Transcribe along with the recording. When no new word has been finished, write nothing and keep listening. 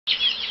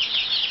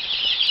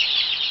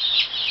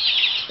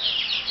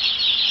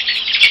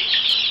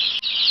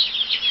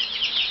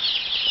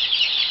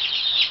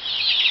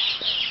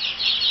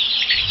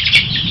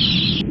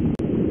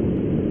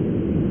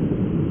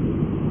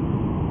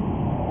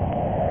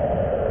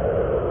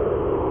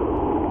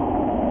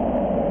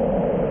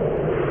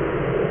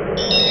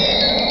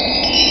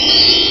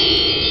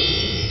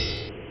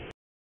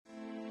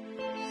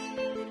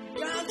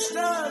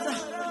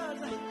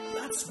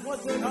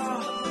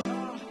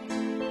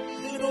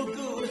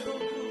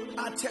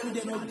tell you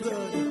they're no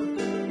good.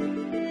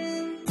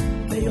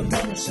 They are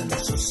menace in the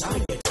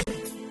society,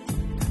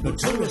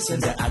 notorious in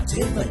their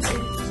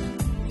activities.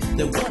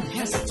 The one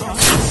has a thought,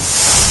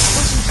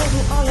 pushing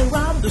trouble all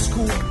around the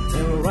school,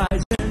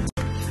 terrorizing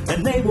the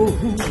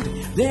neighborhood.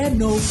 They're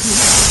no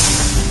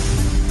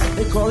good.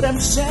 They call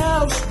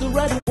themselves the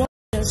Red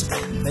Warriors.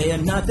 They are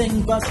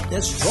nothing but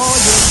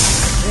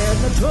destroyers. They're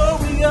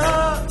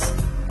notorious,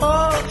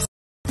 oh,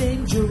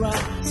 dangerous.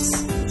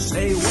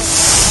 Say what?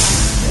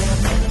 They're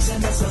menace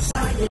in the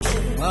society.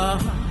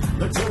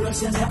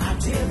 Notorious in their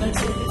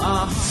activity. They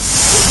won't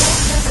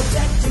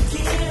hesitate to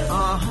kill.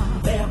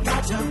 They are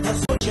part of the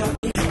social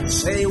evil.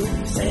 Say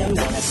what? They are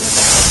menace in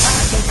the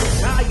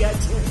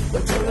society.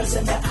 Notorious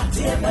in their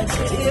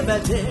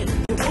activity.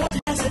 They won't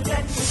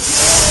hesitate to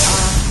kill.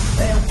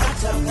 They are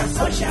part of the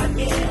social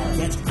evil.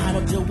 Get out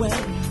of the way.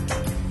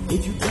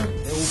 If you don't,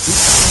 they will be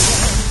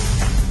away.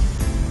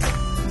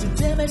 To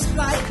them it's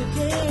like a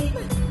game.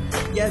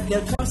 Yeah,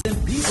 they're causing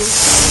people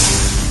pain.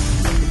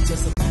 It's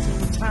just a matter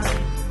of time.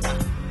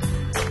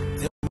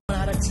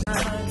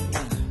 Time.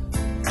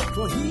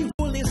 For he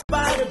who lives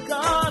by the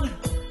gun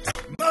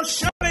must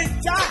surely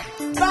die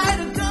by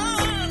the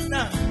gun.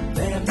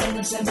 They are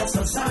menace in the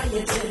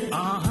society,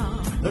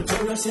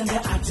 notorious in their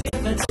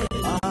activity.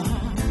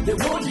 They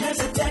won't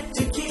hesitate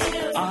to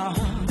kill.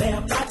 They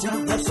are part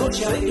of the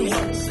social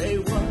evil. Say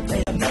what?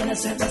 They are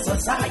menace in the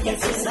society,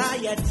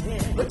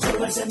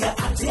 notorious in their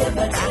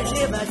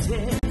activity.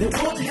 They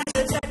won't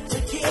hesitate to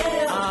kill.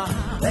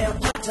 They are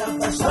part of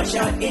the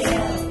social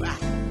evil.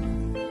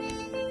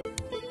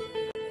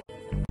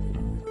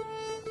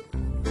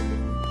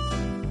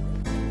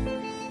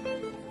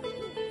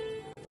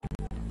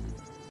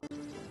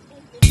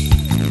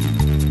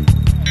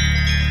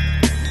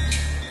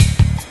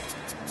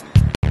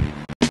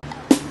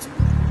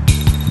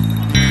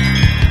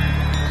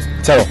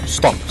 Tell her,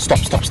 stop.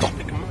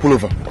 Pull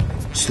over.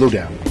 Slow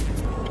down.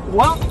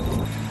 What?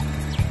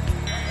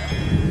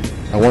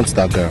 I want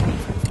that girl.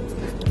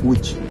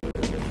 Which?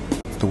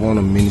 The one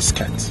on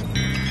miniskirt.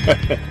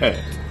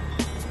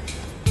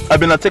 I've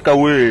been a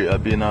takeaway.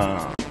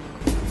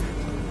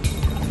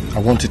 I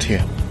want it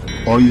here.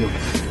 Or you.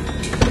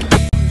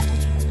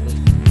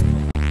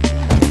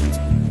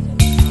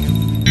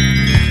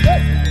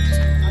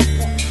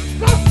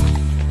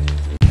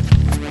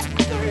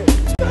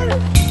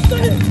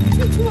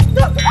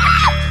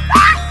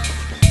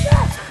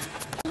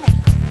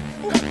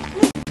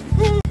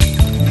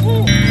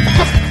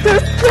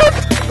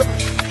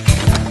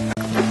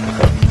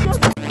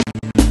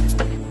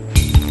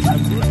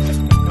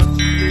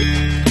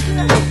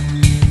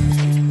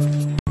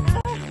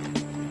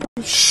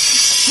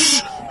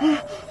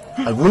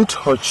 I won't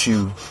hurt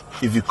you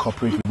if you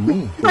cooperate with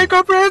me. I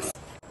cooperate.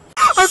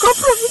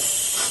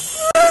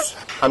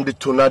 I'm the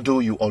tornado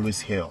you always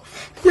hear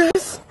of.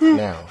 Yes.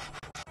 Now,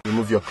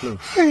 remove your clothes.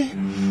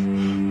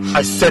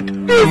 I said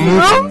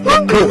remove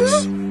your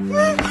clothes.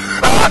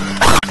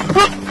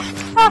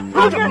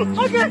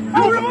 Okay.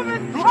 I'll remove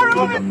it.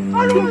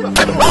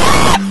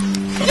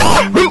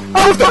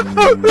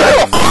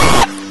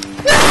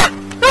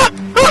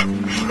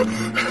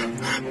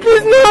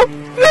 Please, no.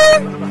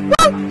 Please.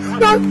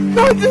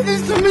 Don't do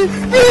this to me.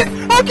 Please.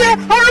 Okay,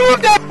 I'll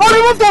remove them.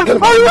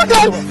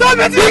 Stop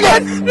it, you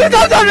guys. Please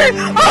don't touch me.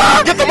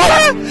 Get the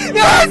money.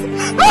 Yes.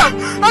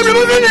 I'm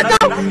removing it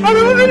now.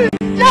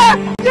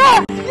 Yeah.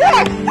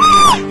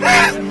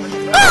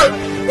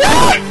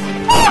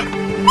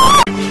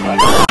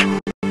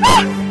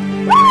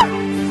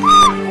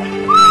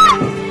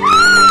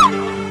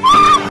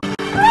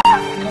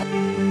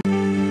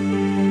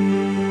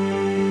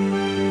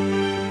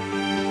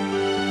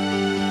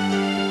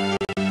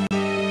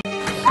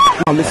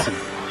 Now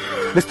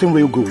listen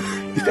real good.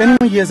 If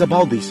anyone hears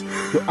about this,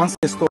 your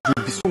ancestors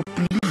will be so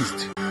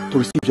pleased to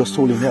receive your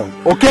soul in hell.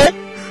 Okay?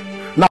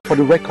 Now for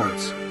the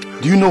records.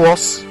 Do you know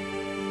us?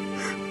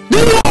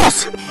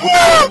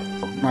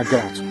 Now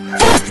get out.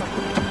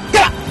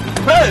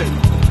 Hey!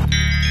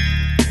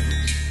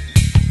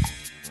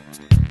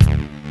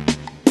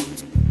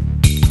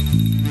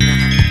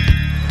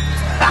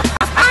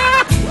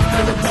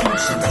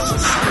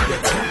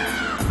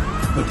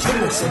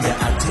 Notorious in their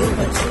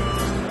activity.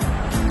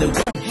 The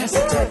one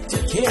hesitate to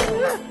kill.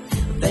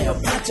 They are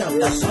part of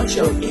the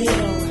social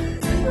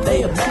ill.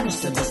 They are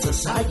menace to the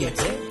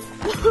society.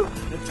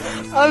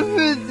 I'm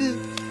busy.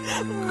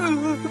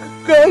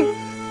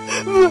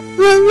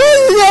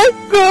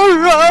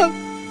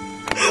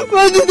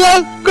 What did I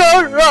go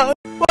wrong?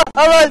 What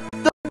have I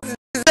done?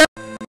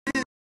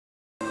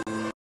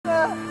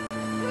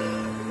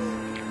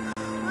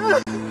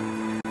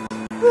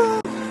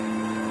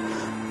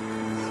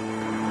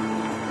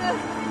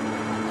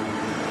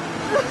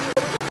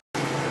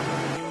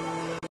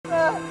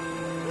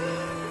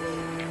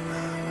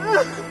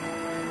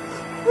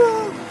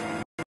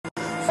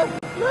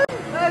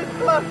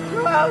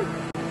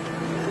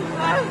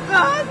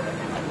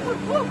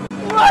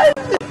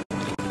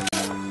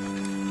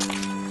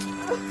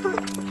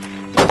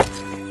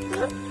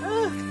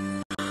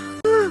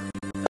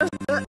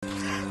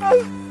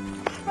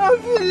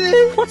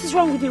 What is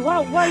wrong with you?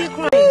 Why are you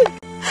crying?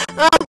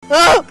 I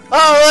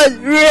was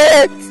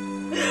raped.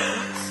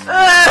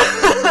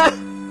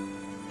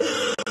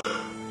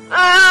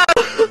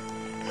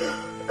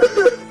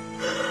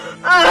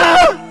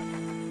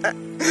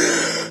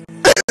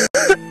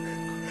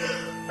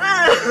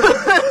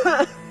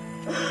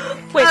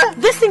 Wait,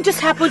 this thing just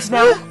happened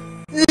now?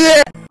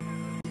 Yeah.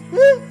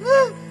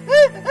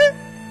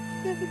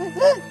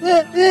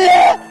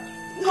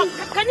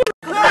 Can you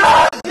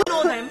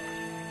know them?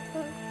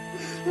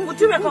 Would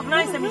you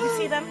recognize them if you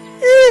see them?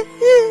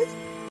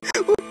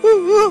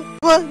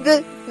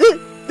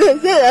 They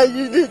said I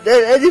shouldn't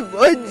tell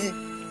anybody.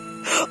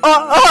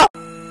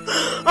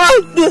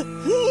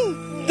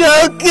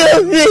 Don't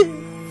kill me.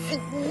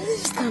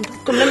 Stand up.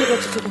 Come, let me get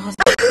you to the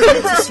hospital. I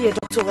need to see a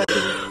doctor right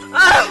away.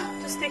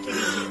 Just take it easy.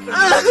 I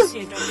need to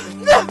see a doctor.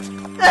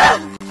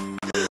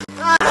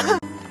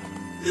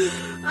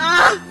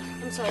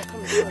 I'm sorry, come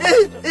on.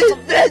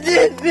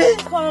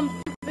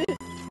 Come.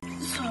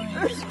 Sorry,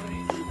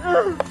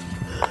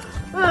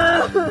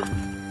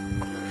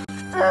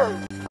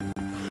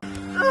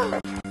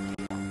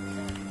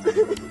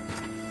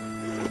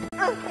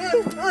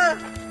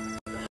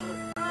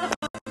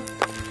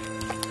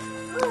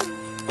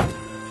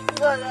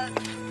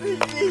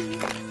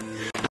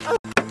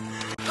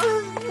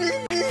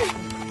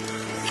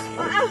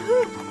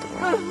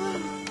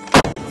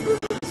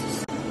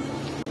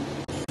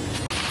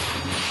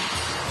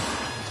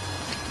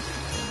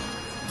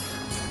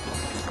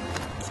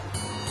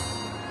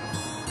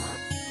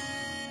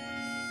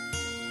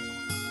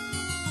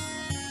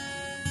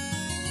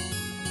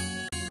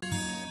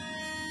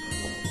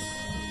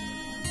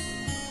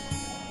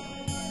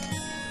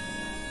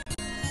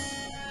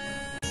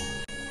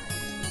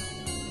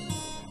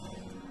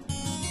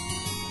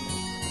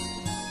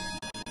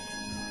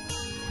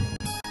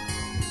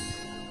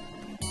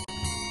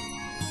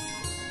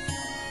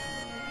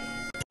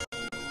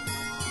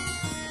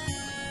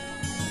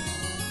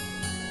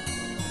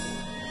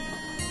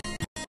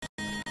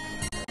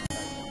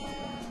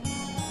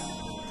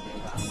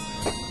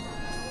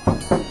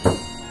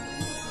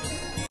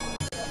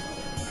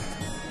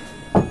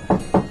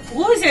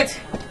 Who is it?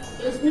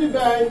 It's me,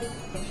 babe.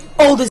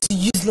 All these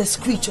useless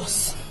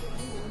creatures.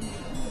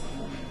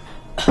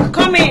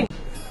 Come in.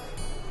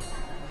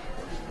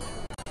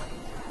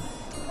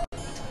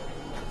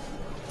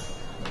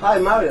 Hi,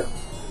 Mario.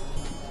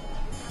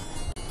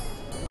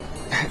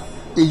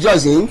 Is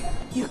yours in?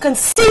 You can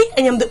see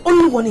I am the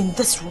only one in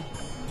this room.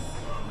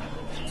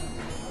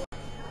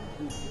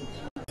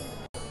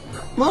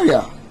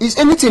 Maria, is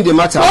anything the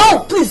matter?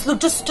 Oh, please, look,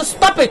 just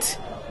stop it.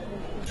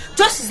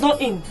 Joyce is not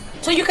in,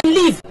 so you can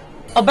leave.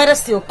 Or better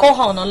still, call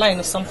her on online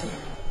or something.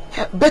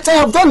 But I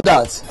have done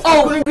that.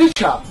 Oh, I couldn't reach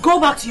her. Go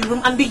back to your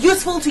room and be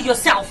useful to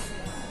yourself.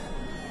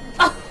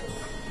 Ah.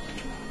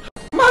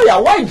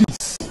 Maria, why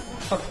this?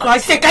 For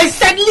Christ's sake, I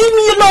said leave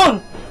me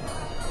alone.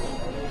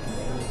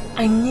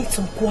 I need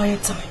some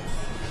quiet time.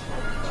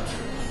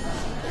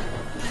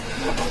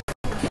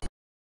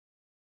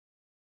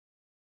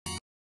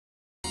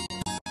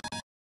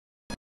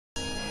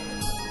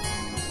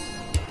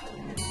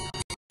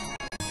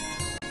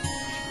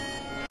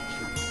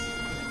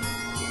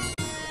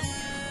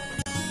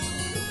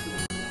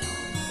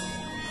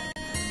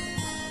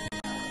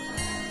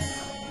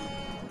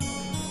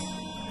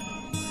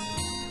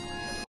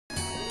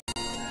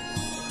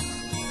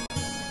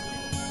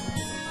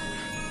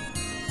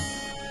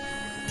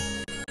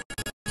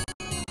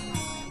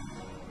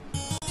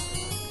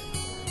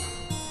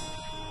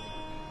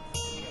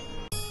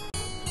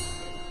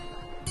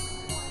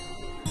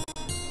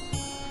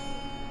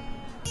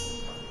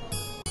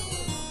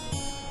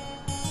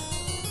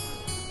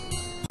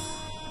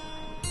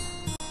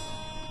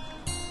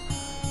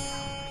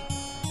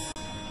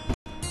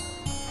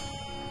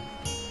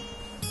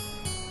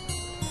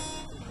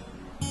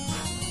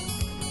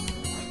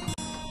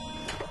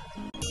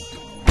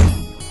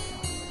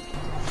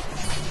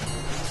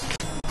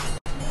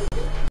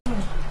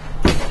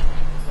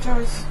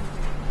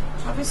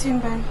 Have you seen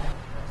Ben?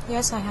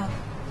 Yes, I have.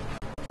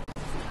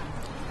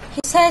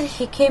 He said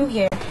he came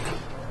here.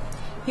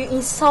 You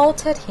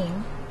insulted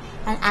him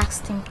and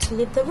asked him to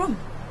leave the room.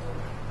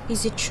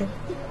 Is it true?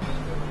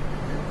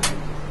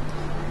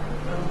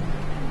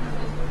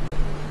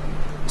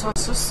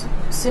 Just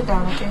sit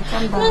down, okay?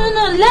 Calm down.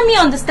 No. Let me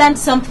understand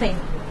something.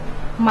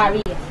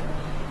 Maria,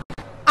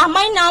 am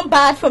I now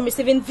bad for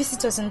receiving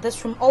visitors in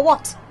this room or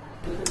what?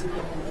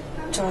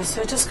 Joyce,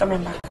 you're just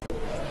coming back.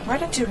 Why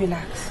don't you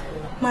relax?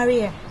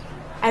 Maria,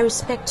 I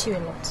respect you a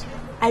lot.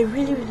 I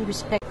really, really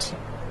respect you.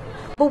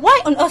 But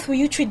why on earth will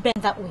you treat Ben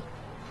that way?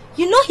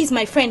 You know he's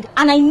my friend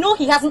and I know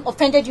he hasn't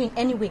offended you in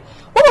any way.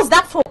 What was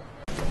that for?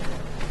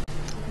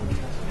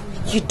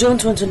 You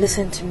don't want to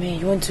listen to me.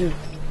 You want to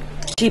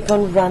keep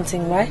on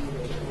ranting, right?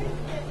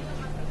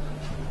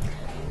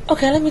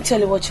 Okay, let me tell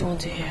you what you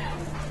want to hear.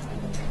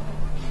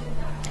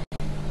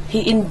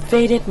 He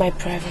invaded my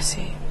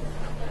privacy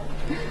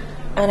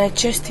and I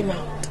chased him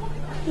out.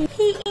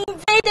 He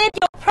invaded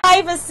your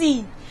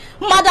privacy.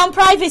 Madam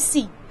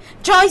Privacy.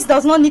 Joyce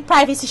does not need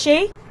privacy,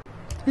 Shay.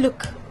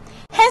 Look,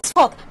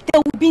 henceforth,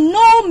 there will be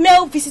no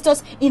male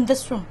visitors in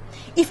this room.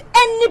 If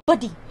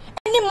anybody,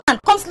 any man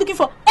comes looking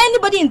for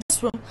anybody in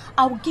this room,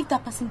 I will give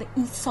that person the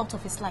insult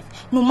of his life,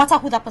 no matter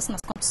who that person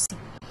has come to see.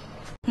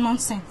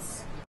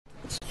 Nonsense.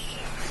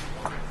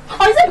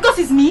 Or is it because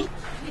it's me?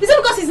 Is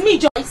it because it's me,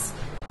 Joyce?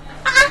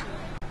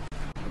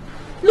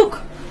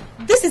 Look,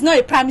 this is not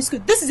a primary school.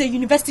 This is a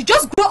university.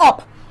 Just grow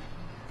up.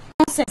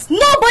 Nonsense.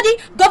 Nobody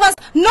governs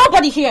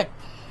nobody here.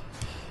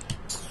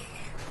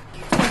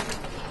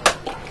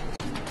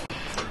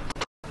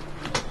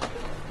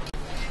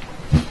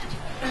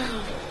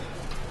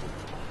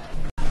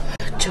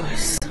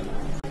 Joyce,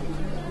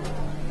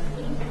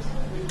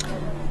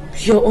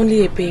 you're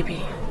only a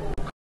baby.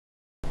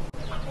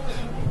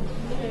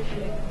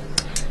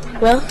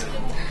 Well,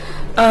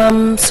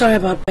 sorry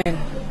about Ben.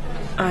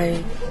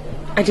 I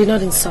did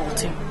not insult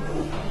him.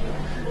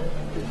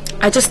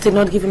 I just did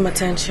not give him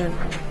attention.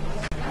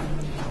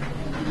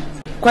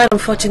 Quite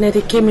unfortunate,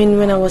 he came in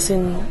when I was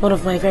in one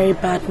of my very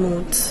bad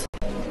moods.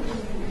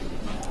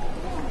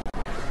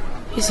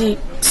 You see,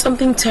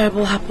 something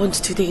terrible happened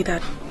today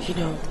that,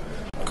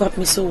 got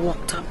me so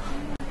worked up.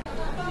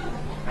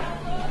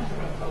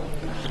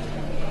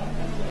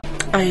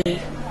 I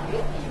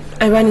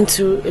ran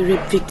into a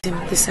rape victim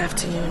this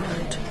afternoon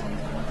and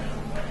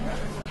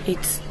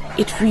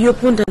it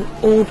reopened an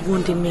old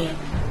wound in me.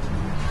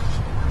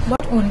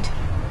 What wound?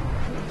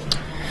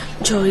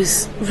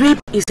 Joyce,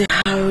 rape is a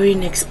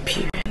harrowing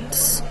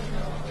experience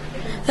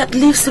that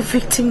leaves the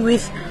victim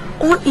with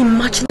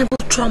unimaginable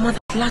trauma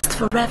that lasts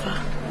forever.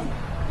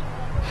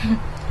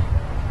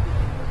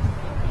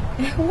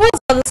 What's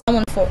all this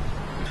someone for?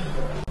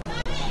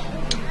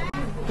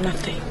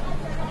 Nothing.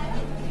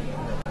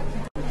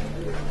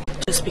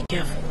 Just be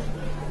careful.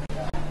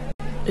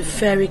 Be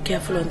very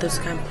careful on this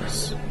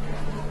campus.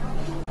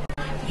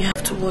 You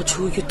have to watch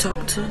who you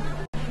talk to,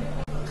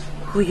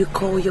 who you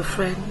call your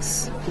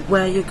friends,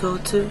 where you go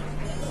to. Be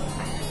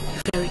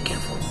very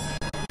careful.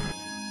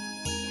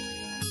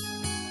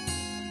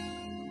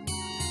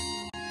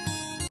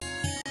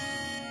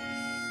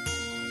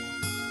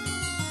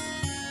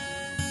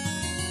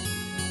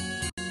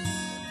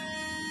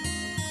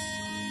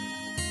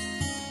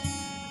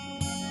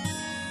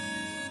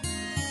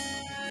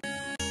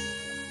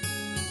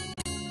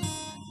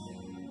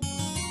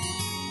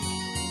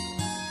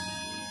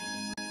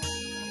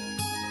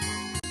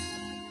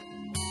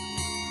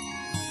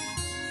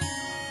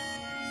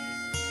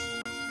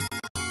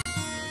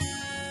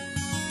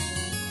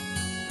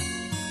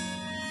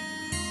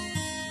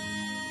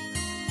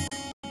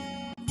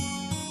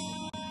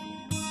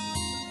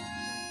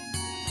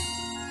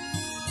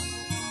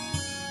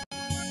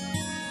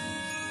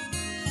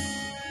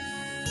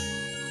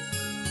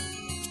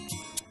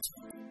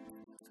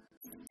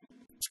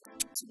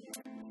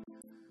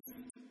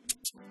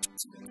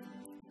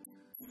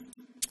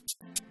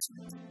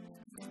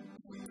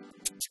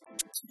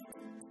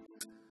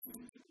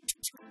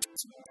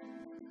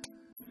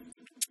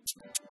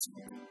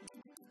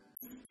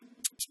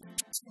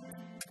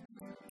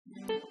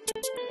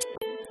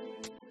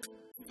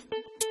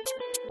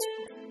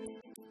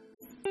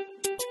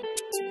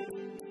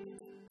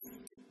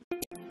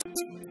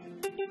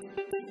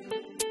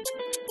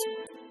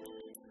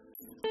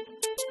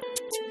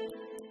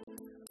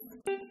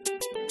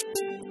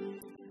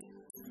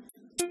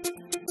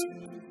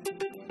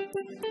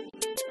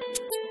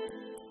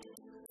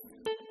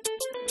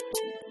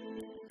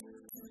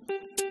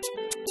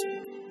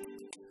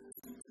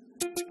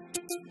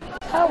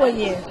 How are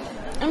you?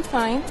 I'm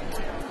fine.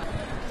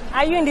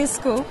 Are you in this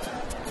school?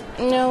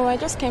 No, I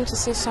just came to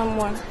see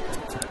someone.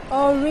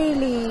 Oh,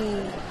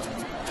 really?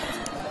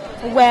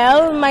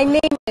 Well, my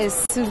name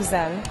is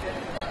Susan.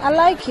 I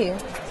like you.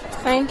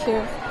 Thank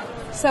you.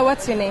 So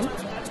what's your name?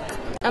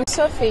 I'm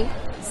Sophie.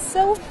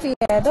 Sophia,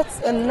 that's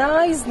a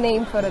nice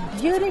name for a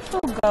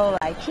beautiful girl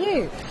like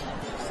you.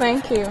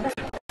 Thank you.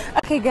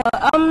 Okay,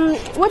 girl,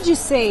 what'd you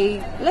say?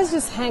 Let's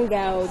just hang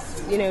out,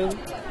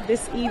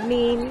 this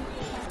evening.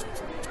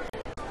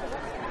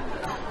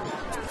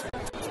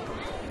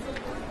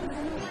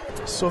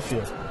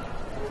 Sophia.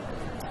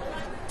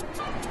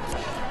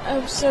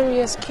 Oh,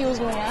 sorry,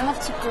 excuse me. I have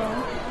to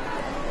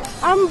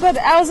go. But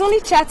I was only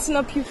chatting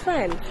up your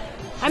friend.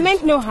 I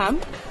meant no harm.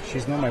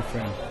 She's not my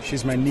friend.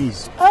 She's my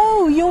niece.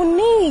 Oh, your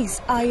niece.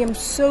 I am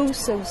so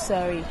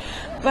sorry.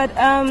 But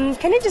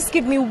can you just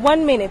give me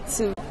 1 minute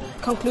to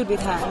conclude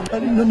with her?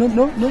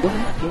 No.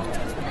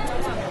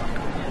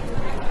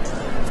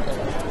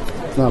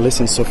 Now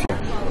listen, Sophia.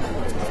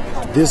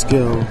 This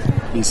girl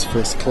is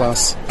first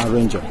class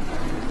arranger.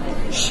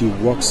 She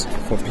works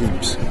for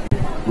pimps,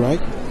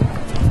 right?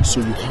 So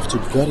you have to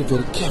be very,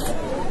 very careful.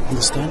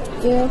 Understand?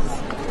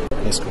 Yes.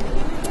 Let's go.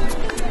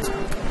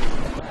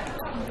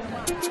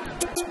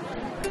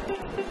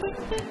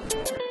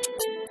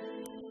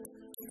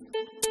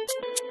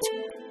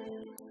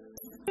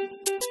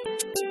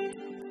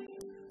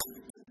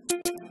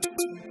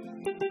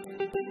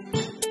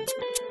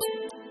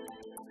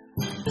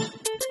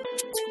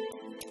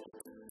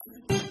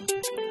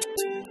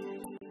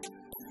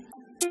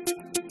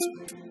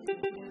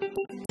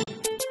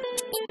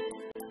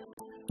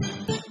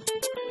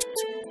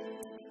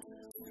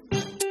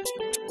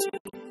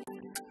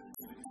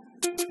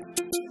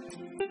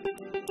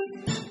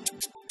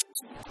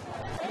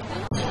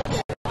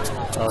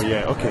 Oh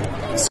yeah, okay.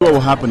 See what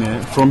will happen, eh?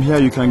 From here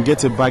you can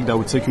get a bike that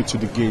will take you to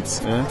the gates,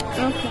 eh?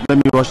 Okay. Let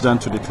me rush down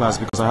to the class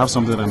because I have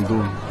something that I'm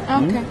doing.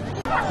 Okay.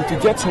 If you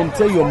get home,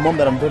 tell your mom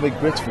that I'm very, very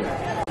grateful.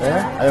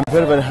 Eh? I am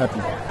very, very happy.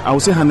 I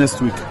will see her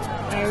next week.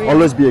 I will.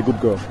 Always be a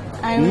good girl.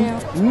 I will.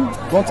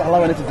 Don't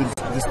allow anything to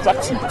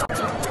distract you.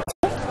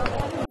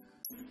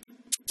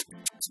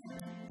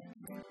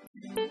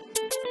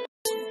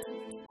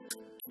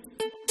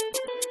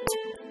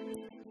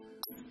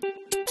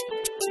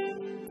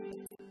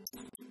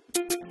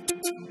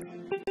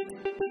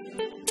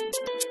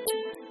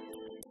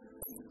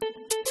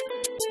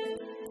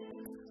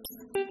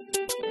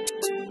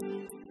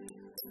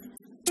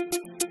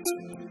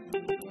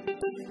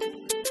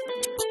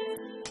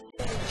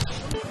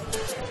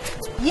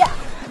 Yeah,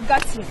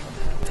 got you.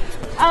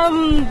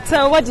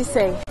 So what do you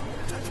say?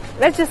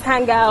 Let's just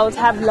hang out,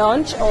 have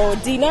lunch or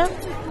dinner?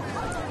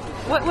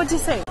 What do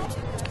you say?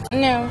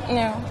 No.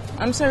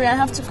 I'm sorry, I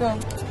have to go.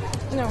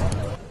 No.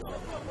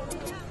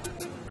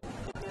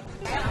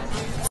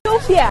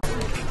 Sophia!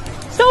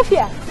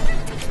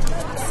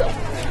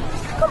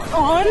 Come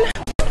on.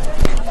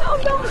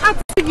 Don't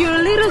act like you're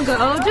a little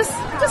girl. Just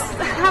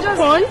have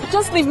fun.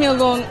 Just leave me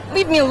alone.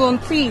 Leave me alone,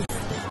 please.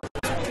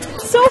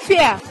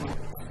 Sophia!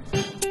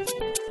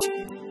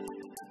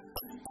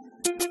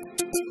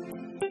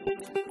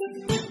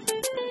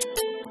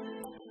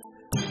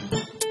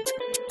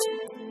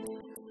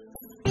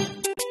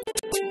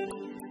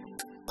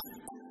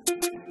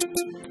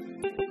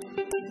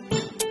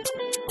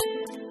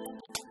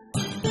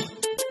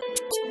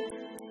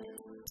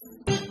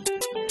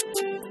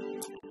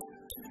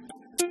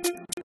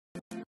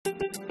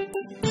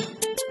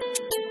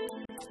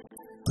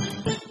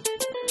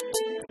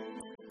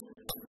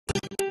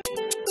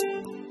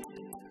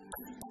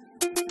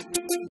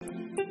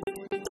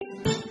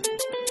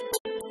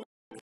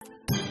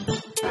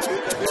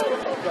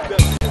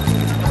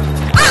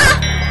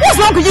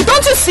 You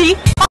don't you see?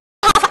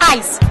 Half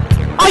eyes.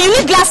 Or you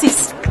need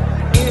glasses.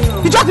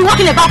 You just be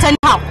walking about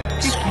anyhow.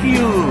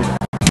 You.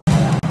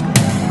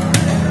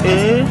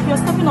 Eh? You're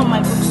stepping on my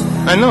boots.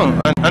 I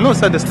know,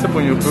 sir, they step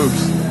on your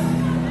books.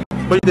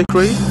 But they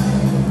crazy.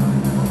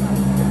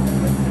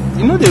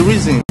 You know the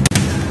reason?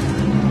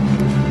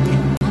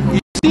 You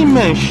see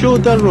men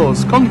shoulder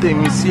rolls, come to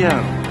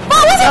museum. But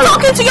I wasn't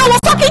talking to you, I was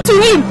talking to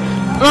him.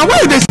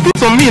 Why they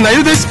spit on me now?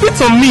 You they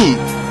spit on me.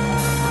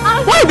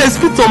 Why they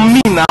spit on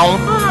me now?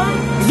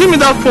 Give me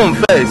that phone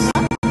first.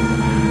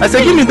 I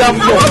said, give me that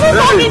phone.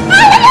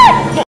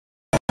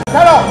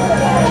 Sarah!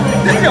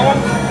 Give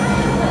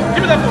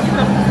me that phone.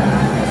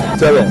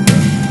 Sarah,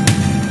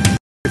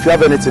 if you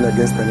have anything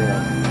against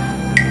anyone,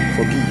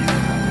 forgive.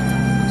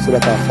 So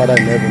that our Father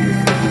in heaven will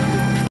forgive you.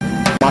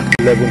 Mark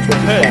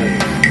 11:25. Hey,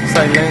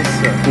 silence,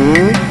 sir.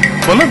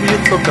 But not be you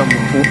talk about.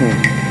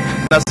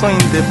 That's why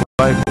in the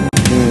Bible.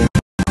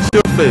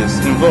 Your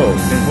face, involved.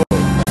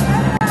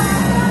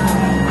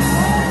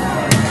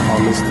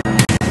 I'll listen.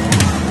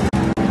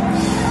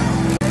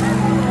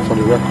 For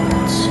the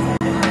records,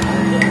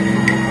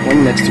 when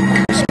next you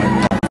cross my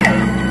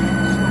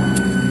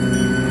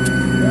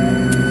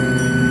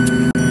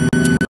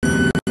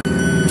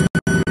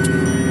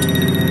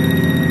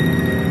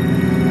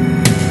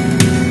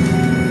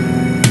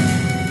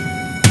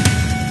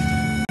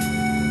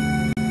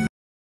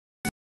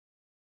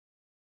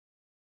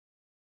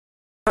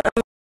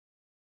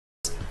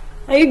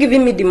Are you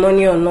giving me the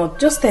money or not?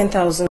 Just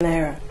 10,000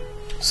 naira.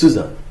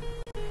 Susan,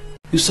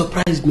 you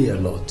surprised me a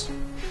lot.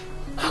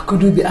 How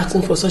could you be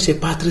asking for such a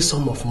paltry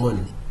sum of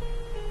money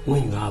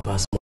when you have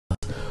as much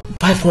as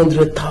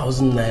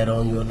 500,000 naira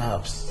on your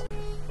laps?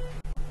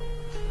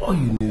 All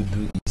you need to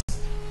do is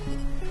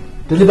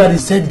deliver the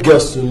said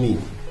girls to me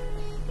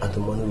and the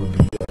money will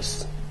be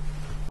yours.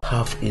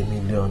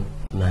 500,000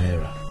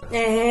 naira.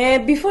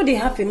 Before the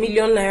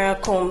 500,000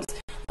 naira comes,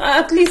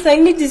 at least I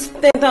need this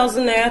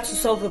 10,000 naira to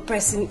solve a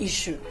pressing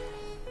issue.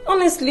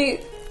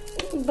 Honestly,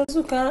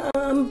 Bazooka,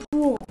 I'm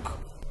broke.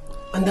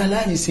 And the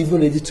lad is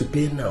even ready to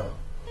pay now,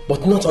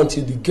 but not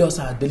until the girls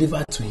are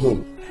delivered to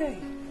him. Hey.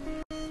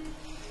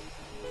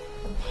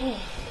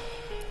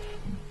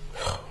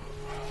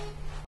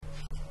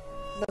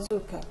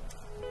 Bazooka,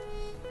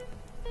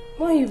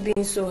 why are you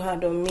being so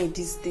hard on me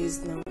these days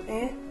now,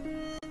 eh?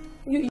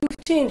 You've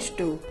changed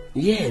though.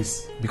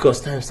 Yes,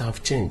 because times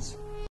have changed.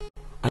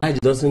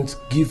 Elijah doesn't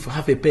give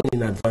half a penny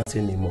in advance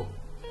anymore.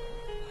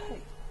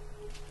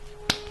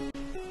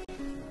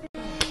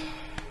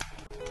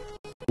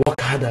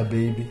 Work harder,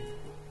 baby.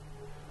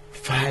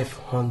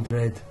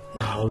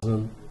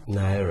 500,000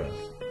 naira.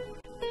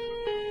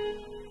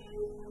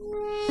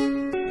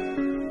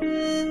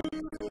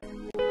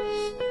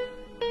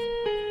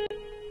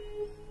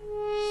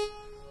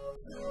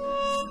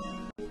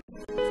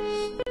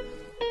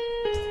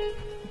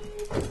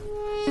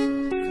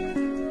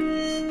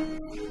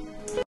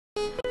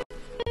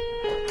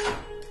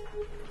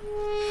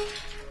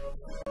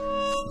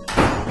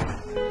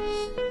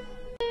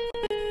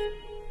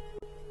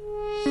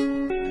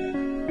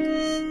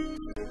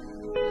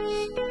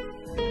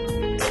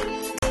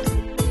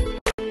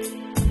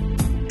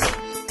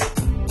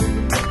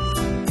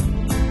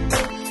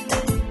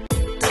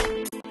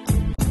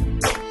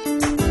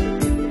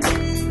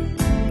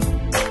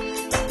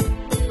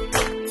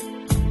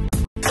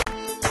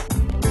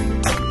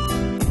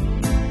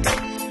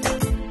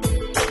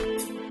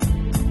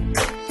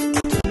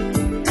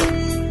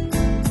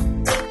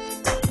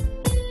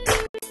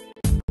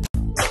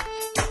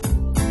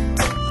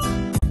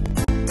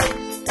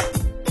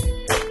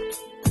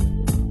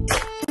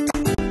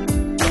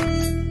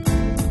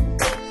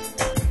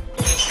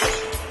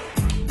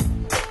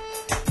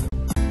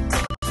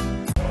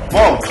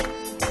 Mom!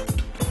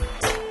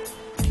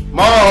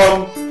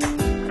 Mom!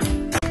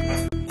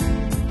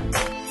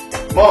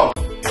 Mom!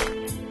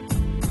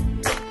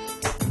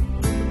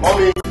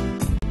 Mommy!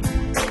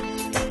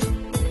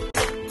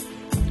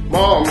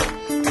 Mom!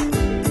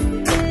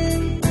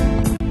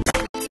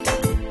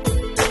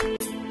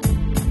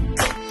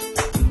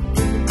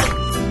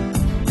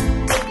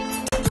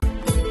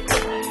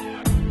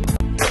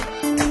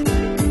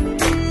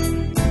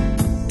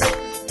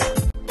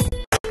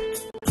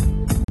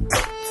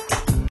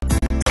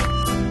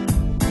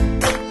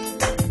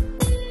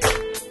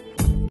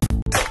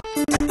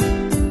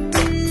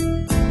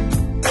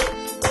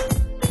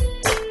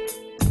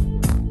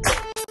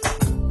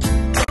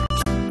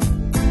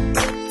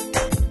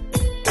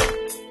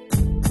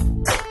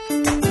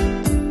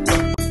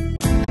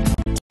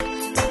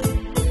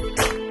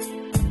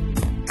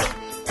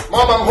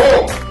 Mom, I'm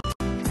home.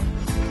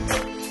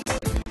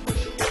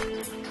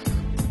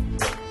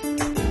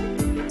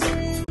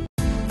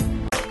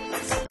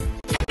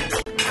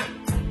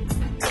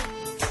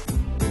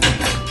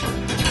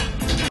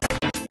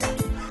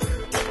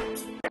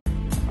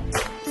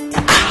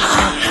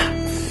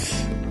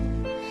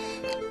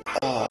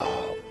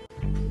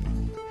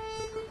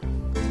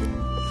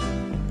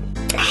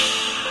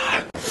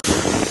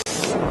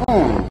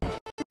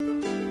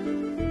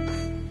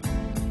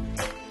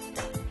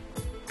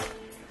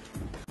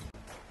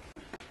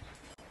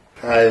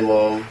 Hi,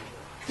 Mom.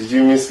 Did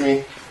you miss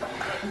me?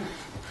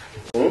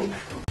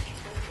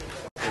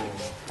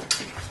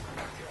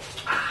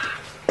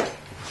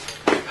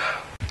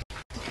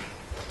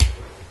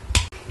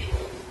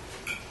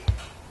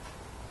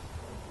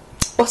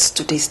 What's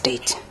today's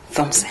date,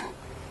 Thompson?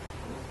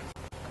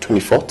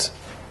 24th?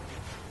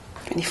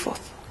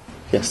 24th.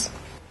 Yes.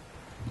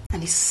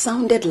 And it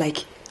sounded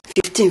like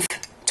 15th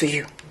to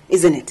you,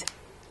 isn't it?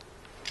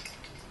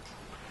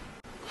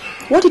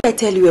 What did I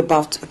tell you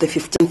about the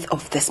 15th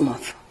of this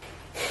month?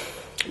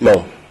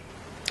 No.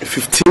 The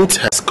 15th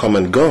has come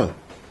and gone.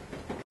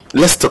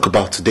 Let's talk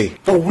about today.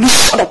 Oh, will you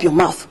shut up your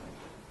mouth?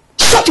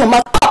 Shut your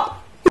mouth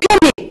up! You hear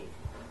me?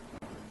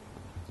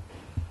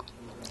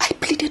 I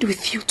pleaded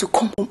with you to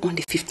come home on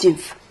the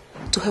 15th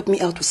to help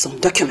me out with some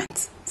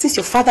documents, since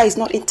your father is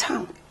not in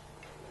town.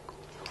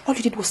 All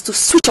you did was to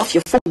switch off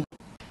your phone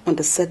on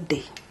the said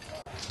day.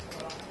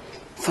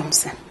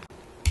 Thompson,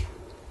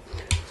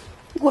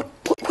 what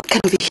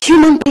kind of a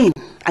human being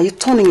are you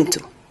turning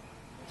into?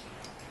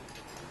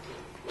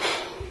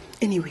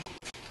 Anyway,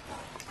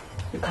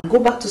 you can go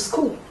back to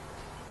school.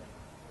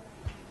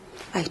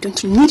 I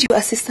don't need your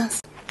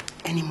assistance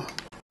anymore.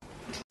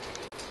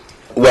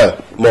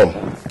 Well,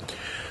 Mom,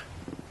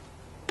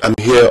 I'm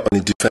here on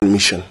a different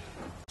mission.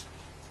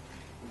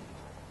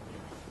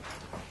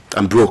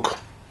 I'm broke.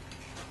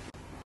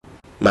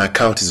 My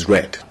account is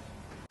red.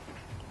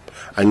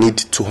 I need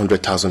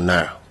 200,000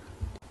 naira.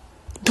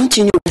 Don't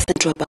you know where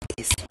Central Bank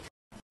is?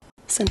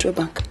 Central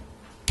Bank.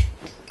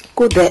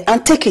 Go there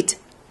and take it.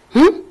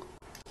 You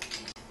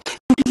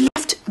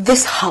left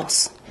this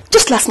house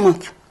just last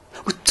month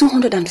with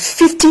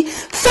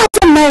 250,000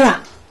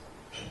 naira.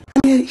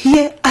 And you're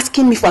here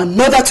asking me for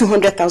another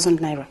 200,000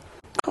 naira.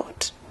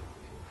 God.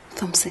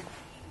 Thompson.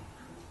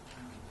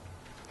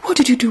 What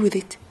did you do with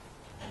it?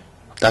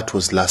 That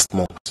was last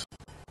month.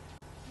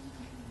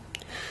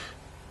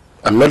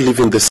 I'm not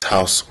leaving this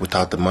house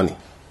without the money.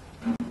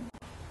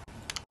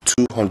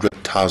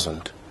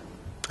 200,000.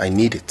 I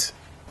need it.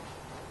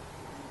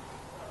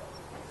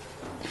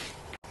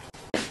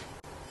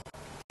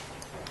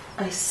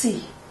 I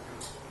see.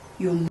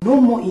 You're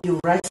no more in your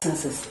right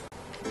senses.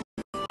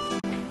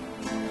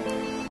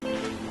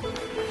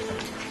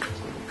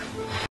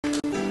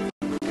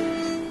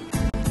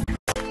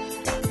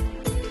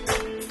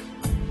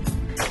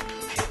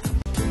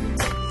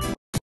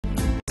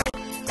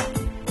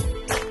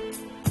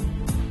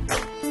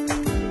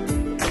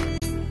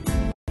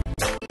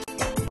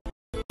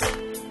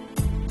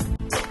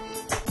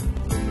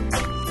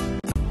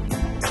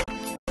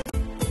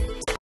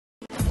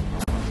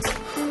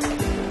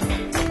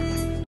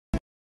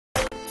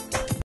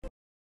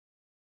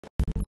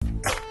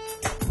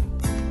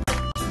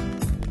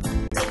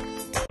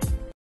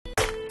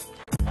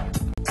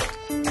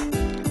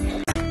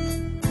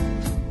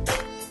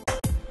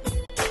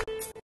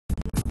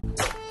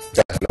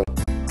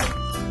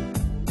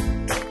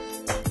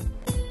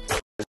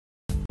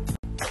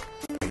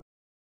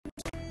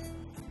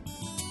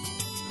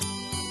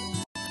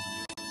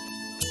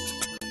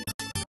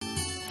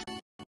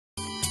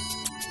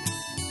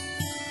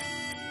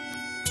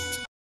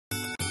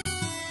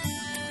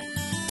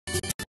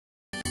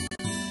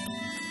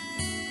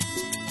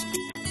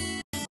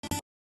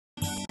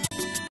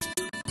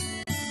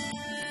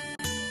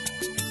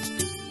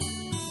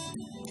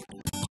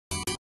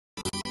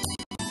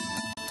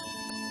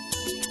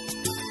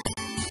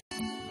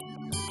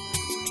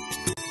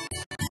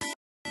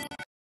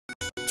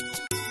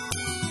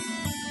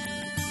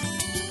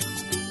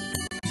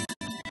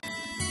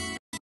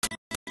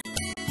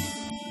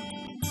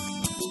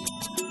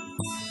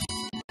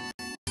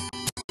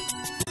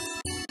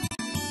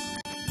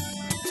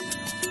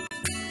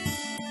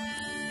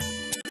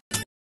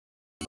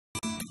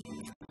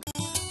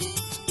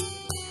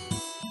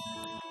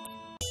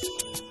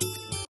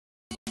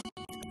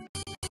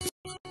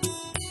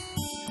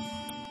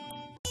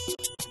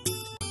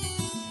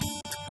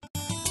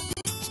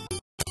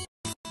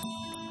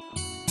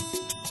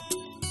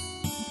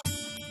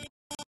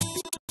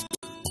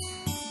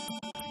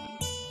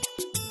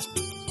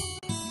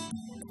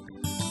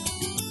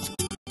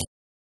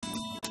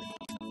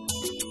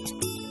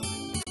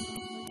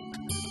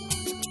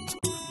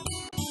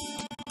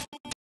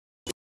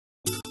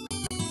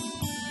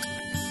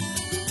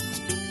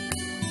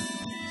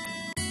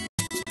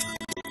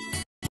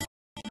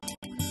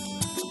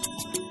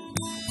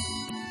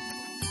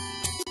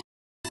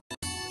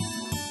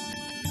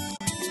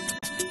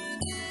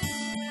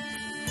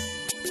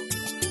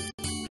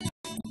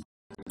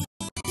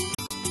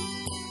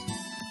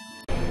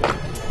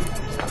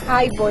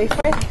 Hi,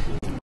 boyfriend.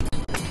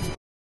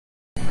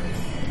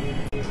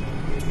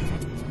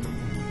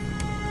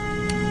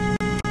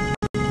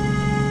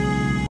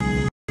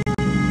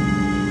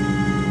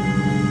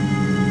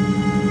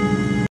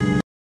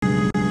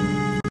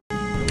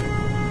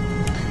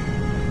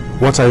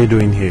 What are you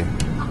doing here?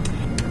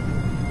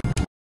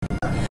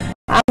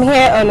 I'm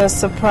here on a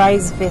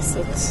surprise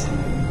visit.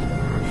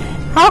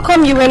 How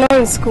come you were not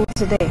in school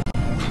today?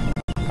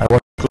 I was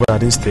in school, but I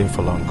didn't stay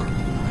for long.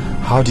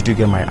 How did you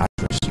get my address?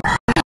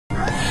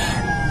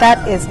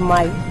 That is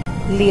my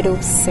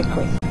little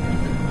secret.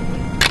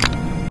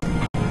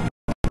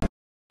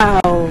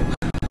 Wow,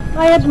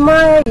 I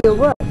admire your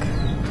work.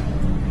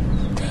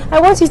 I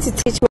want you to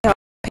teach me how to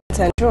paint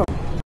and draw.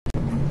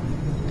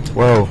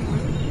 Well,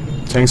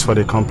 thanks for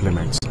the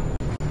compliment.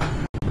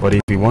 But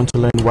if you want to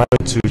learn, why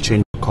don't you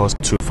change your course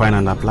to fine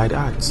and applied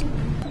arts?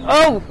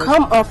 Oh,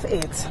 come off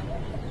it.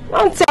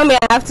 Don't tell me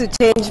I have to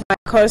change my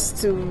course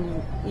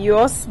to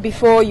yours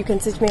before you can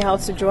teach me how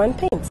to draw and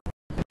paint.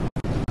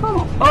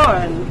 Come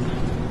on.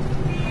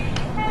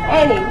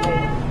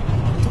 Anyway,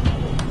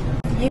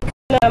 you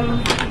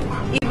can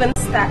even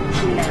start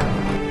now.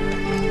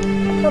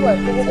 Come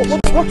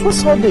on,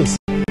 what's all this?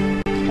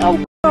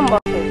 Oh, come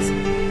off it.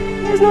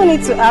 There's no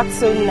need to act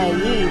so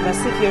naive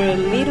as if you're a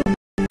little...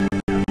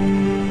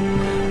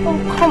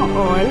 Oh, come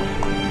on.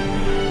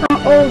 I'm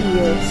all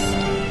yours.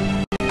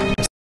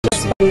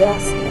 Just what you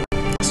ask.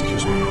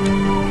 Excuse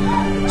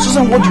me.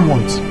 Susan, what do you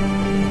want?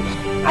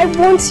 I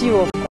want you,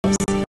 of course.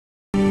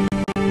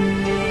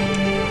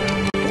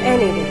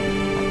 Anyway,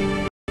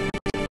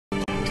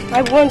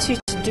 I want you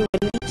to do a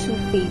little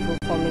favor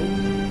for me.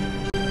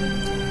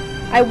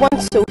 I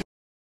want Sophie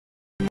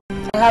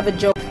to have a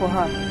job for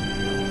her.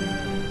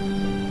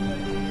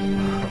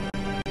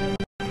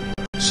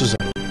 Susan,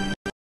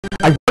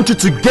 I want you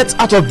to get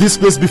out of this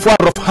place before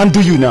I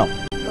rough-handle you now.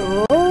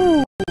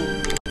 Oh,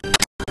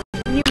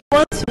 you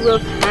want to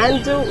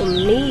rough-handle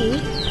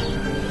me?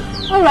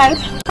 Alright,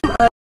 come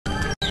on.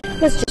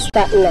 Let's just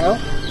start now.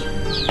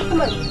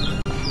 Come on,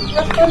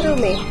 rough-handle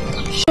me.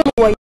 Show me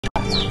what you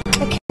got.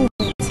 I can't do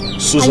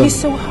it. Susan, Are you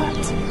so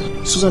hot?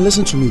 Susan,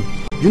 listen to me.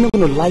 You're not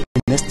going to like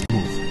the next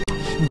move.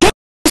 Get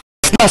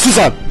now,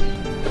 Susan!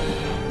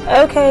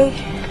 Okay,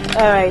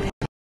 alright.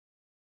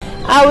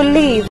 I will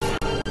leave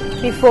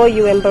before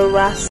you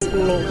embarrass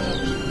me.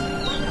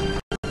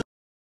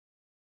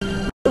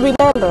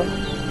 Remember,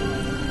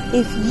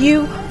 if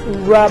you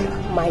rub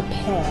my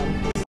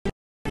pants,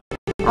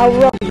 I'll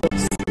rub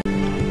yours.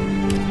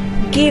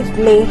 Give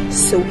me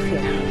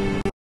Sophia.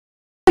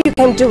 You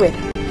can do it.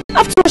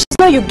 After all, she's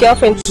not your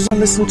girlfriend. Susan,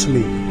 listen to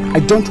me. I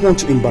don't want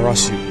to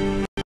embarrass you.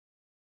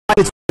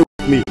 It's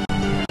with me.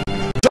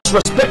 Just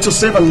respect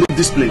yourself and leave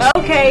this place.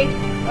 Okay,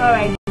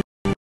 alright.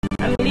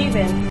 I'm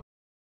leaving.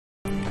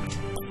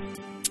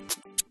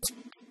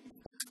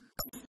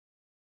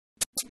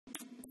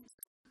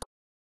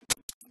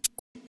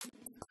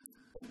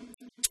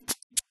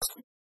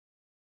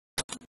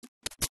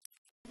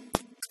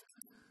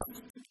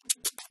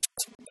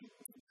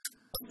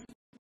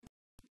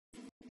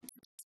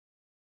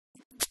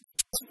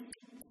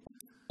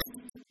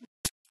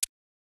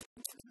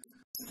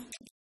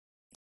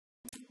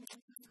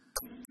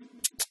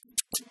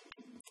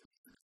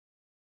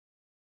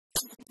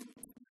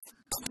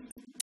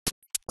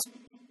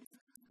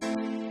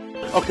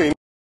 Okay.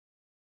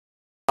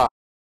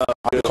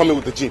 I'm coming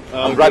with the jeep.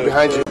 I'm right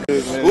behind you.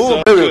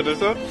 Ooh, baby.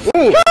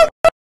 Ooh.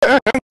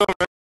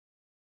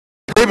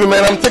 Baby,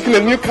 man, I'm taking a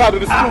new car to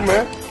the school,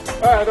 man.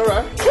 Alright,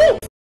 alright. Woo!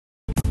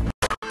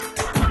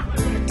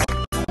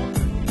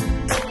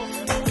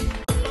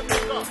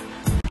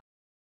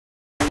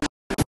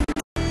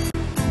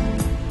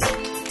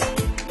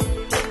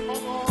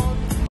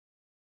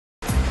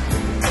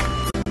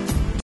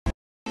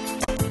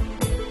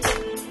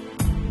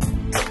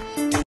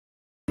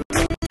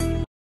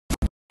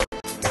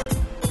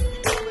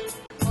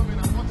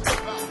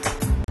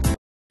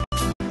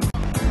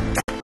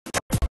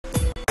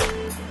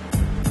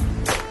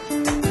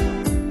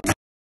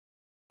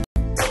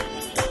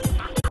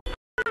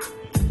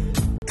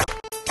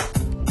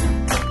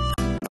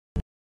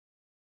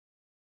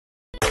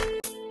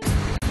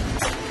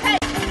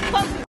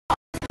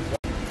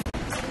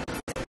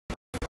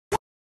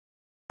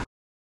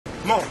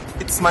 Mom,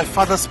 it's my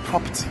father's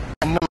property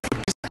and not my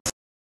business.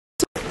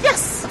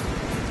 Yes!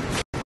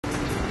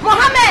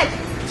 Mohammed!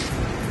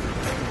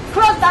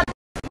 Cross that.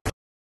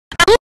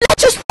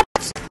 Let you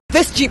stop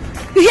this jeep.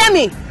 You hear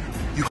me?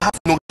 You have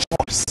no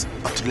choice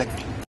but to let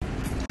me.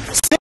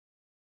 Say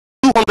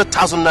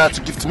 200,000 naira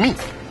to give to me.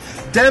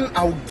 Then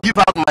I will give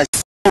out my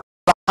soul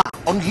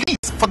on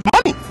lease for the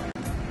money.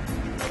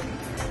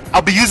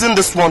 I'll be using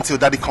this one till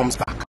daddy comes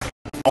back.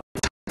 Or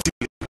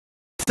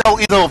sell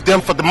either of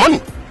them for the money.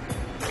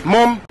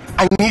 Mom,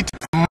 I need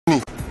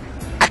money.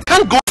 I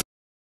can't go.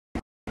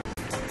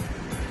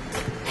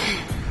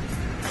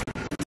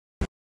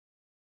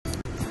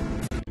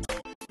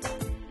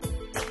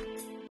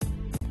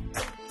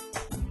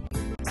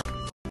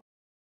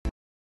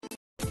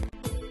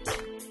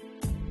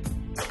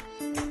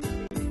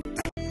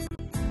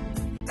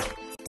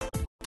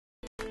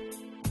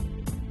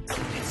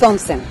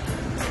 Thompson,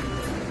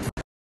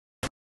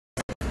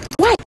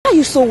 why are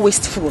you so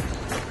wasteful?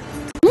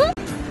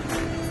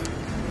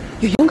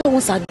 Your younger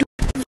ones are doing.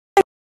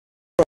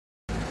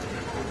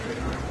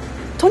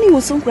 Tony will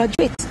soon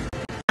graduate.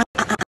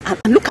 And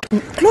look at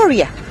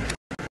Gloria.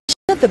 She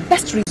had the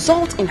best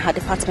result in her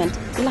department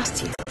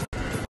last year.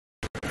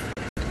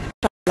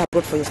 Travel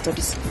abroad for your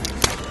studies.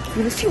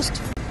 You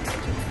refused.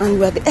 And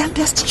you are the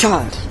eldest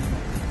child,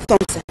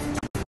 Thompson.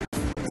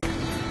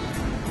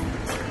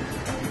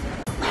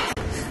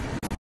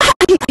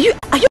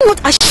 Are you not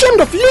ashamed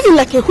of living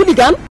like a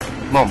hooligan?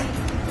 Mom,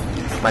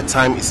 my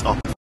time is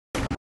up.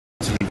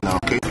 To leave now,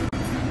 okay?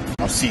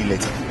 I'll see you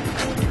later.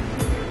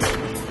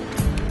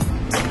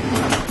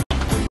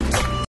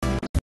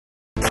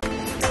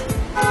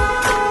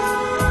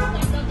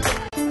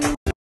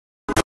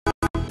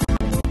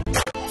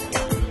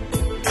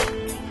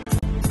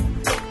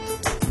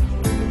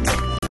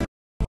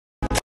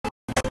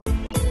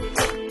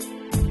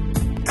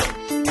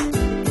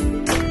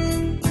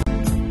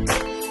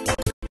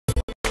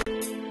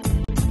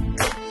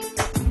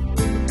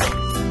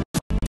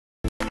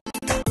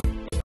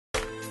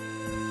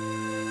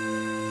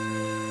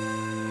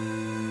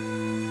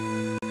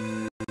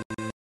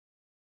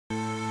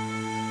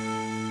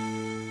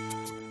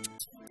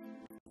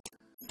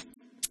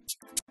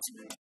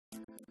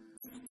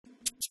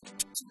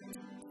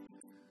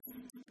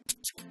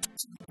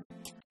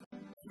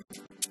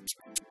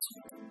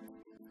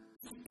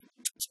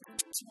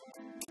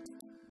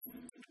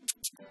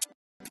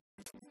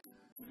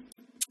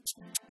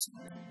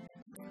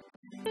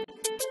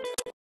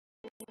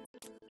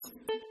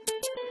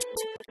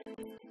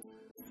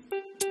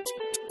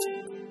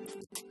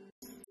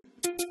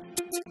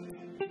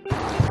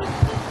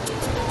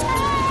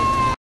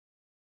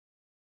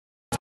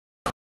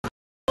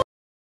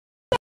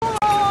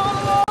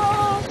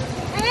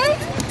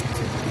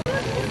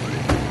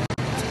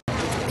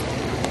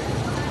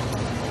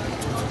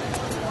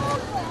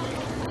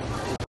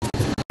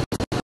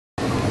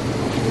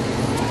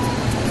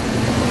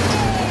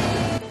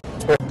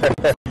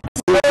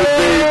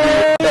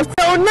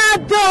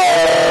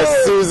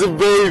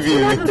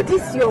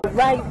 This your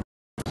right.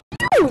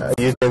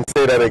 You can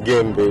say that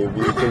again, baby.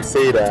 You can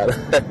say that.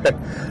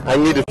 I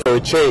need it for a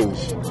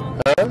change.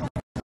 Huh?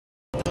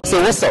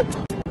 So what's up?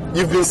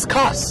 You've been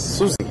scarce,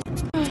 Susie.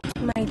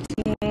 My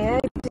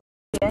dear,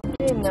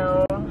 you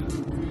know,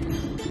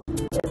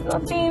 there's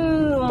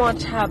nothing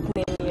much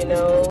happening, you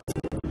know.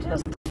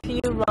 Just a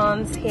few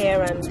runs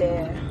here and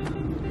there.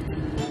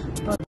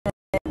 But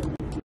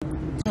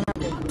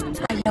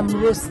I am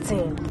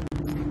roasting.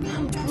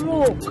 I'm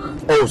broke.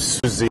 Oh,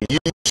 Susie, you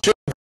should.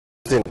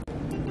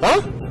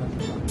 Huh?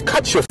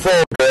 Cut your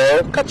phone,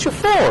 girl. Cut your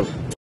phone.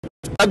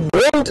 A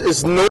brand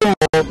is no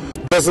more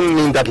doesn't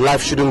mean that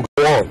life shouldn't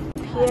go on.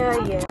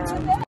 Yeah.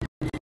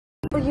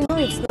 But you know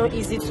it's not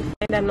easy to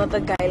find another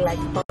guy like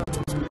Bob.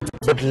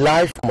 But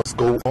life must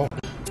go on.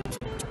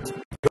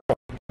 Girl,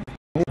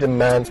 you need a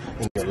man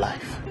in your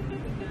life.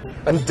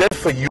 I'm dead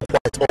for you,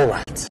 quite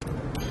alright.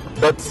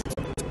 But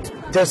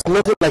there's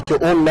nothing like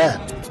your own man.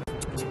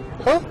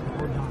 Huh?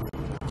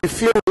 You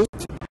feel me?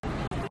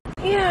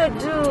 Yeah, I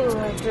do.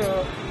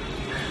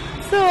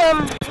 So,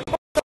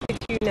 what's up with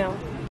you now?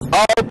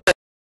 All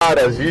bad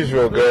as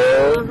usual,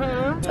 girl.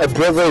 A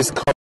brother is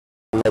coming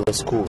from another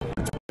school,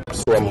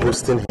 so I'm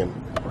hosting him.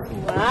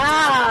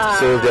 Wow.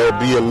 So there'll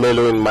be a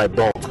mellow in my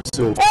bunk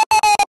soon.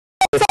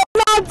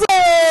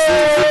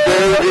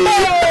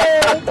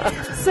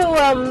 So,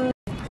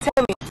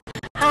 tell me,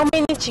 how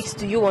many chicks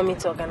do you want me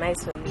to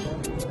organize for you?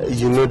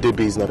 You know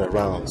Debbie is not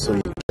around, so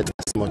you get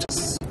as much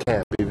as you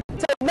can, baby.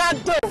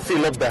 Tornado!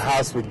 Fill up the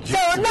house with juice,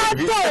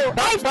 Tornado!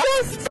 I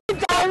just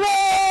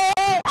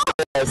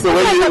away! So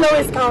when you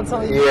always count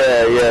on you.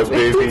 Yeah,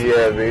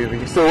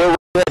 baby. So where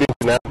we're heading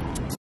to now?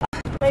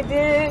 My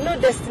dear, no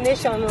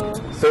destination, no.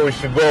 So we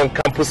should go on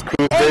campus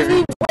cruise,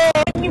 baby.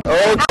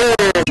 Anywhere.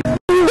 Okay.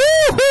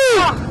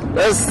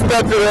 Let's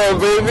start it up,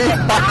 baby.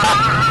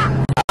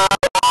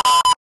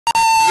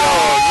 Yo,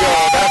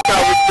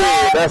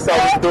 that's how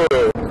we do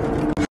it.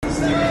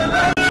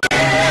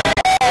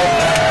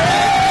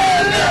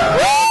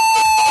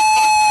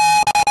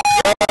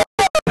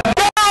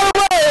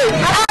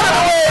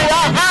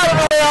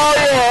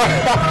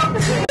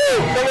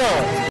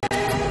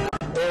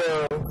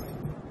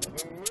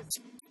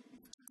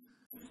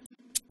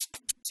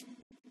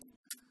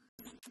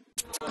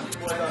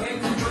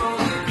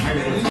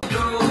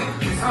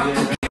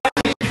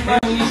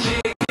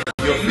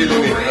 Your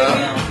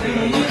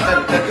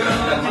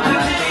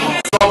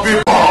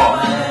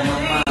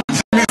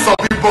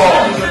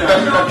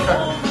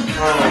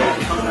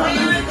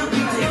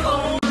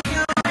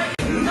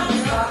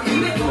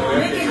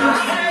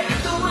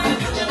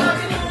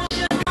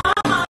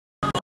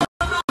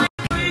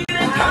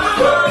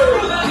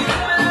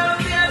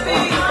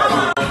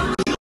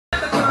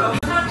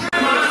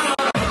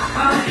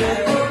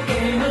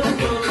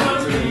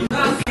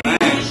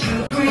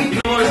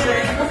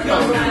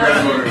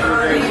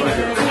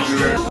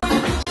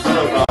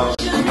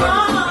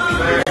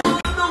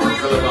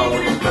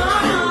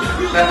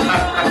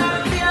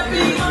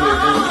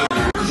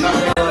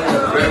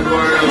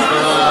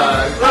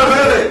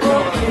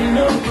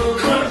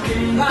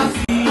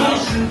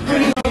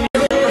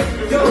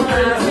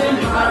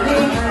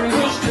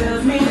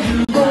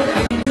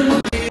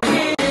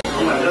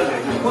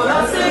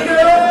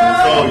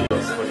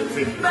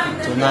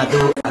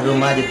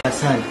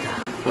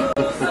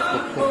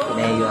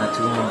Man, you are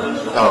too much.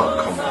 Oh,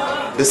 come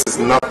on. This is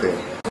nothing.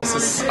 This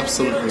is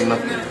absolutely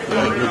nothing.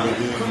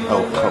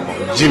 Oh, come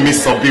on. Jimmy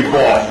Subby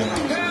boy.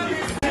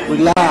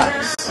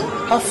 Relax.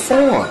 Have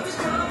fun.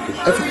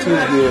 Everything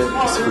here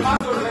is for you.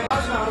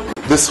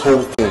 This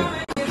whole thing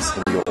is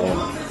in your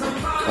honor.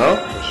 Huh?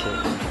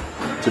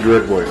 To the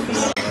Red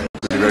Warriors.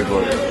 To the Red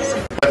Warriors.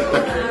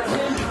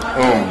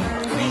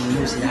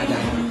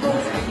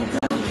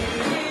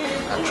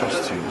 I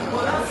trust you.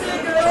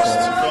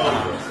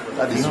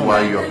 That is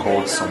why you are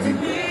called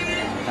Samimbo.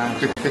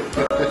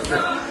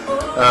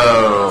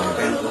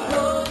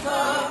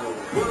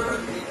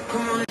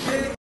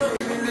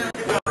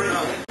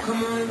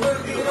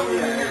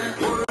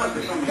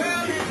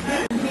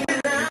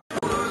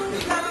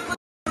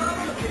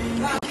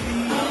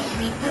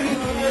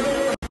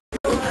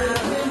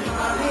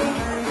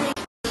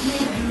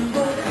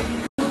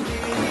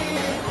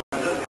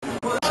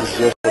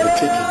 She's just for the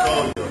ticket.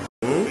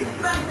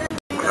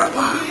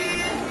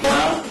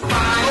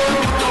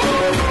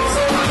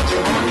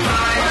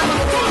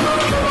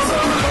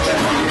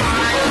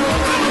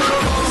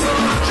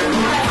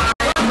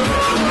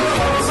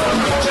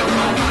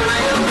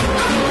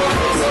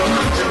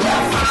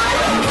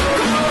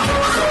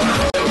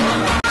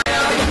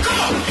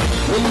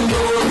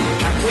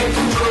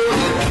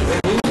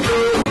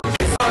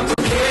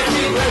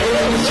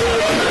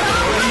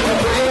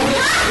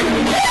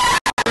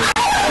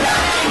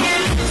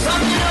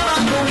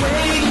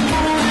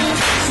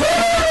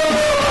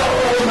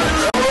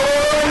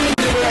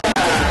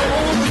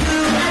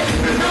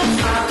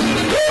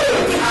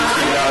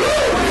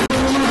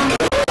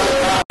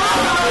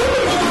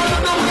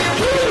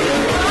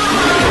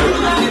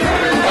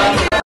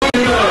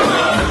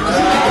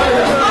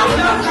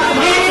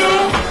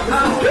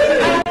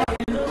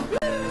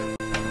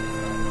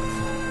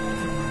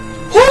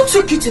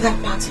 Took you to that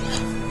party?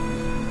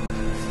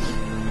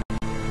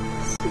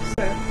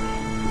 Susan.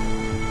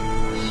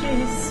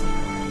 She's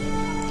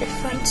a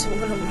friend to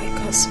one of my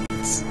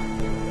cousins.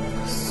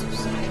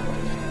 Susan.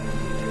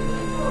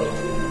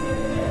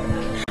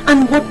 And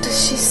what does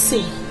she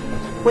say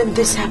when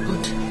this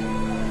happened?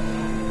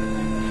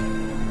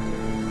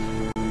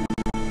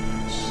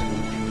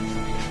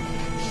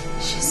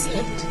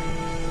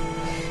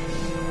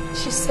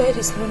 She said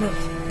it's one of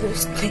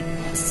those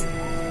things.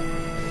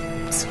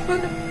 It's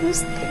one of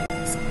those things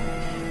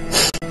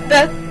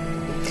that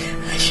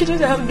I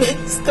shouldn't have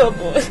been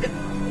stubborn.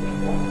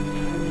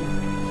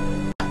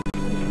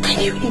 Can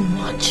you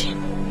imagine?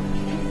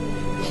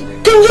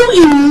 Can you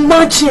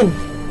imagine?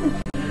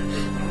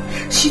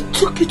 She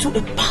took you to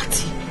a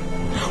party,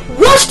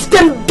 watched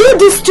them do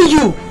this to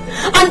you,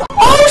 and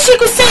all she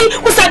could say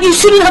was that you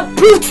shouldn't have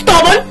proved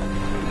stubborn?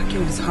 That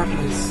girl is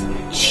heartless.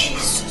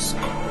 Jesus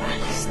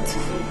Christ.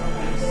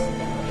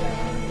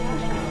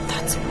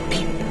 That's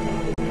people.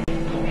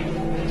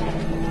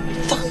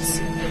 That's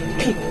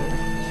people.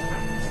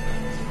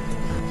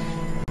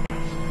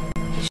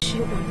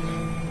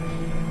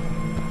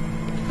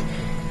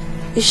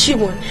 Is she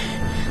one?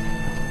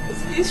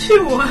 Is she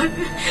one?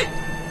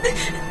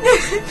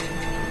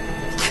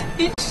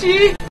 Is she?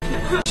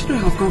 She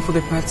shouldn't have gone for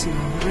the party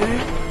now, eh?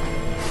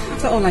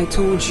 After all I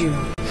told you.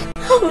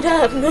 How would I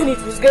have known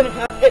it was going to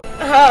happen?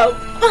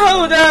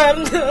 How would I have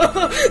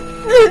known?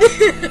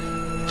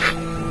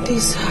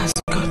 This has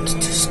got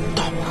to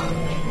stop.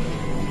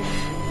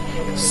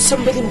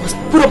 Somebody must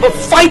put up a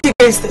fight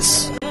against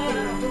this.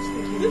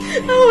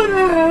 How would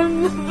I have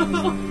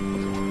known?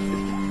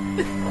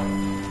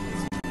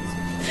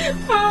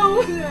 How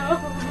would I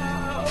have known?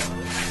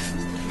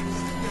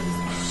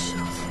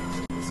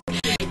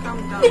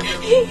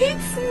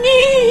 It's me.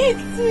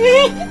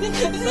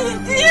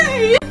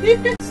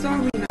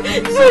 Sorry now.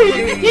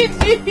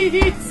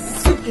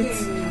 It's okay.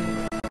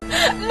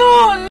 No.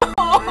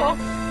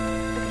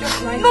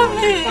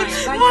 Mommy.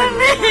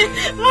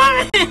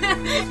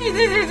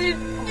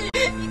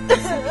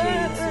 It's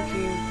okay.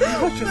 You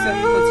hurt yourself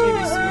because you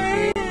miss me,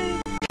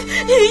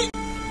 okay?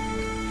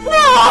 No!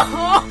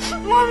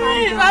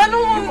 Mommy, I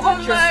don't want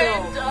to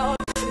lie down.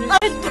 I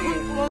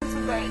don't want to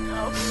lie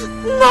down.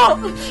 No!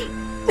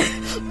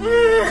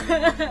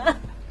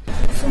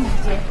 So, my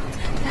dear,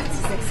 that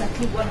is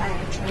exactly what I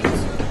am trying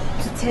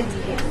to tell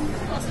you here.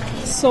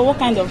 So what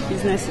kind of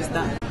business is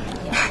that?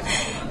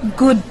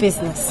 Good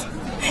business.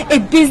 A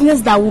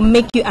business that will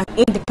make you an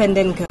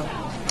independent girl.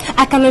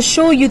 I can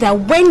assure you that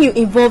when you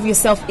involve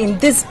yourself in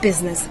this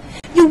business,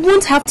 you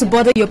won't have to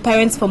bother your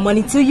parents for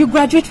money till you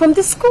graduate from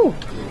this school.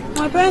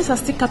 My parents are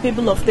still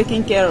capable of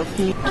taking care of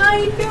me.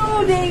 I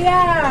know they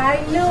are,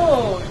 I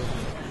know.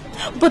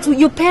 But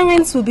your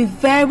parents will be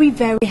very,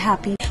 very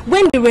happy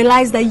when they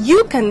realize that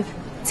you can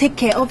take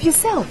care of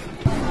yourself.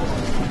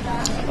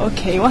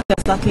 Okay, what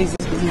exactly is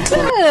this business?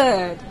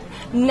 Good.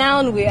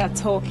 Now we are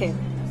talking.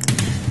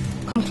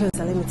 Come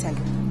closer, let me tell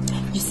you.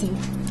 You see,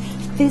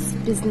 this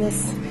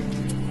business...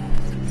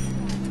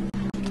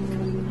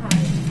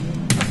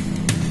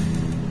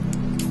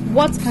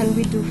 What can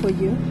we do for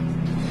you?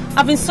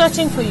 I've been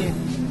searching for you.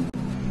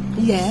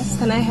 Yes,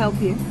 can I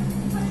help you?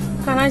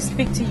 Can I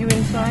speak to you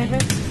in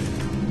private?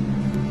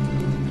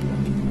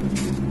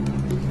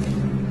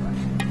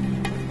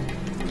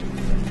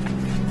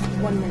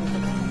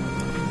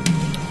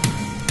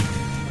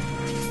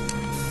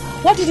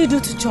 did you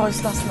do to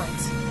Joyce last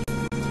night?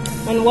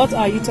 And what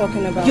are you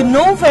talking about? You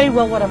know very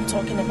well what I'm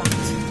talking about.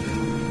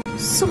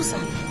 Susan,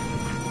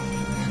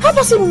 how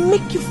does it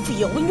make you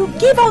feel when you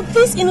give out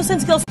these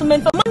innocent girls to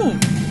men for money?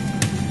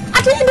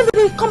 At the end of the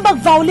day, you come back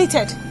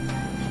violated.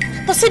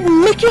 Does it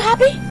make you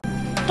happy?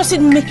 Does it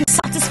make you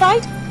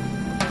satisfied?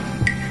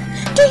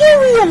 Do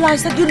you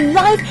realize that your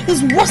life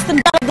is worse than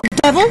that of the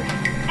devil?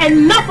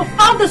 Enough of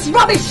all this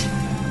rubbish!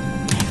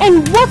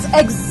 And what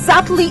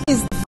exactly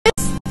is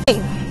this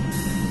thing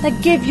that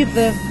gave you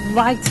the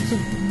right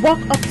to walk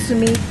up to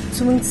me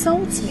to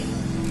insult me?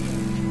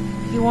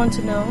 You want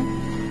to know?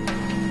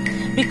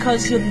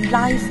 Because your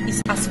life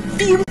is as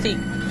filthy,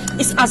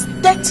 is as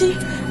dirty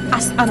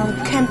as an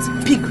unkempt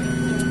pig.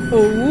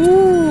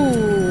 Oh.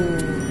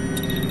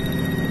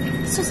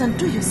 Susan,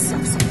 do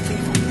yourself some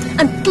favor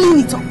and clean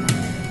it up.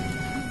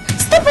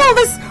 Stop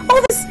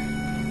all this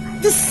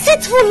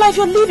deceitful life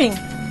you're living.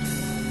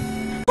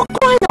 For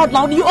crying out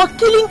loud, you are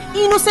killing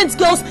innocent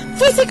girls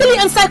physically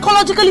and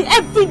psychologically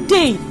every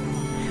day.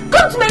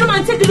 Come to my room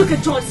and take a look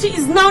at Joyce. She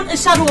is now a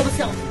shadow of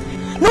herself.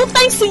 No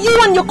thanks to you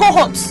and your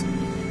cohorts.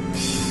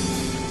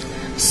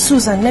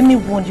 Susan, let me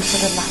warn you for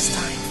the last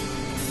time.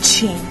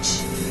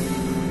 Change.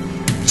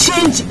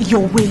 Change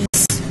your ways.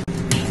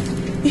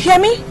 You hear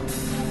me?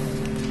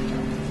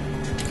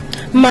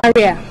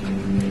 Maria,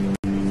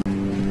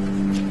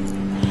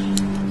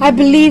 I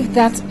believe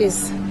that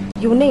is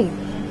your name.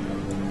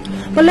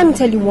 But let me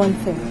tell you one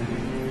thing.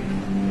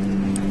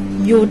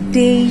 Your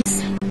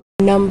days are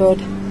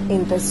numbered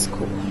in this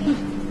school.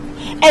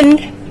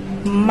 And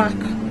mark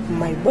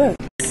my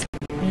words,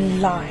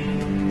 Lie.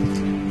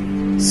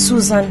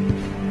 Susan,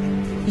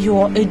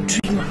 you're a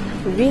dreamer.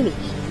 Really?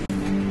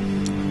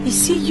 You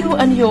see you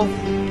and your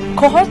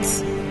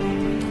cohorts?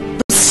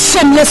 Those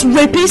shameless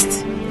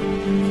rapists?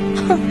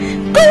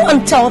 Go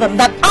and tell them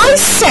that I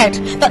said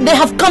that they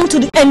have come to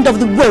the end of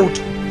the road.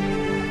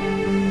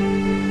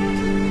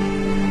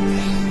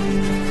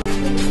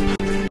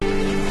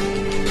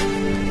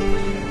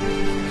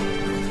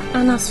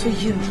 And as for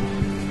you,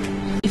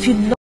 if you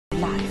love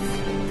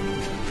life,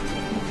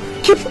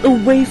 keep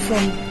away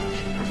from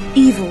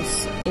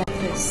evils like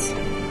this.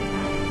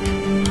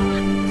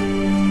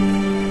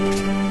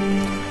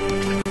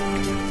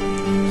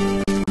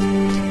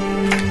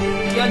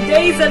 Your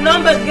days are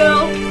numbered,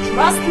 girl.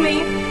 Trust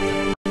me.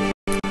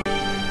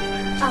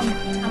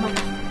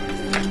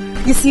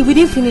 You see, we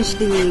didn't finish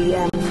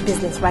the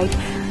business, right?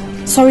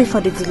 Sorry for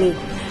the delay.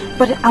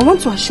 But I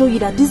want to assure you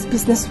that this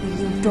business will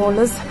yield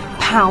dollars,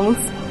 pounds,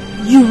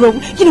 euro.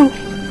 You know,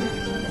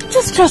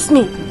 just trust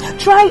me.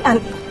 Try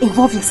and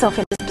involve yourself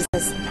in this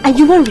business and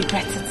you won't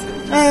regret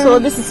it. So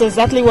this is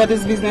exactly what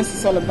this business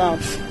is all about.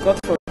 God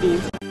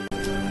forbid.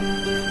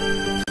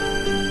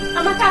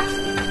 Amaka.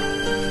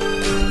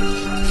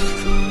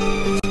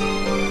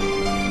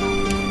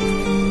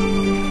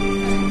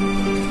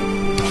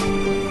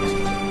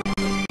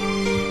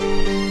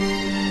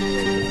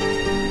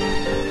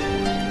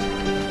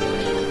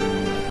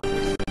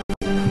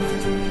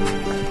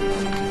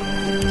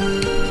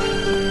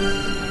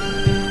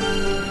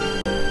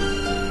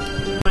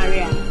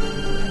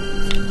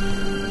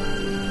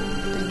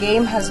 The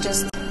game has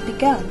just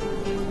begun.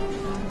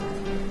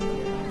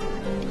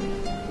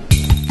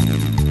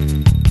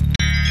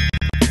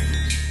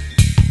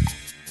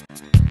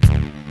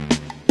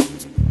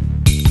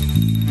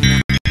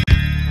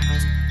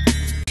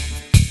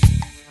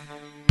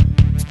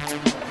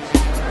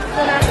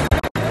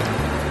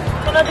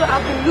 Tornado,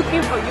 I've been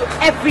looking for you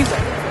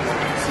everywhere.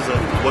 Susan,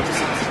 what is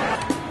it?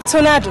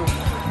 Tornado,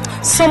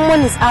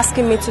 someone is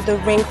asking me to the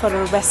ring for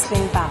a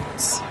wrestling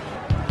bout.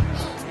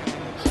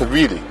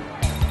 Really?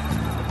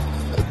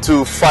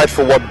 To fight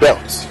for what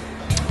belt?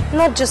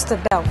 Not just a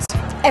belt,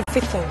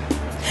 everything.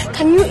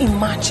 Can you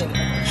imagine?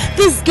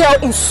 This girl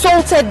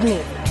insulted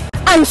me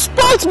and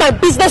spoiled my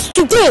business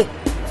today.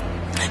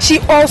 She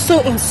also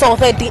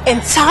insulted the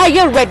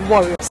entire Red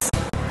Warriors.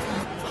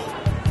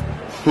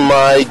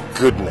 My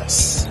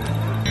goodness.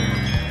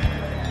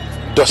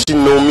 Does she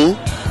know me?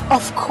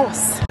 Of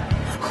course.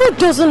 Who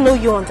doesn't know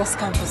you on this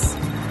campus?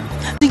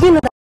 Do you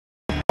know that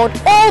she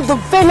poured all the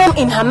venom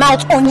in her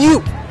mouth on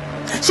you?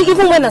 She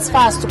even went as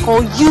far as to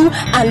call you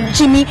and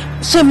Jimmy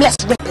shameless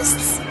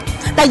rapists.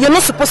 That you're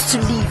not supposed to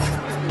leave.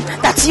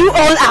 That you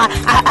all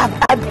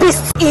are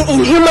beasts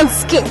in human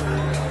skin.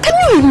 Can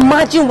you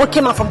imagine what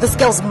came out from this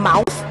girl's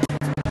mouth?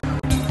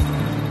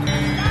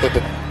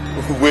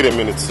 Wait a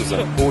minute,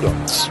 Susan. Hold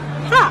on.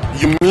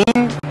 You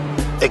mean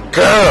a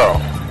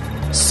girl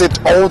said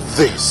all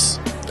this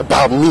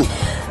about me?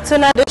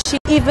 Tornado, she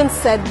even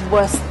said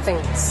worse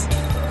things.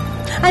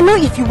 I know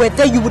if you were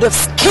there, you would have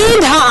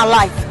skinned her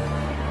alive.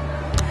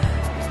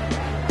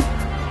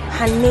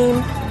 Her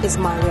name is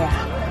Maria.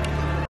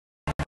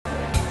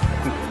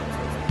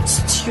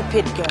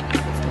 Stupid girl.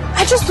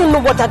 I just don't know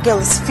what that girl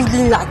is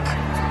feeling like.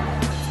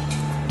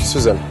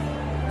 Susan,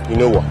 you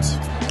know what?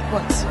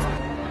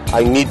 What?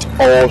 I need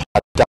all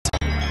her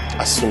data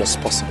as soon as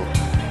possible.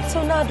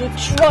 Tornado,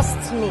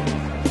 trust me.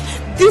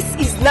 This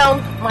is now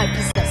my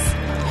business.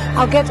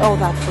 I'll get all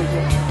that for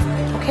you.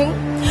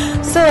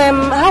 Okay. So,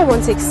 how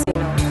one takes you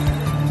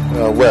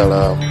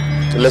now?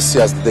 Let's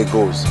see as the day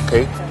goes,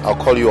 okay? I'll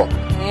call you up.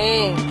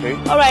 Hey. Okay?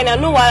 Alright, now,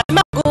 no, I'm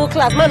not go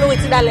class. Man, know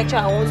it's that lecture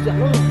I want to do.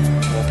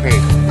 Okay.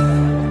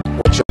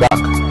 Watch your back.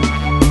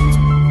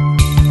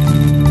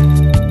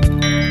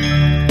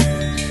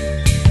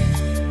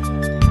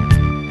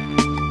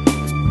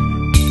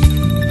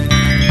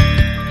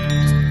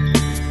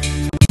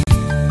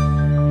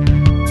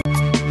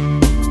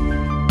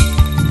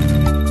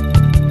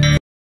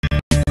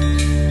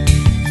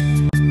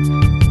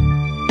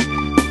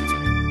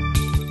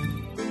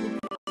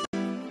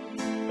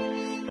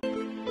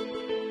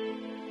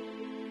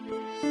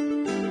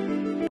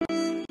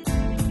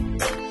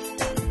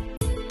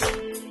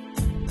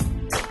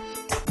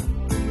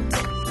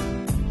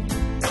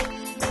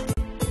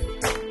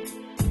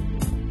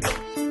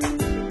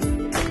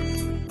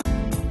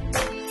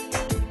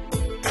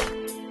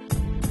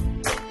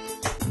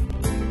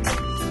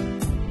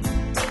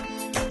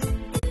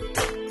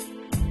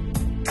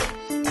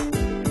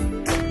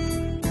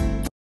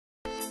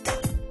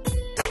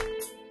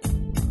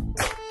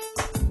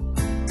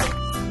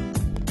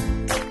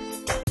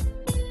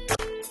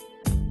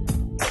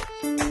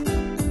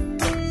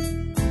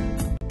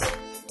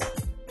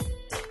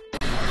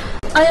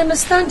 I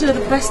understand you're the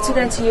best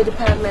student in your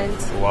department.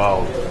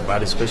 Wow, by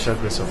the special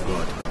grace of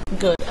God.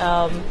 Good.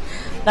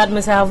 That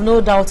means I have no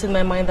doubt in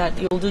my mind that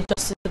you'll do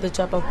justice to the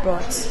job I've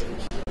brought.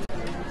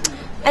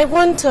 I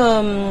want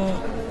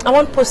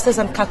posters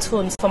and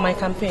cartoons for my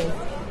campaign.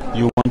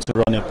 You want to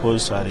run a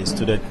post at the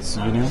students'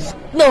 union?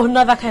 No,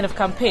 not that kind of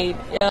campaign.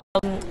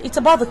 It's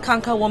about the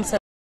canker worms,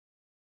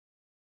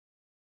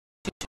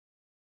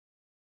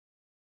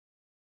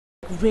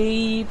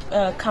 rape,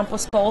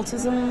 campus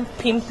cultism,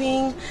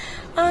 pimping,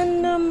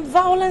 and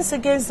violence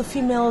against the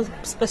female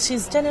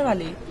species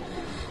generally.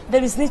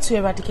 There is need to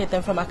eradicate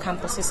them from our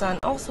campuses and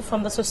also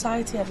from the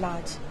society at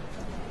large.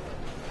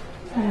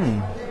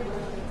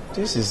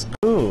 This is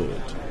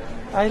good.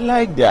 I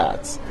like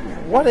that.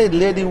 What a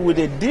lady with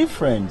a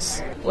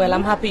difference. Well,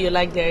 I'm happy you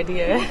like the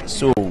idea.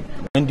 So,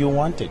 when do you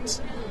want it?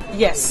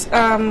 Yes.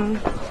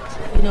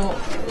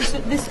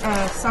 These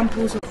are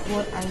samples of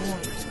what I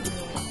want.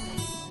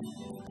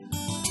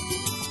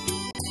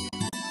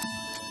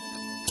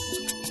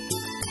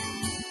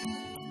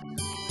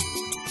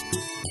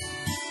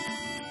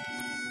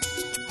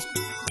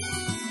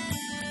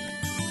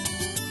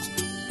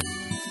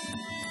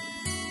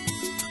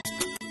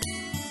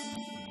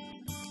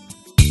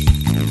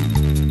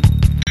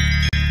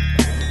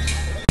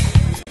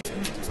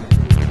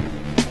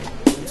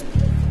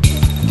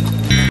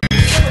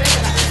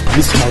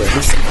 Listen.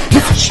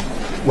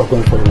 We're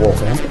going for a walk,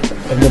 eh?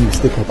 And then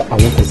mistake, I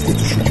want us to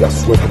shoot you. I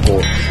swear to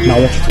God. Now I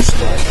want you to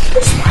smile.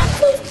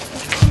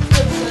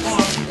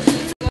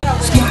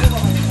 Smile.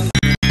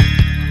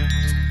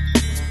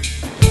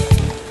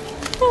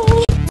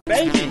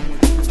 Baby.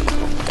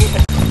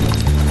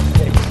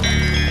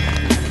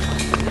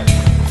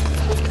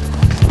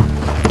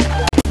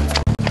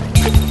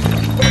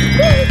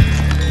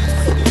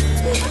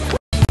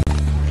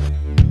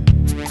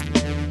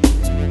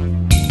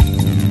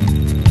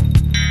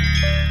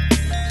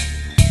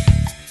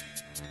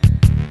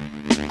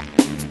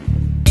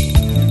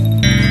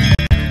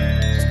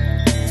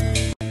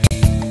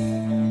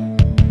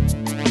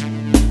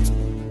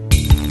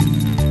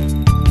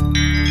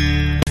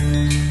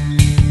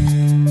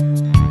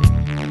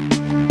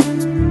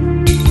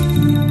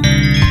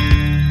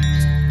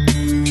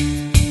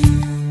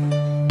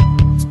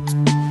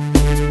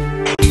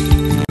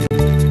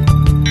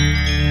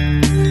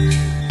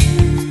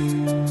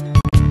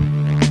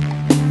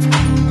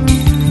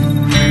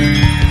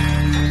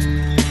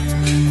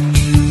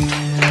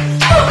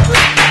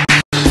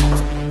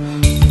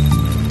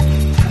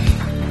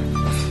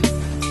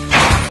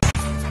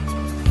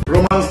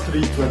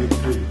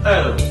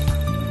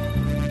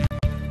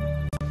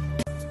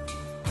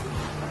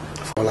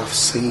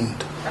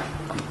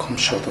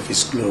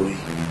 His glory.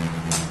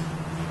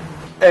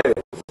 Hey,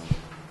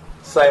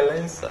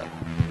 silencer.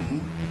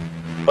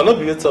 But not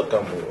be you talk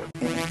more.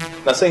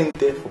 Now saying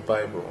there for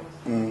Bible.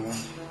 And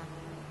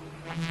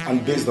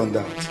based on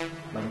that,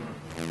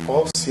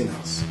 all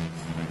sinners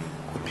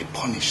will be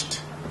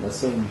punished.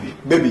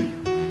 Baby,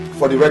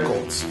 for the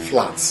records,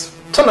 flats.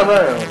 Turn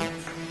around.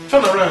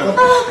 Silencer.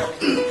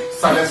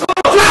 Silencer.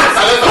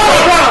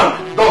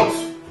 Don't.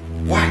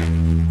 Why?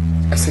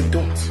 I said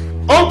don't.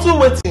 Onto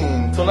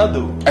waiting,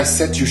 Tornado. I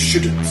said you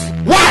shouldn't.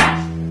 Why?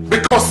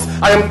 Because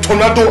I am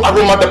Tornado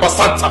Aroma de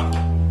Basanta.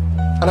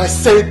 And I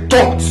say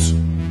don't.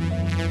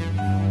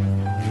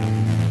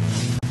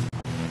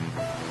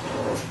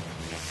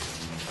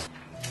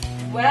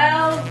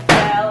 Well.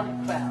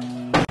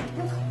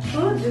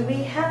 Who do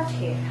we have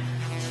here?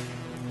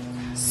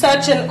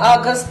 Such an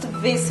august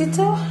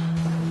visitor?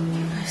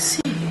 I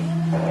see.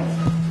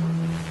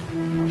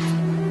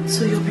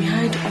 So you're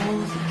behind all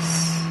of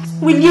this.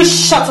 Will you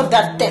shut up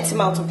that dirty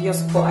mouth of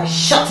yours before I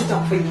shut it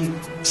up for you?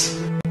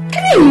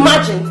 Can you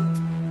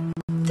imagine?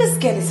 This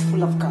girl is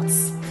full of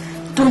guts.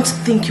 Don't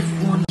think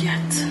you've won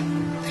yet.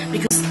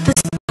 Because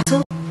this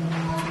battle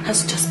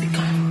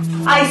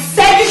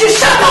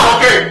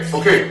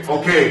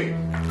Okay.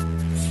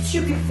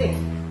 Stupid thing.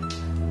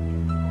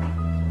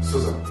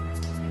 Susan,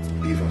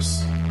 leave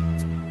us.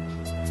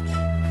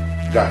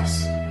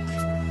 Guys,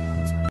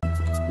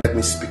 let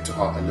me speak to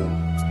her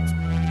alone.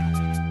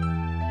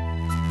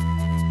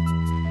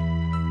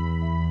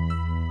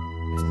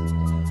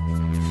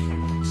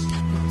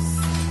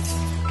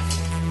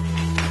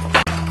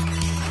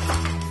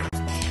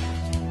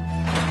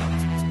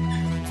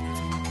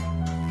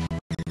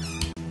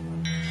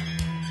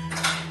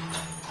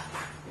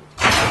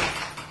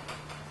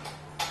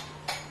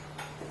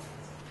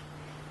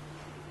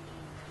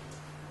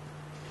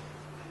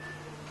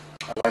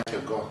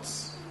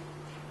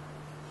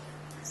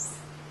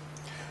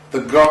 The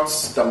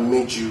guts that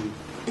made you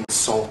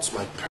insult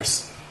my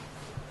person,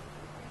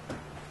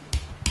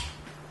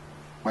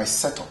 my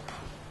setup.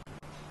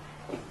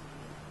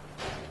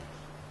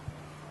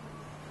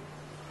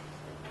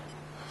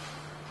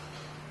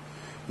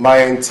 My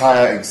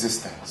entire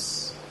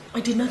existence. I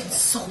did not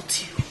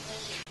insult you.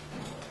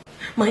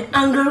 My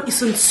anger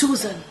is on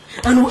Susan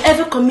and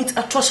whoever commits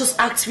atrocious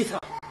acts with her.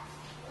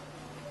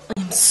 I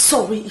am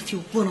sorry if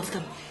you're one of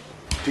them.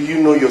 Do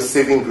you know your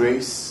saving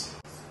grace?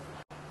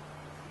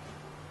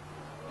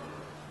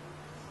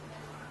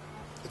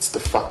 It's the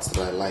fact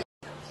that I like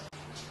you.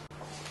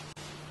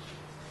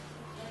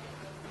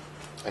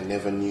 I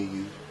never knew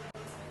you,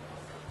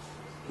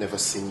 never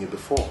seen you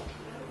before.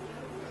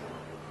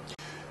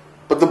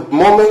 But the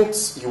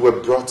moment you were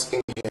brought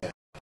in here,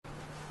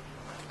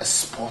 a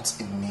spot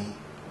in me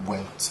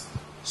went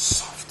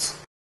soft.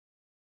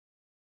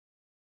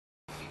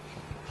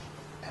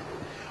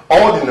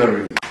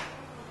 Ordinarily,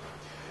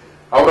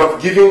 I would have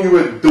given you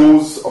a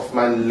dose of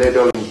my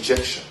lethal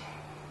injection.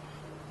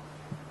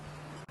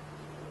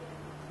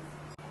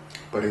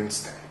 But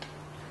instead,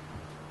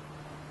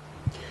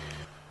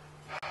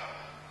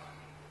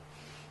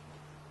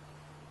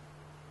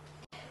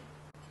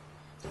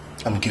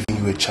 I'm giving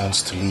you a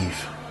chance to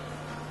leave.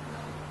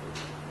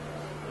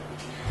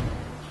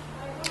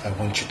 I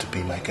want you to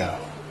be my girl.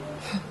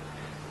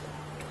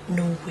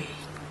 No way.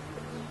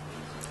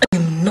 I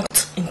am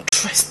not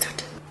interested.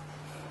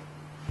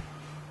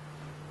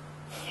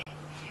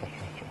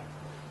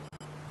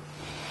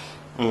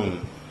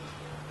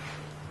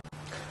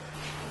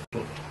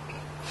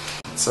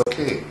 It's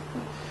okay.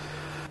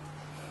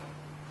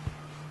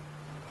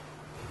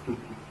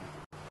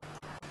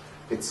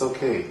 It's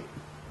okay.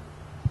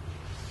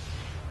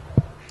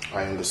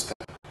 I understand.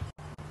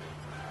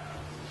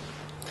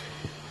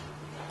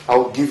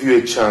 I'll give you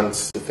a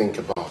chance to think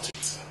about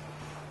it.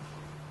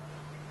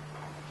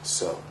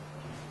 So,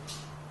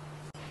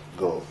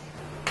 go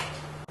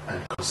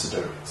and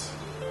consider it.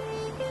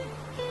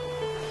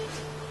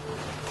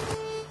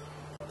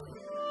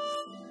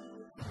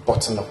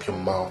 Button up your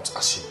mouth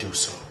as you do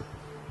so.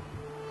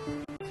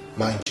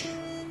 Mind you,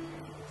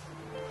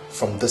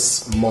 from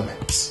this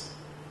moment,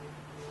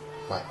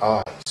 my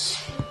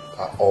eyes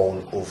are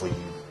all over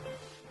you.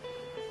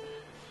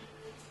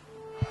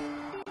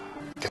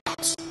 Get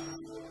out.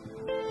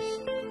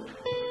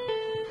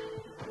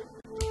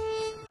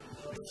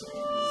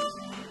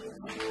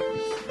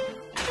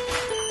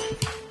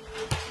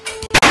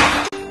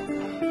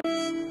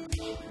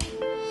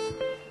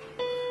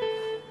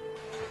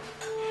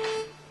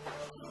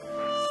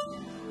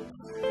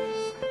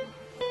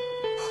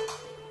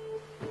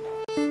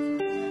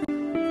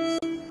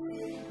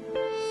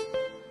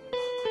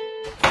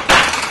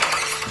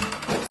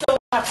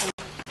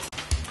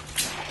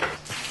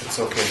 It's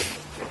okay.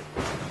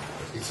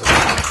 It's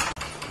okay.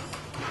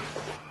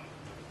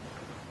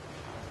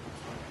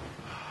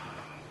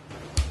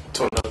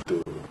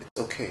 Tornado,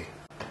 it's okay.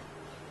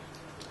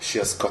 She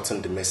has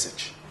gotten the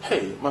message.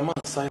 Hey, Mama,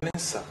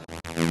 silence her.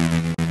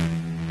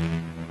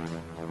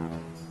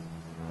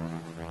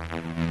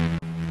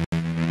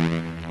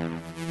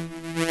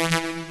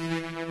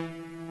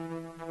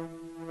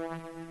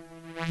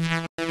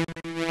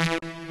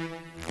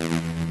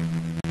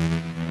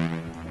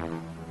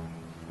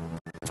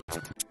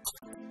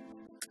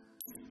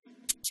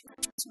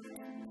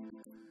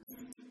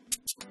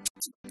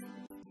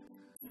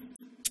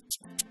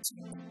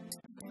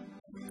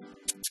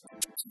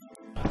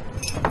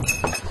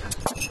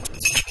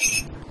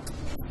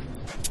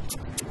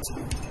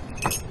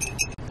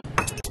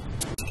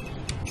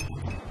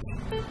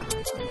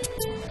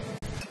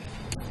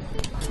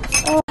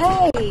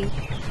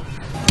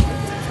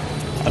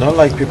 I don't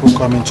like people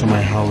coming to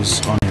my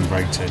house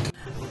uninvited.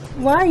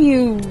 Why are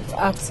you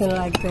acting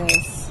like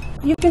this?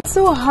 You've been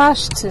so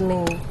harsh to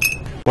me.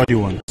 What do you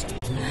want?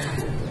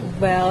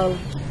 Well,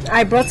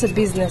 I brought a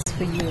business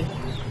for you.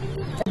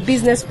 A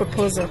business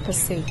proposal per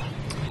se.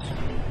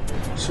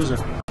 Susan,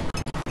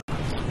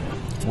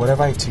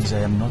 whatever it is, I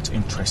am not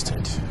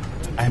interested.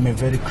 I am a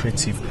very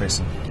creative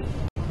person.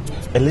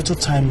 A little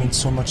time means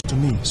so much to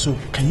me. So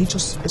can you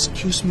just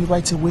excuse me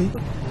right away?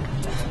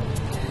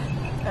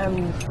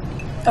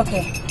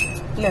 Okay.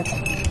 Look,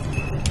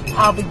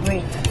 I'll be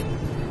brief.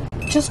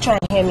 Just try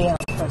and hear me out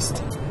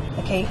first,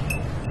 okay?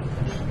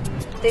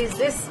 There's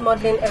this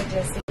modeling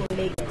agency in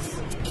Lagos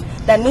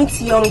that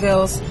needs young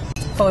girls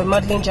for a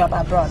modeling job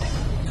abroad.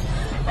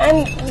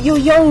 And your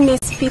young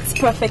niece fits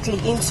perfectly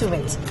into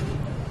it.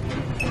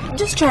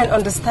 Just try and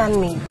understand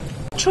me.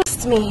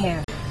 Trust me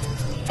here.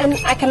 And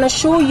I can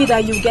assure you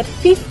that you get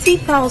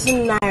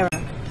 50,000 naira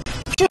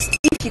just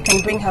if you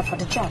can bring her for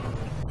the job.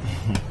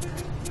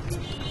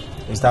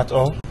 Is that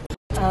all?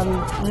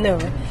 No.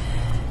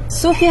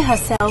 Sophia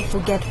herself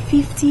will get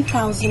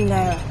 50,000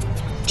 naira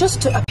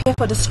just to appear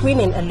for the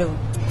screening alone.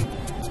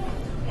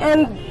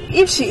 And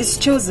if she is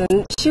chosen,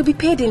 she'll be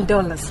paid in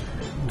dollars.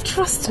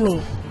 Trust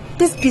me,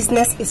 this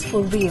business is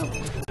for real.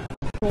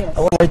 Yes.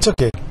 Oh, it's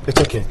okay. It's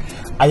okay.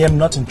 I am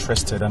not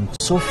interested and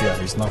Sophia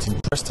is not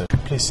interested.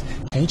 Please,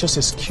 can you just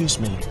excuse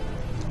me?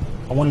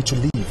 I want you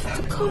to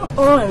leave. Come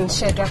on,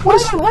 Shedrack. Why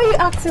are you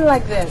acting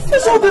like this?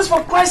 What's all this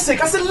for Christ's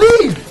sake? I said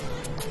leave!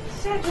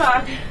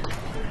 Shedrack.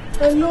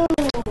 Hello.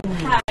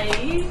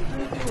 Hi.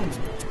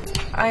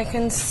 I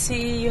can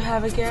see you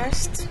have a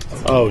guest.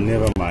 Oh,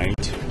 never mind.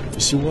 You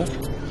see what?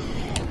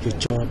 The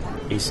job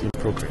is in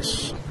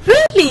progress.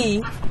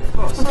 Really?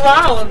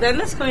 Wow, then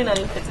let's go in and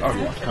look at it.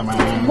 Oh, come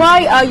on.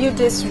 Why are you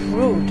this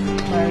rude,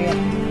 Maria?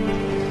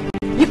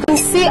 You can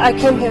see I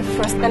came here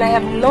first and I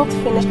have not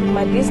finished with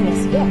my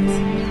business yet.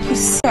 He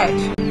said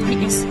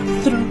he is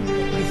through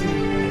with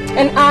you.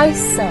 And I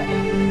said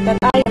that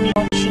I am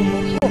not through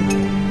with him.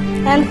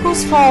 And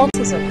whose fault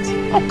is it?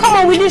 Oh, come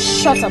on, will you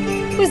shut up?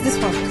 Who is this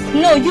one?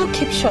 No, you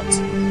keep shut.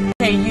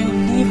 Hey, you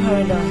leave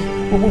her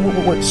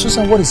alone. Wait.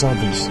 Susan, what is all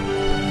this?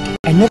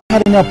 I never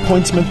had any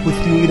appointment with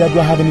you, either do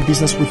I have any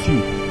business with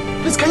you.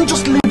 Please, can you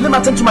just leave? Let me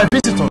attend to my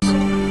visitors.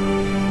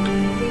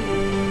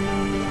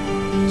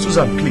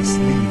 Susan, please,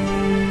 leave.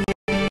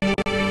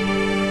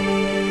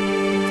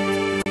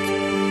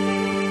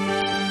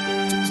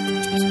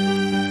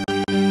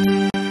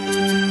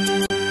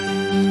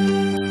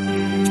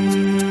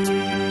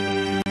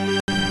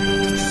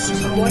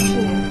 I'm watching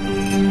you.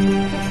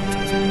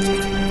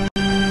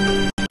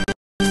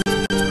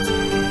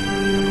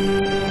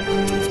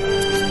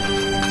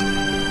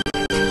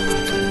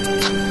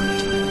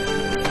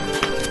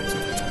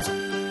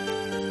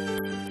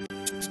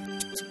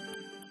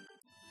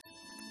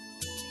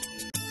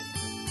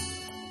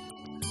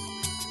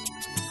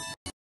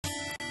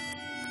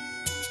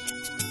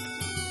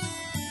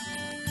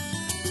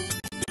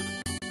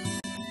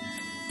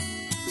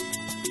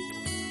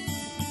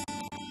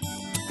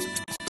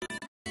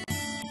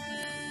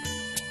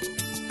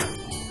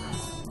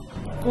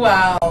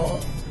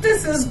 Wow,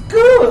 this is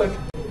good.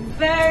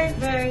 Very,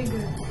 very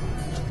good.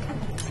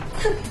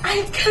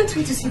 I can't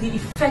wait to see the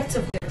effect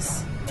of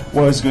this.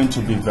 Well, it's going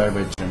to be very,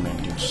 very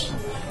tremendous.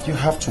 You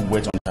have to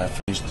wait until I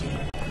finish the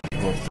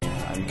whole thing.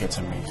 Are you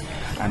getting me?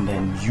 And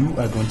then you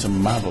are going to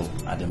marvel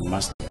at the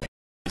masterpiece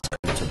it's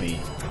going to be.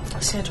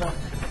 Shedrack,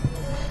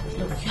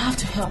 look, you have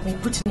to help me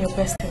put in your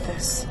best in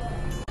this.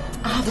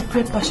 I have a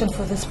great passion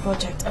for this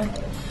project and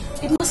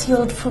it must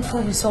yield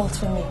fruitful results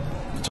for me.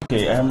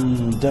 Okay,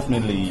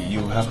 definitely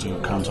you have to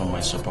count on my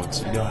support.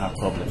 You don't have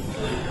problem.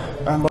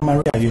 But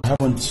Maria, you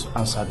haven't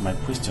answered my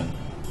question.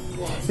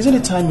 Isn't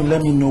it time you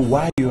let me know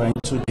why you are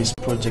into this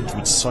project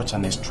with such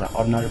an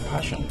extraordinary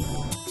passion?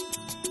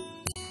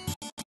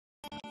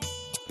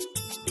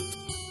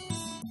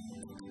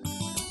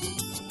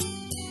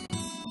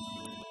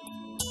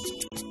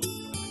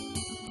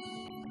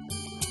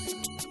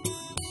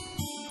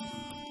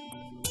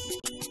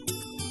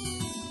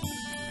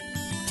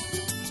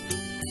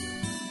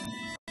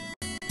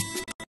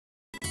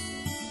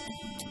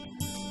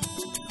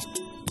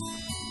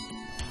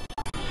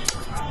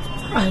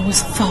 I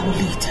was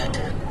violated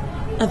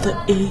at the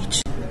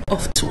age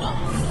of 12.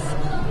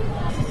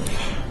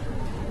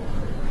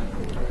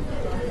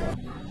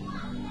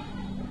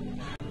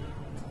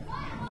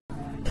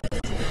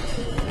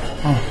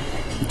 Oh,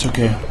 it's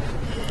okay.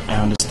 I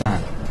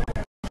understand.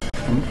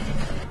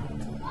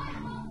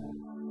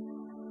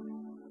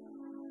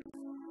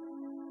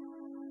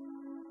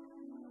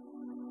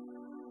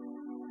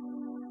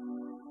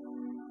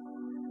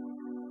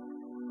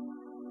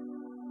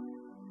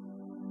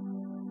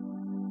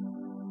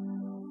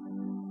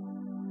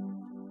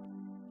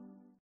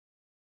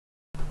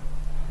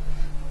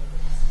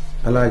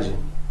 Obadigie,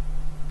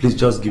 please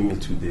just give me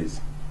 2 days.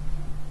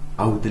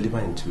 I will deliver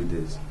in 2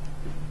 days.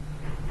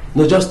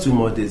 No, just 2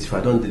 more days. If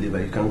I don't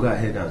deliver, you can go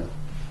ahead and...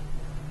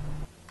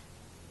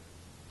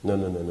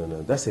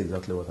 No. That's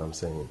exactly what I'm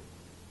saying.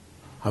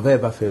 Have I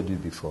ever failed you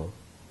before?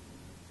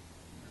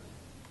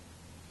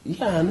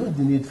 Yeah, I know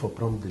the need for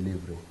prompt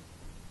delivery.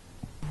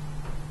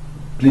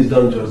 Please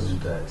don't just do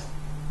that.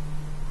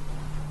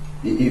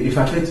 If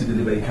I fail to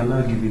deliver, you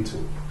cannot give it to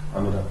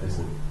another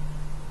person.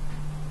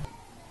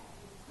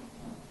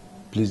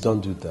 Please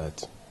don't do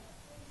that.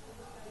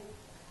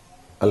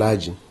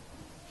 Obadigie.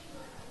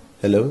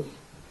 Hello?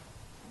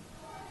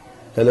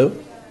 Hello?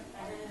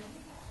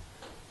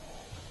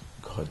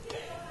 God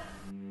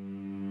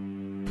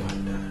damn.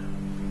 God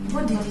damn.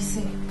 What did he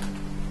say?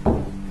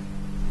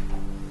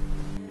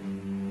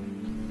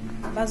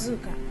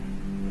 Bazooka,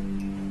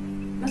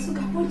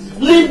 what did you...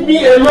 Leave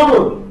me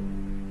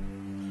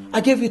alone!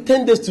 I gave you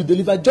 10 days to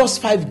deliver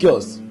just 5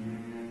 girls.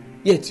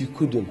 Yet you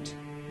couldn't.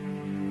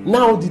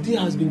 Now the deal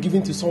has been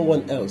given to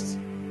someone else.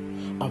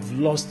 I've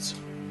lost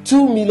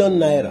 2 million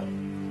naira.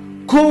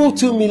 Cool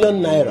 2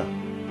 million naira.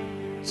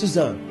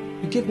 Susan,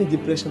 you gave me the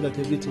impression that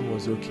everything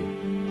was okay.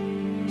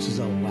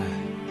 Susan, why?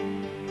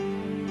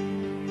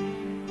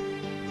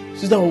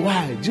 Susan,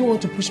 why? Do you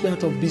want to push me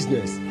out of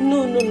business?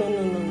 No.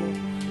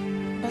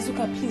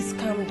 Bazooka, please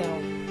calm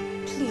down.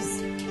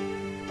 Please.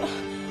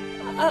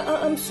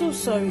 I'm so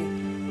sorry.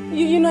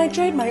 You know, I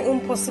tried my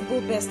own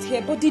possible best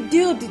here, but the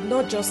deal did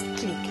not just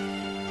click.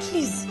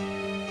 Please,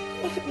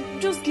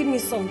 just give me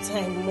some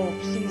time more,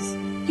 please.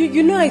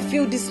 You know I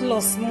feel this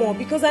loss more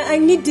because I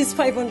need this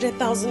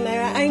 500,000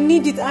 naira. I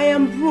need it. I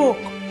am broke.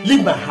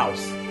 Leave my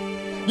house.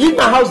 Leave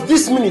my house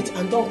this minute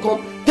and don't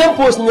come 10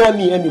 posts near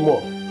me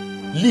anymore.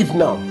 Leave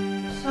now.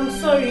 I'm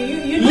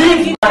sorry. You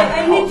know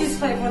I need this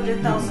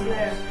 500,000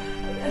 naira.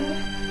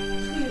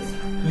 Please.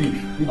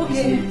 Leave.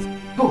 Okay.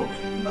 Go.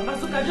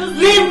 Bazooka, just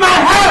leave my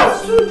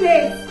house. 2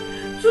 days.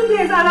 2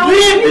 days and I will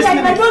leave this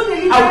minute. I don't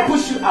deliver. I'll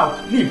push you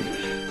out. Leave.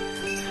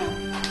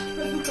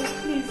 Bazooka,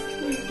 please.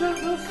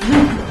 Just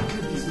leave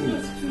this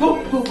minute.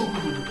 Go.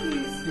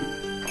 Please.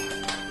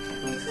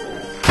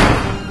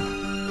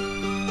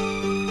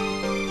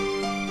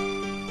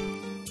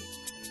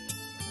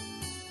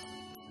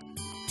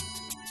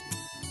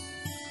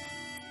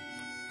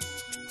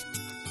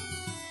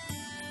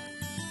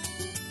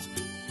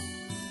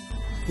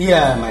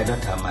 Yeah, my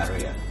daughter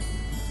Maria.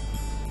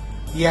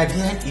 The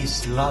idea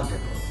is laudable,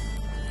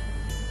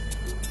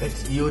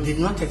 but you did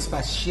not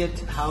expatiate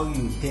how you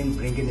intend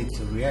bringing it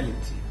to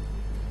reality.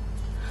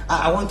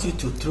 I want you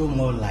to throw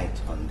more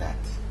light on that.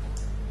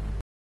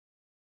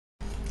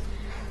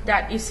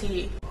 That, you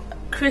see,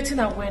 creating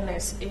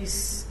awareness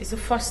is the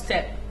first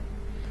step.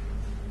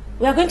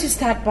 We are going to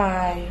start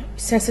by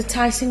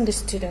sensitizing the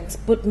students,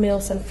 both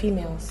males and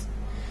females.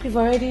 We've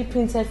already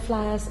printed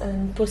flyers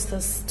and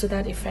posters to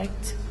that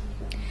effect.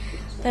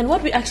 Then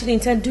what we actually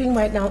intend doing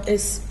right now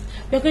is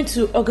we're going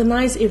to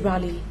organize a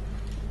rally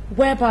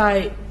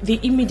whereby the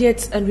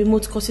immediate and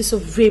remote causes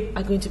of rape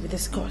are going to be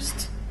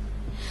discussed.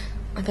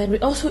 And then we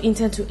also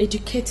intend to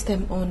educate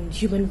them on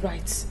human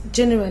rights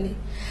generally,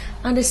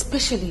 and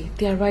especially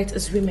their rights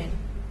as women.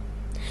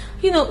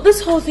 You know,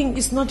 this whole thing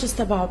is not just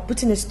about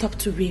putting a stop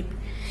to rape.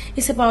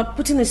 It's about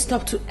putting a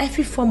stop to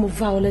every form of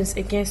violence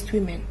against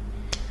women.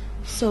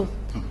 So...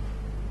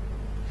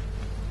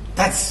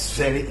 That's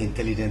very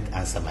intelligent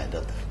answer, my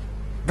daughter.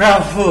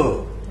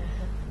 Bravo!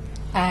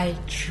 I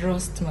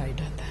trust my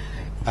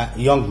daughter.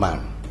 Young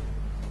man,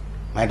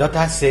 my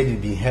daughter said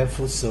you've been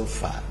helpful so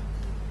far.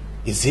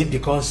 Is it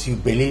because you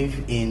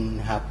believe in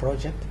her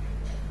project?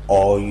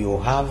 Or you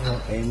have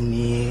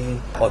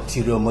any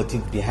ulterior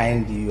motive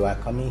behind you are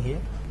coming here?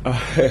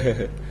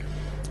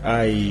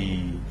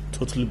 I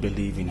totally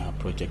believe in her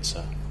project,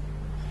 sir.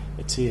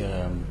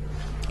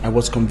 I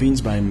was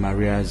convinced by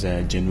Maria's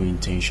genuine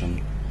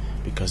intention,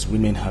 because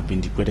women have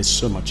been degraded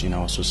so much in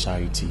our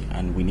society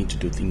and we need to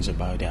do things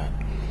about that.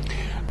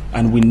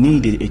 And we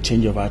need a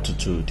change of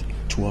attitude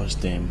towards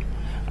them,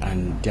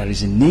 and there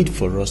is a need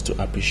for us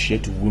to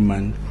appreciate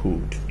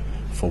womanhood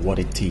for what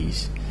it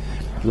is.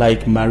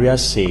 Like Maria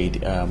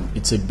said,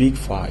 it's a big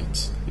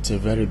fight. It's a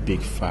very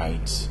big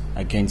fight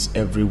against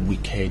every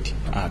wicked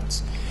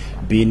act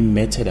being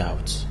meted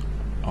out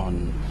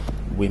on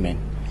women,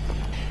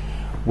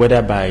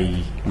 whether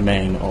by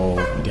men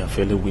or their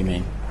fellow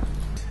women.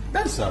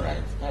 That's all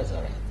right.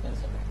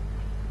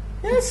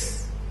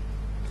 Yes.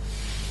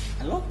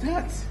 I love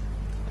that.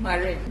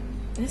 Marie.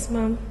 Yes,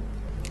 ma'am.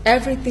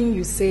 Everything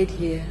you said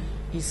here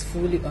is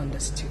fully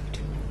understood.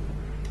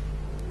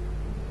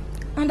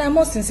 And I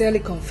must sincerely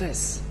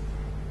confess,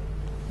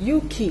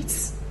 you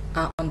kids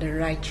are on the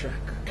right track.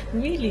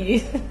 Really?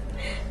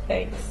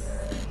 Thanks.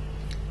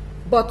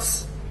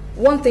 But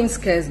one thing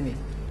scares me.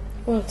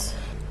 What?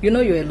 You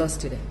know you're a law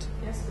student.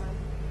 Yes, ma'am.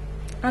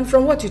 And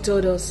from what you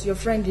told us, your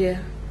friend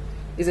here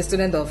is a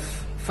student of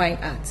fine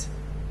art.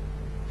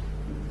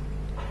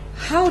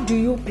 How do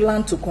you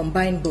plan to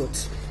combine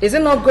both? Is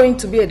it not going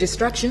to be a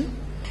distraction?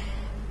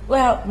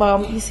 Well,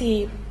 Mom, you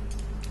see,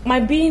 my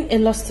being a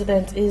law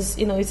student is,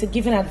 it's a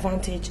given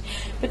advantage,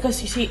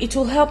 because you see, it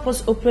will help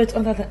us operate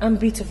under the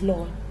ambit of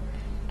law.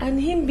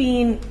 And him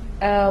being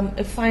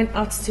a fine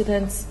art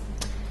student,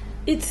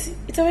 it's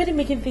already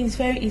making things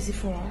very easy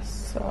for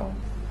us. So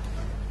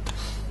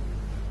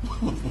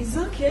it's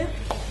okay.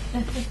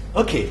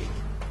 Okay.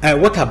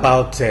 What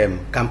about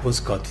campus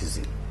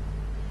courtesy?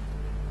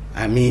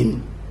 I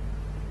mean,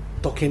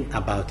 talking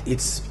about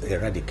its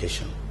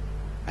eradication.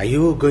 Are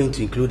you going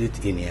to include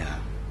it in your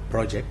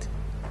project?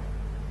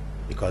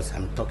 Because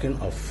I'm talking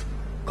of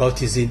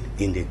courtesy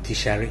in the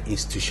tertiary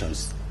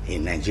institutions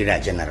in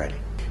Nigeria generally.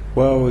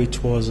 Well,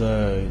 it was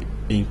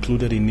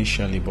included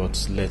initially,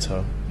 but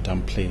later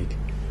downplayed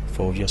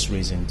for obvious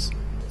reasons.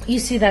 You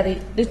see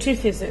that the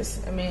truth is this,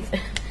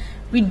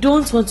 we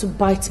don't want to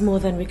bite more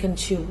than we can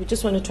chew. We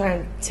just want to try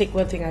and take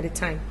one thing at a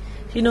time.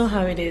 You know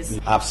how it is.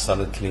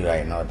 Absolutely,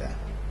 I know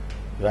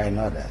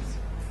that.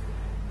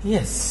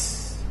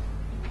 Yes.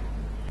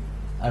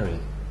 Ari,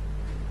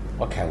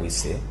 what can we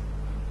say?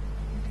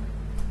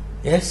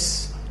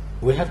 Yes,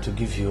 we have to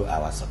give you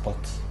our support.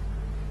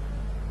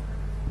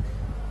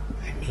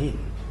 I mean,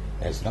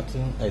 there's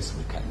nothing else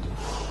we can do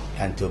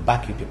and to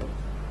back you people.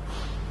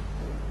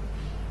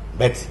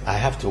 But I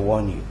have to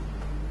warn you,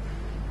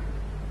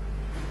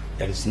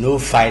 there is no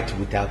fight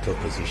without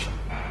opposition.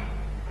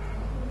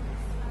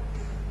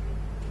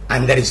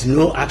 And there is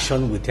no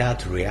action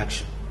without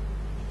reaction.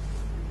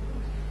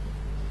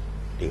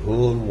 The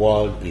whole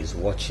world is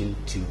watching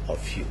two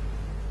of you.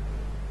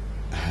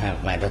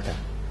 My daughter,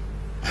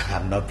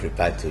 I'm not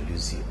prepared to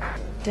lose you.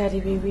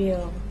 Daddy,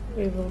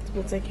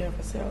 we'll take care of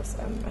ourselves.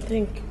 I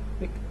think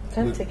we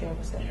can take care of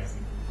ourselves.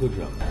 Good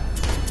luck.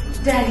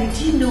 Daddy,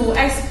 do you know,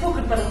 I spoke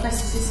with Brother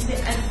Pastor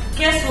today and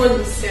guess what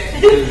he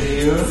said?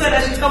 He said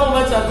I should come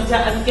over to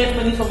Abuja and get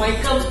money for my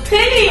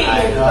campaign.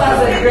 I know.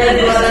 That's a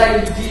great brother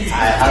indeed.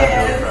 I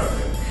have no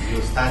problem.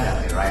 You stand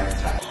at the right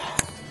time.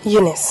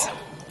 Eunice,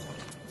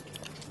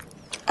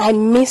 I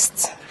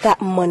missed that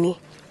money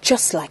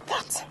just like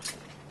that.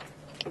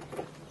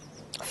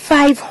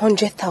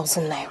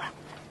 500,000 naira.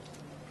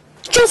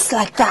 Just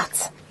like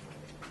that.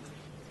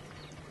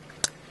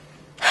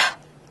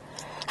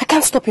 I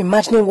can't stop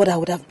imagining what I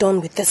would have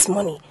done with this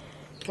money.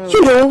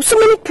 You know, so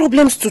many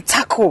problems to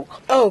tackle.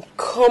 Oh,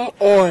 come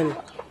on.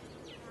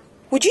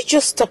 Would you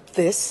just stop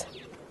this?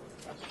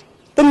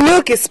 The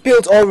milk is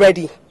spilled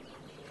already.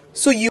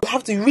 So you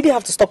really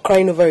have to stop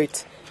crying over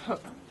it.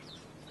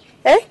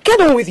 Get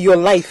on with your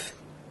life.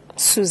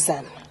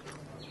 Susan,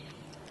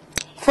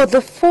 for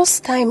the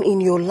first time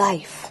in your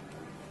life,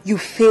 you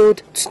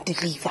failed to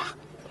deliver.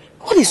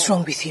 What is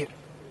wrong with you?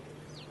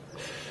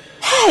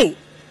 Hey!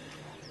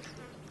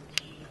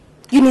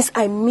 Eunice,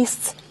 I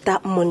missed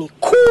that money.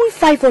 Cool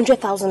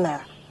 500,000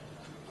 naira.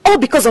 All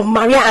because of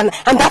Maria and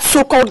that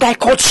so-called guy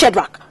called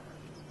Shedrack.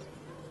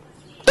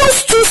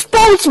 Those two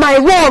spoiled my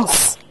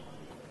runs.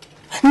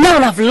 Now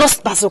I've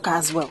lost Bazooka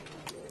as well.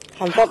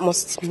 And that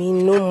must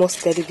mean no more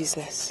steady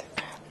business.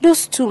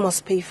 Those two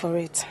must pay for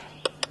it.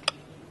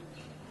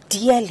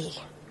 Dearly.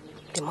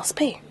 They must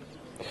pay.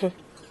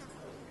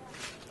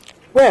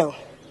 Well,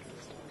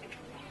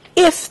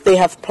 if they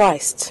have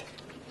priced,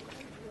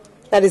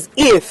 that is,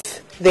 if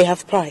they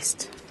have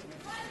priced,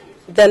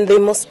 then they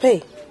must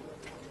pay.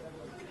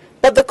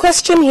 But the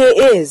question here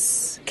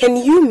is, can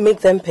you make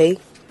them pay?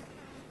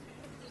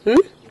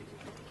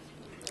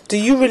 Do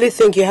you really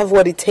think you have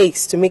what it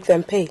takes to make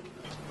them pay?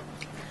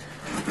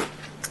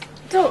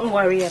 Don't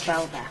worry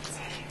about that.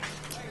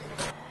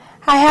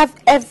 I have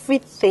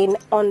everything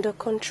under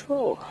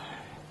control.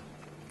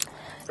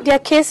 Their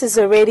case is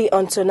already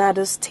on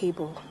Tornado's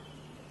table.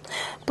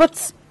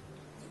 But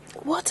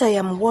what I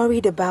am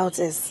worried about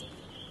is,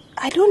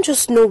 I don't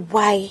just know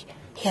why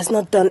he has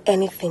not done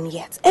anything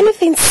yet.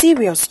 Anything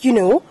serious, you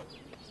know.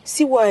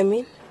 See what I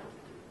mean?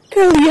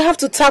 Girl, you have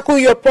to tackle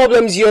your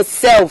problems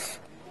yourself.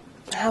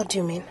 How do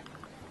you mean?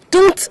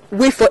 Don't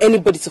wait for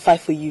anybody to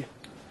fight for you.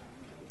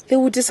 They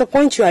will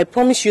disappoint you, I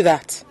promise you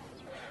that.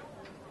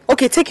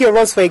 Okay, take your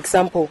runs for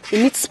example.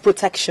 It needs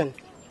protection.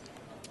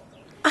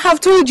 I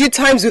have told you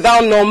times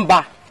without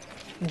number.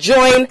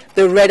 Join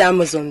the Red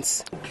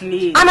Amazons.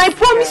 Please. And I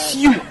promise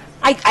you,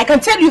 I can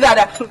tell you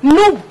that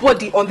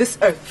nobody on this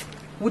earth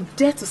would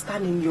dare to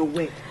stand in your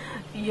way.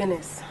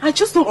 Eunice. I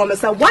just don't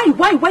understand.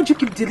 Why do you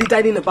keep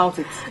dilly-dallying about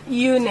it?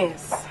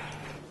 Eunice.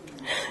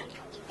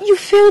 You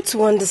fail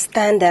to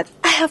understand that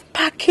I have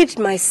packaged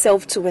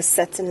myself to a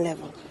certain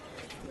level.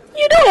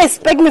 You don't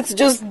expect me to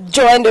just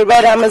join the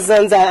Red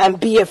Amazons and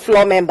be a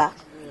floor member.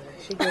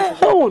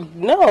 Oh,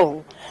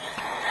 no.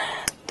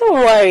 Don't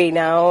worry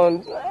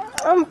now.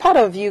 I'm part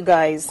of you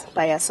guys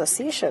by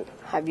association.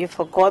 Have you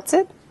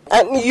forgotten?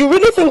 And you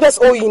really think that's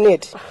all you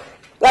need?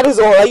 That is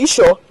all, are you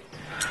sure?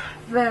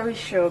 Very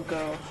sure,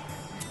 girl.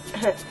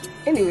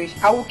 Anyway,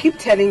 I will keep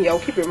telling you, I will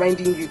keep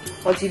reminding you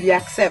until you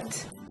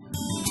accept.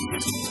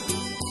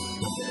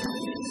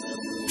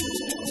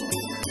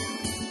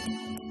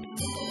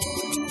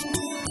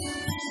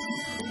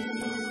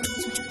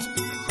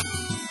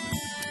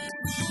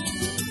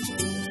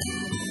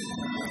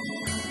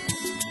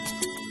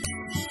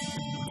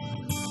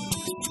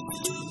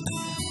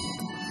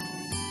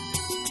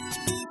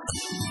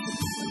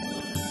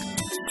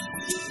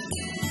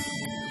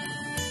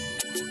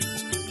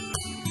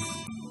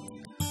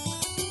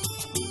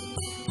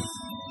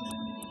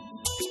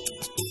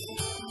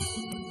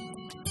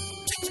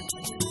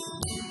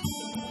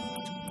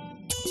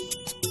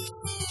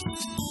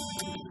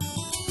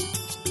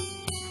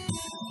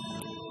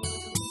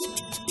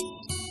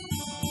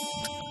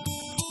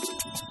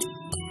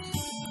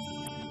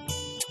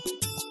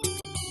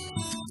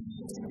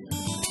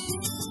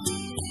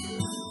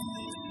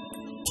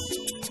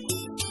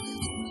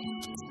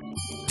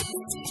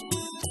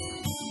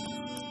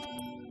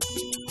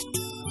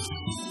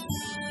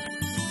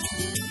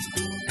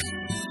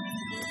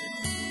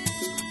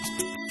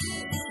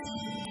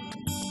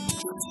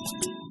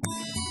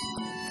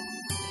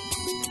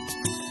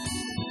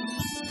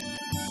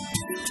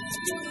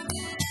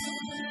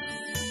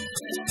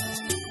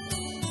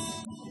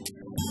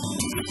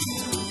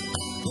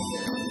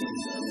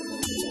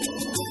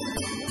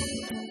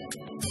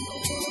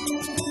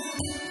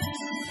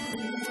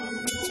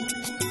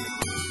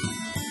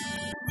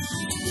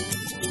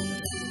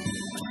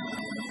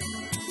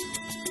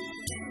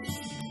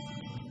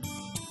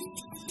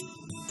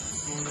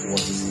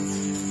 What is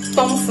it?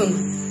 Thompson,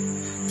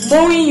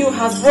 knowing you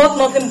has brought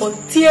nothing but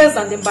tears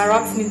and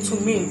embarrassment to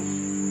me.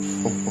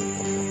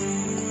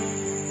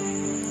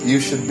 You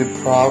should be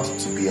proud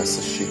to be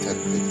associated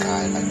with a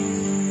guy like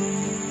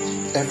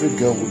me. Every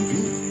girl would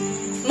be.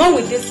 Not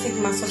with this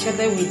stigma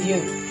associated with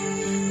you.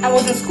 I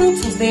was in school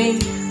today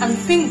and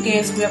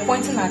fingers were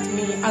pointing at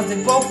me as the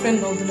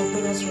girlfriend of the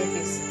notorious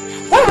rapist.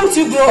 Why don't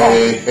you grow up?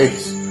 Hey,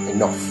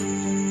 enough.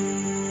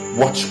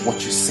 Watch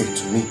what you say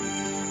to me.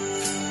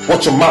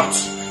 Watch your mouth.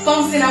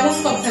 Thompson, I won't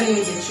stop telling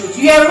you the truth.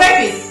 You are a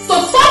rapist,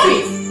 so stop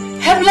it!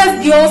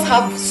 Helpless girls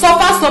have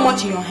suffered so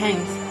much in your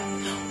hands.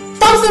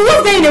 Thompson,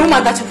 what's there in a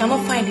woman that you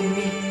cannot find in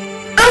me?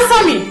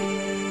 Answer me!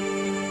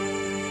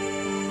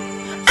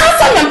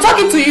 Answer me, I'm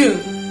talking to you!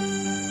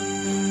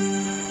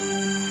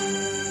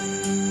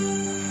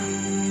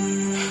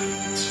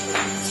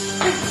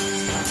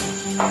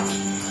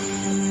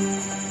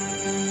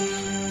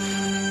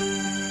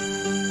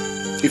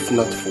 If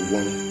not for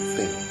one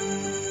thing,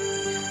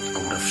 I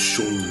would have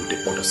shown you the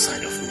other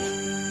side of me.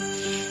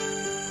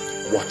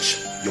 Watch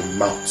your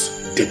mouth,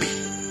 Debbie.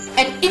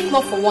 And if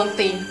not for one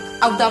thing,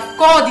 I would have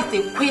called it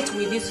a quit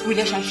with this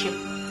relationship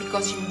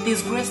because you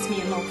disgraced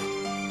me enough.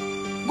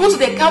 Go to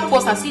the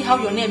campus and see how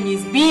your name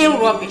is being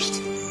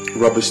rubbished.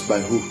 Rubbished by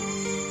who?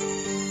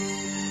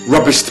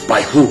 Rubbished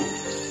by who?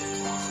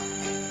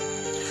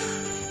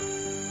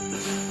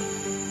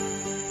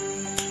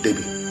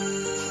 Debbie,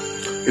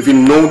 if you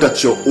know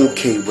that you're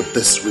okay with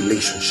this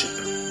relationship,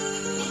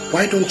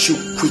 why don't you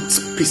quit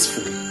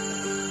peacefully?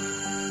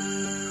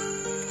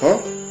 Huh?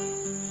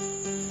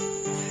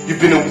 You've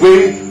been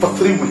away for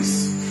 3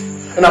 weeks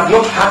and I've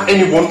not had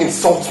anyone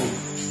insult me.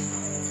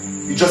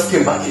 You just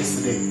came back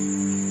yesterday.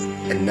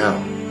 And now,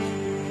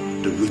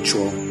 the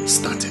ritual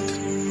started.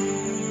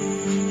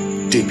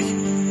 Debbie,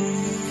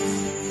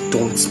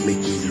 don't make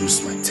me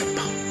lose my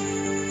temper.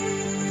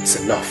 It's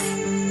enough.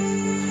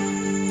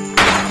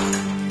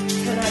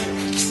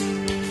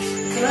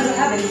 Can I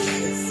have any of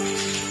this?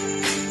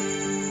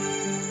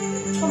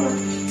 Come on.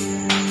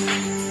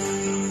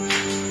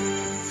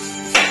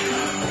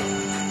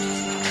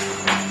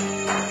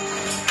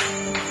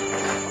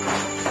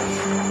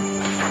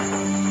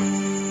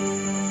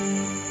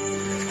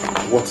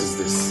 What is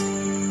this?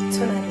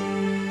 Tornado.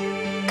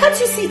 Can't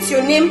you see it's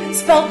your name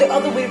spelled the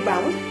other way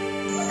round?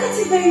 Look at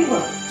it very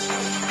well.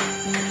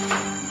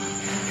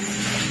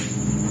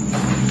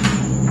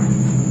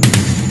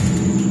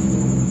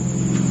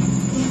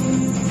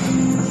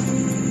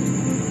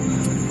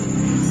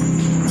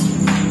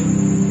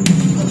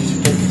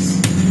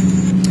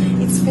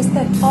 It's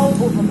pasted all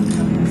over the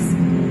campus.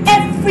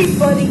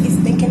 Everybody is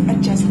making a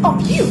jest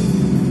of you.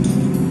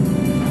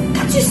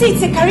 Can't you see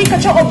it's a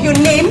caricature of your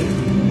name?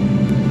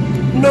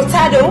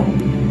 Notado?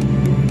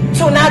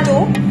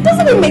 Tornado?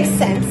 Doesn't it make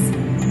sense?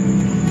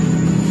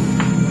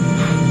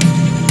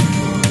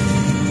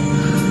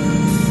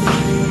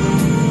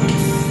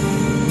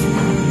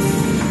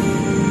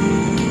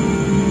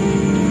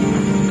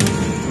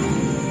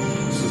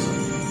 Susan,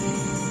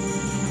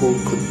 who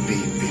could be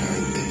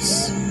behind this?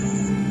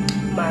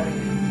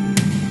 Maria.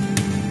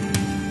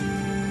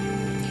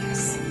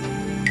 Yes.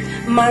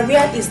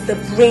 Maria is the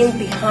brain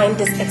behind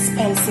this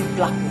expensive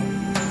blackmail.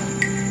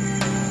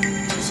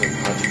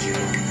 How did you know?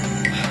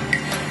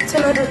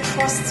 Tornado,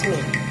 trust me.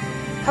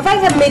 Have I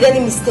ever made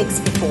any mistakes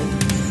before?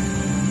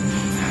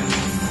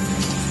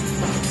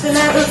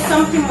 Tornado,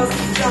 something must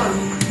be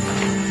done.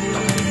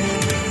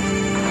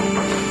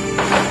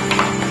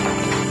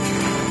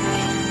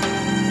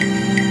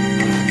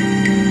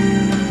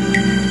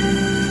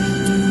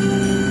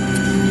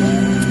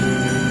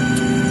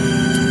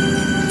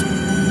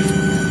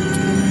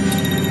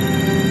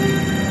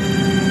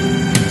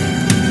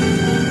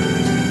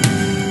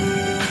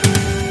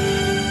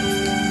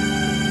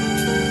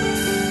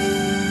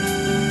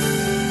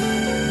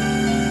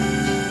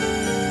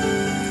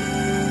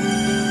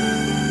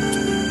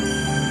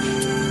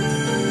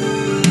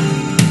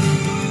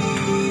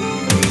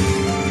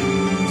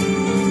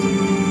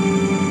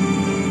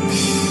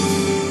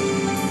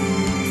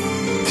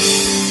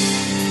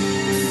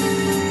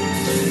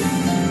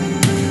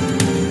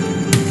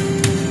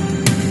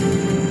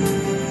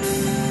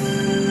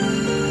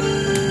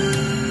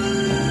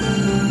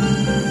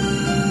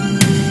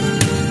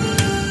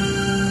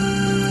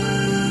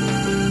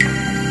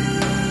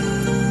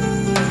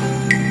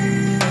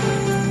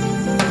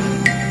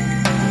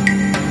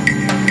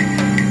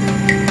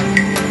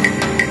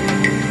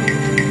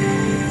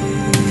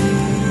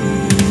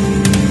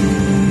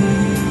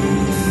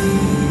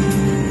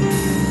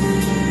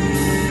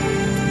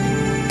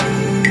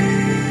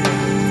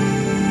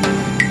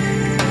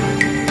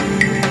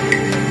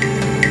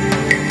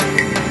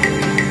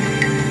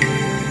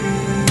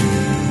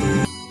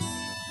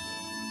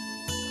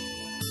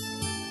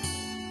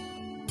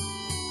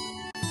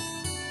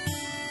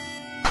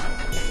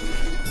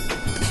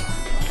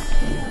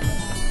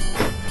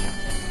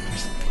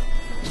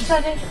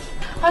 Daddy,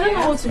 I don't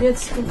know what to wear to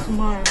school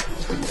tomorrow.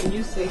 Can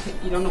you say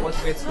you don't know what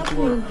to wear to school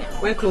tomorrow?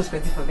 Wear clothes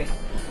better for them.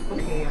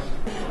 Okay,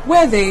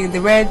 wear the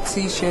red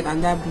t-shirt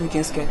and that blue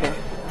jeans skirt there.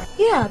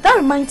 Yeah, that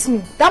reminds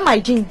me. That my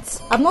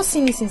jeans. I've not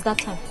seen it since that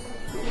time.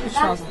 Which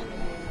trouser?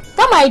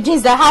 That my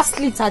jeans that have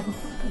slits are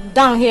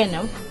down here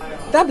now.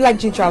 That black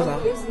jean trouser?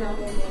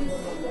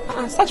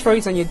 Search for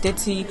it on your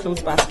dirty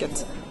clothes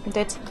basket.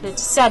 Dirty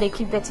clothes. See how they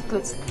keep dirty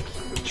clothes.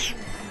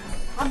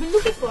 I've been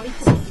looking for it.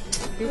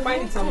 You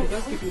find it somewhere,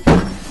 just keep it.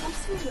 I'm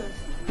serious.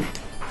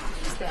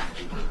 It's there.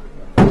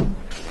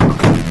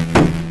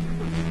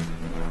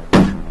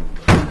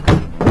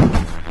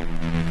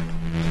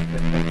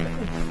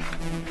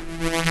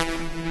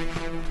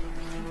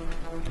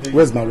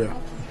 Where's Maria?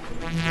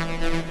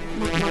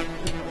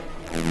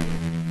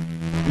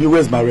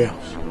 Where's Maria?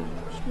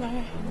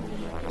 Maria.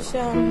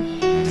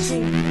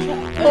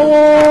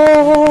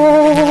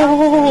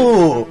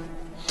 Oh!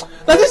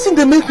 Now this thing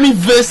they make me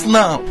vex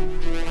now.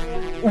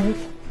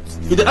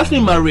 Did they ask me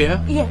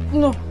Maria? Yeah,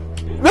 no.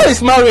 Where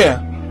is Maria?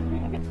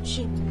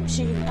 She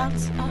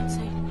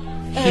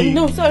outside.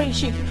 No, sorry,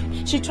 she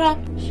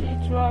trapped.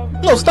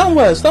 No, stand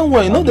well.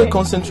 You know they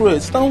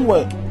concentrate. Stand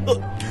well.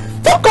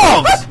 Fuck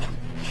off!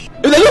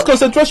 If they lose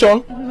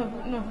concentration.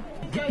 No.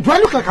 Do I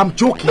look like I'm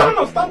joking?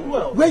 No, stand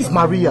well. Where is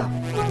Maria?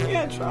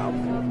 Maria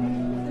traveled.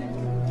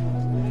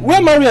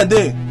 Where Maria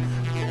they?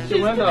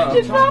 She went out.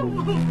 She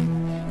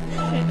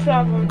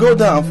traveled. Go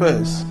down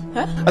first.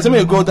 Huh? I said, may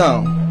you go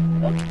down.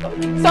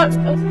 Sorry.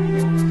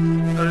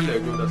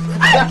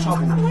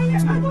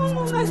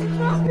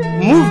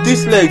 Move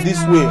this leg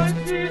this way.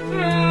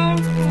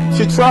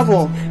 She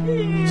travel,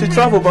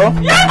 bro.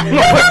 Yeah.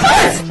 No,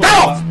 wait,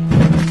 stop!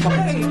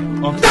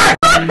 Die!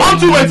 I'm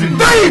too waiting.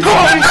 Die! Come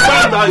on!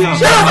 Shut up!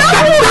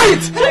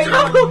 Silence!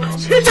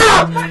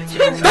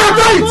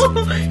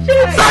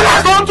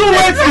 I'm too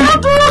waiting.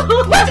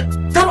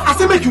 Tell her I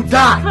say make you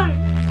die.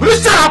 Will you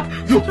shut up?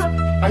 You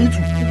and you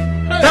too.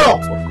 Tell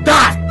her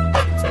die.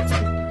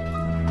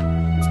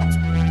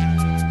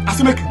 I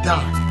say make you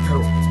die.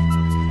 Tell her.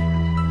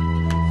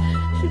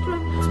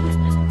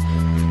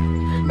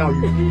 Now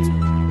you.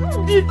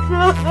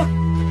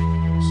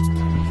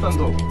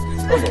 Stand up.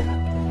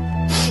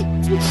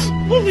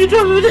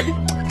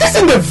 This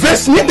in the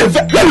vest, me the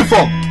vest. Where are you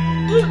from?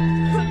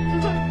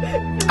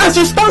 As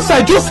you stand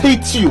side, I just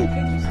hate you.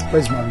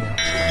 Where's Maria?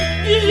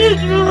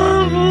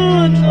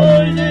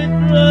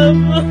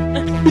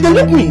 You don't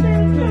look me.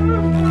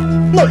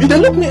 No, you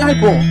don't look me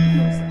eyeball.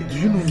 Do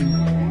you know me?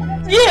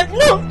 Yeah,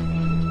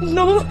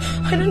 no,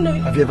 I don't know.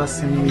 Have you ever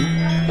seen me?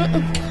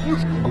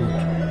 Good.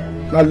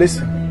 Now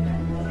listen.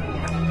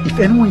 If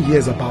anyone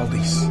hears about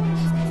this,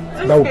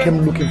 that will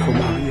come looking for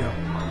Maria,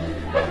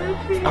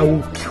 I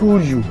will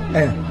kill you.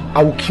 I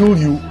will kill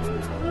you.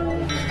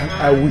 And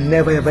I will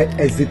never ever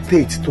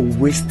hesitate to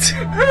waste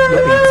your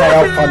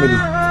entire family.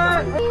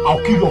 I'll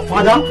kill your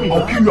father,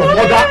 I'll kill your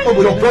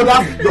mother, your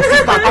brother, your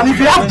sister, and if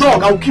you have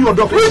dog, I'll kill your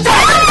dog.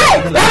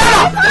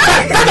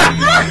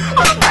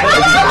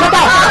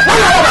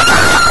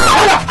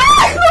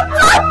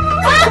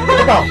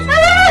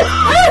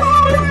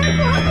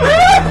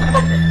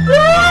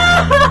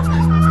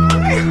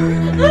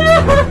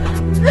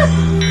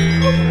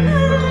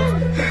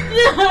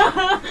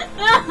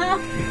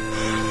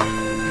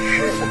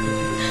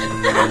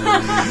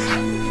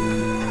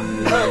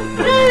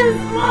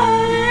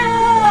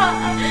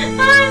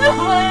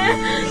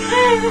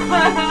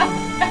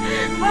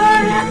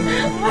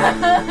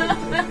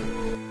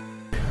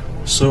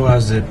 So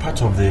as a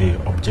part of the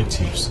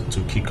objectives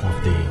to kick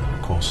off the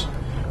course,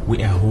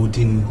 we are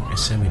holding a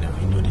seminar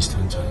in this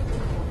time.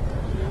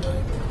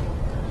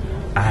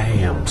 I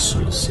am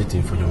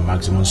soliciting for your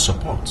maximum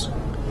support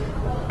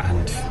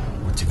and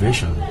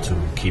motivation to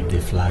keep the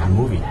flag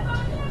moving.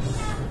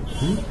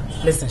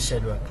 Listen,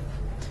 Shadrach.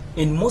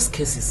 In most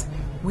cases,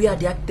 we are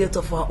the architects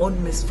of our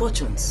own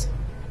misfortunes.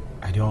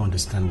 I don't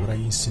understand. What are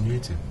you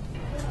insinuating?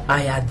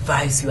 I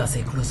advise you as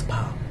a close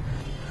pal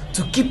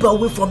to keep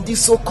away from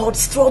this so-called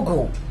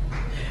struggle.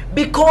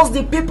 Because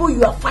the people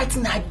you are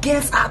fighting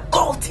against are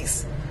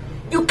cultists.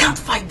 You can't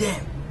fight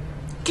them.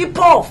 Keep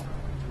off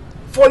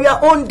for your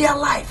own dear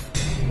life.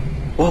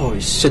 Oh,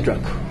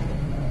 Shadrach,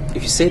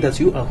 if you say that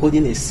you are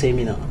holding a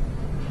seminar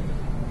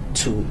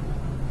to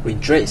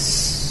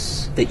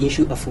redress the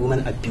issue of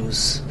women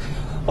abuse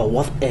or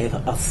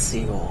whatever as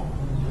your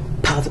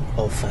part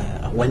of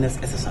awareness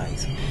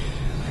exercise,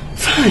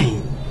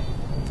 fine,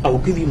 I will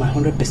give you my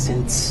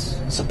 100%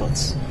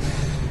 support.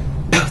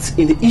 But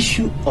in the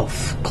issue of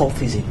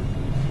cultism,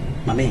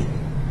 my man,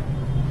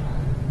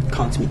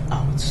 count me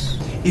out.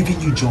 Even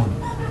you, John,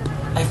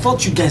 I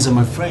thought you guys are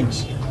my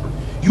friends.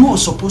 You were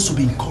supposed to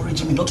be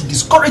encouraging me, not to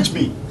discourage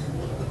me.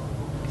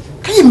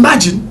 Can you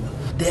imagine?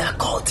 They are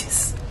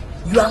cultists.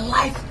 Your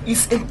life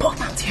is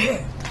important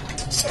here.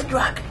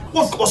 Shadrach.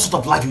 What sort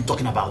of life are you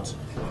talking about?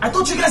 I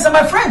thought you guys are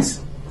my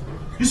friends.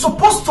 You're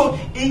supposed to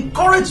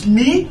encourage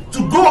me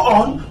to go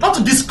on, not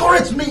to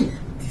discourage me.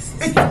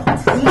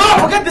 No,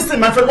 forget this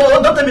thing, my friend.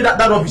 Don't tell me that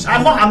rubbish.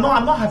 I'm not happy.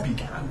 I'm not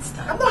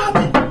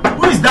happy.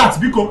 Who is that?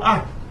 Because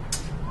I'm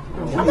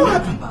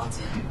not happy.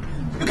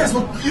 You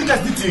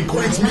guys need to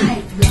encourage me.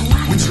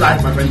 Which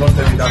life, my friend? Don't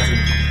tell me that thing.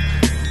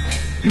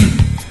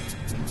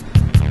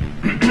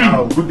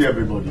 Good day,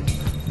 everybody.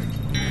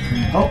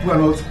 Hope we are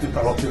not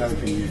interrupting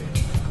anything here.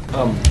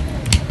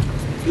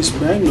 Please,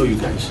 may I know you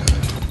guys?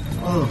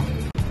 Oh,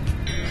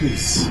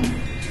 please.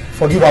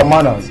 Forgive our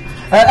manners.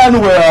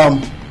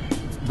 Anyway,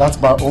 that's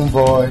my own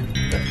boy,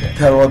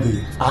 Terror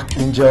the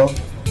Archangel.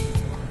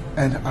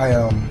 And I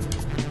am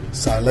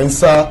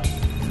Silencer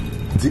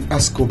the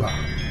Escobar.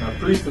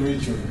 Pleased to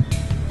meet you.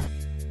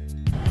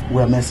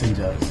 We're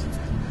messengers.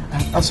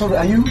 I'm sorry,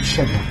 are you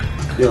Shadrach?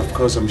 Yeah, of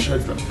course I'm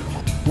Shadrach.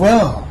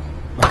 Well,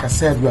 like I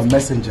said, we are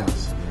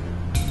messengers.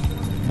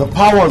 The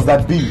powers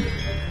that be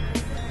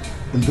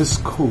in this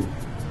school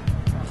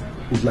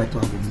would like to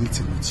have a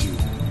meeting with you.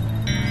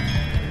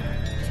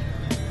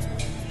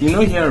 You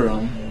know,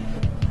 Hiram,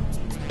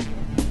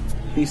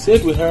 he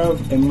said we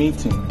have a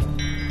meeting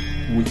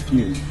with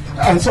you.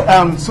 And so,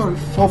 sorry,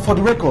 for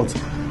the records,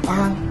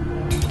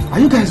 are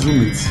you guys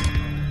roommates?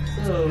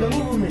 You're not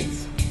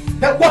roommates.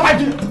 What are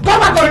you? Come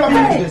back on your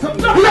face! Come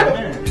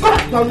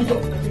back! Down here.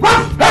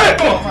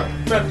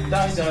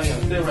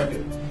 Stay right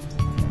there.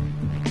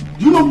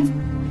 Do you know me?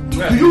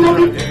 Do you know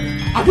me?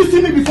 Have you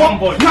seen me before?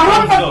 Boy, now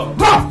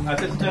run! I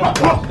said stand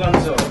up.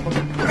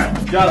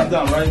 Just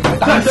down, right?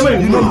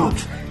 You know me.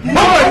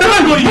 No,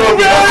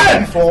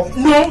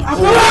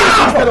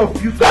 instead of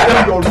you starting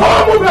your room,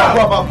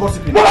 go about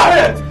gossiping. Go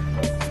ahead.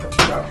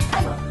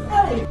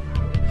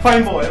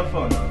 Fine boy, have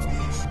fun.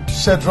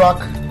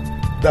 Shadrach,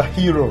 the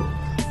hero.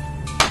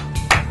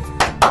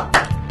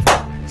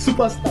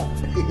 Superstar.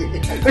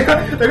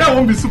 The guy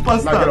won't be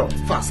superstar. Now get up,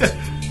 fast.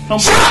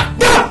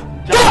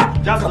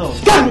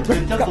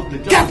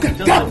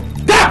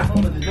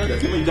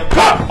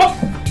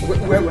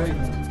 Where?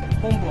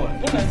 Homeboy,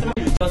 when I say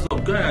you jazz up,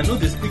 girl, I know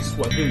they speak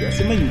Swahili. I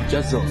say man, you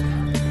jazz up.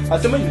 I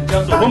say man, you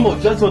jazz up. One more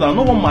jazz up. I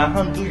don't want my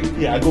hand do you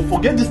here. I go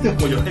forget this thing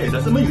for your head. I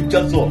say man, you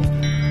jazz up.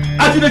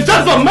 As you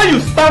jazz up, man, you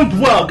stand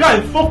well.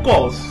 Guy,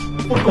 focus.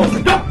 Let's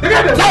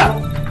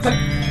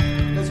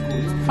go.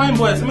 Fine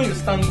boy, I say man, you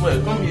stand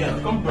well. Come here,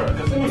 come back. I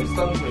say man, you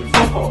stand well.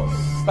 Focus.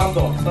 Stand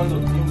up.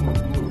 Move.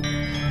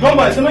 Come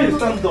by, I say man, you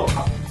stand up.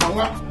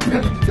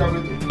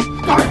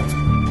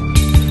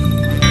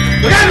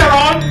 Get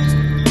around.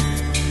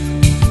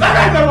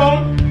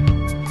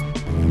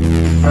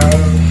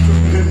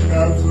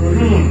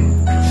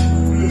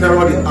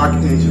 Terror the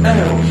Archangel.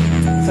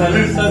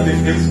 Silencer the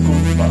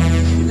Escobar. I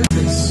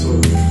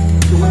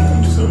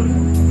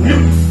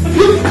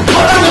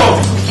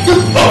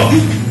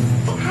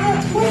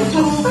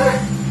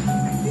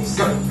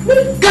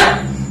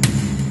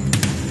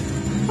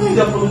need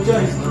to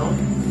apologize now.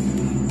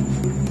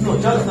 No,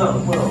 just now.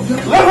 Well.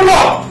 Level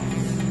up!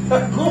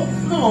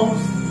 No.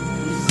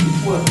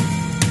 Well.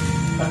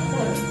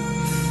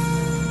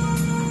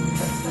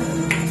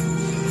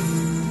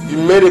 You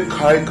made a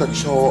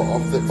caricature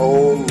of the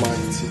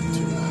almighty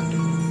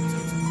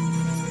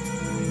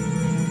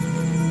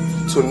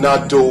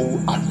Tornado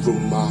at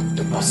Roma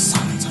de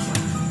Basanta.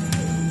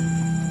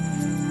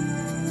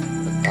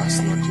 But that's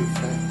not your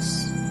face.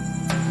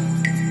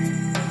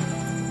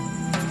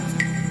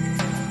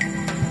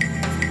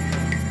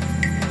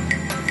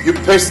 You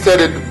pasted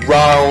it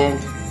round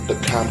the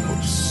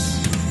campus.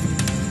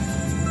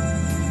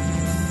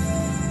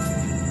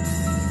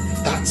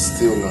 That's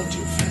still not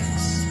your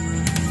face.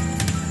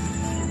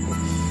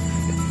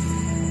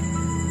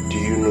 Do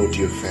you know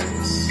your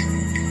face?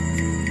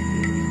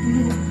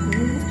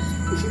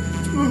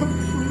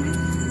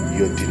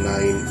 You're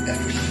denying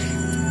everything.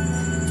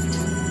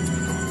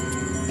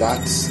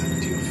 That's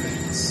the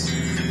offense.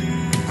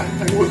 I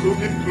was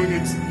only doing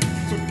it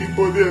to keep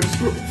all their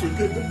shop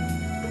together.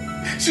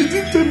 She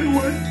didn't tell me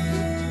why.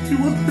 She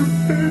was her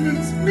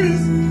parents,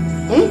 please.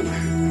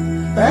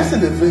 That's in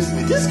the face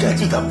me. This guy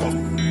took that bomb.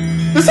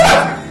 Listen!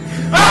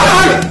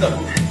 Get up.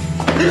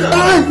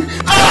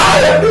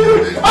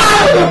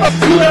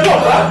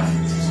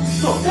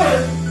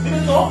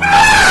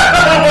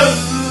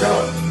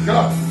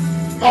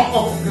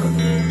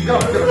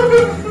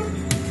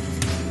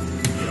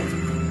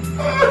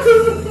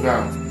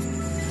 Now,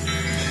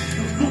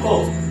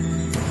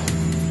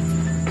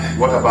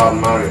 what about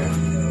Maria,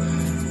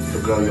 the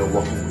girl you're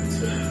working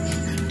with?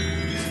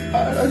 I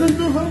don't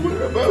know her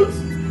whereabouts.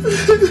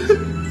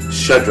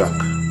 Shadrach,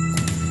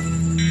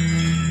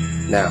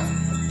 now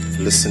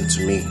listen to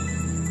me.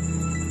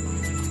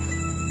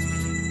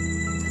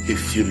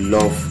 If you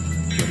love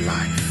your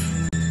life,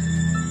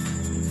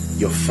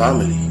 your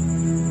family,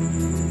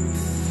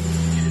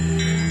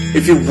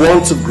 if you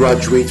want to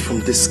graduate from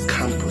this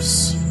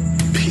campus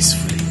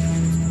peacefully,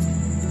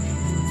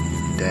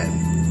 then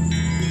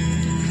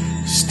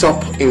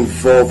stop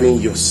involving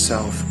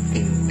yourself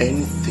in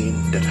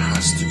anything that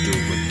has to do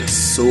with the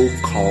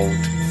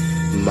so-called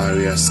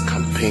Maria's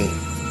campaign.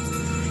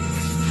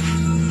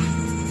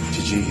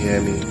 Did you hear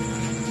me?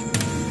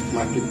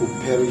 My people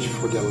perish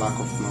for their lack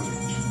of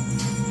knowledge.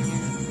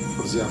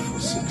 Hosea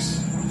 4:6.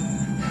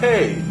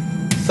 Hey,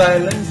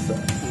 silencer.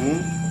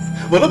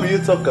 But not be you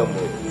talk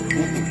about.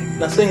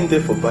 That's saying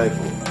there for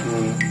Bible.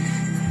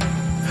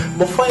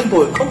 But fine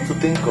boy, come to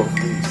think of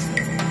this.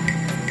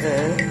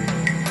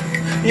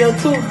 You are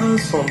too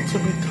handsome to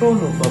be thrown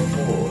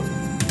overboard.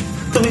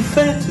 to be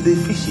fair to the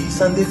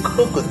fishes and the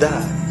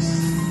crocodiles.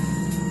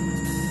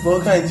 But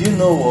okay, do you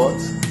know what?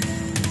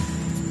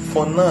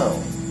 For now,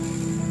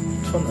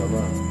 turn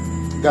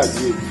around. Guys,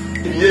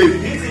 behave.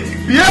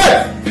 Please,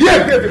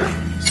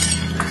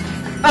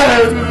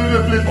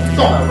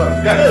 turn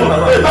around. Guys, turn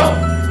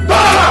around.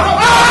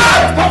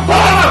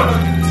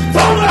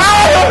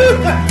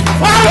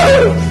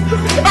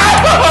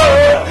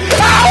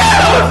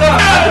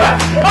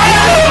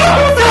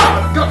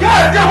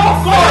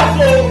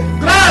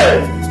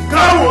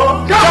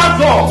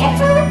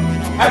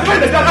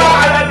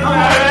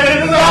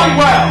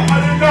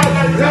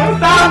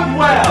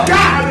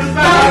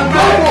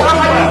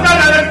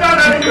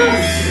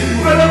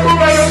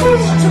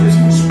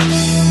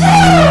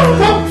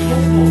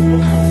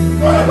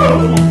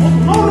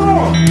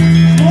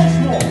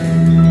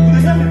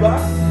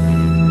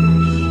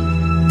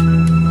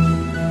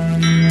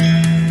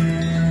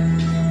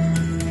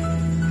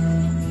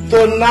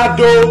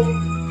 Tornado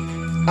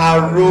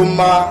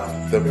aroma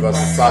the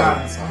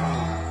Basanta.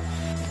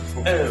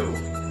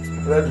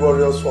 Red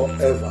Warriors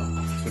forever.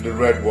 To the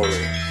Red Warriors.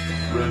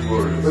 Red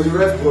Warriors. To the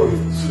Red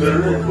Warriors. To the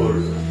Red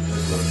Warriors.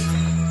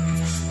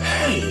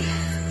 Hey.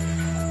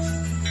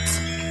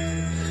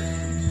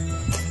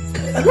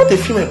 I want to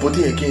feel my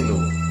body again,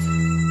 though.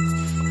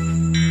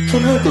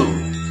 Tornado,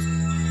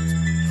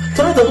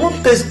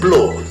 don't taste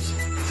blood.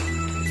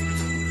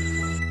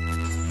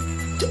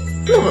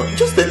 No,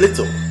 just a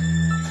little.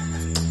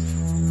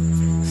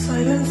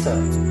 Silencer.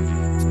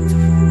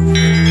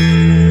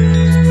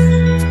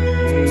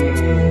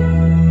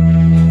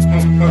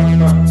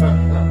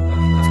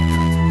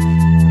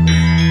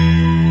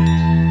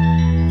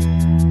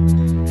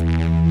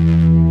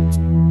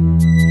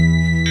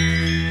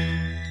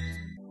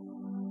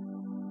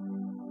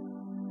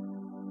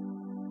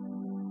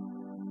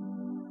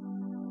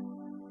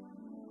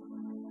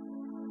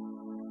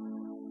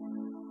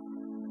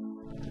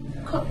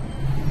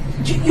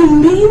 You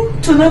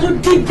mean Tornado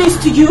did this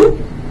to you?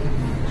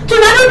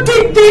 Tornado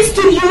did this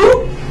to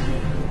you?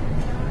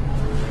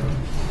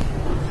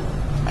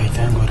 I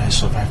thank God I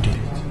survived it.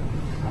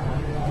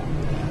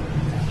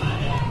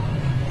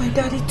 My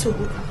daddy told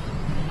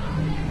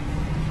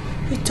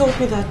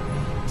me that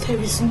there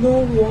is no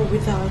war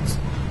without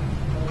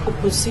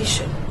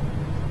opposition.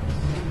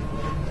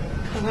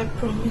 And I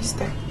promise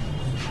that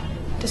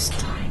this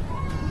time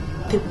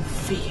they will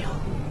fail.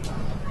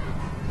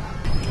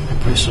 I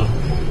pray so.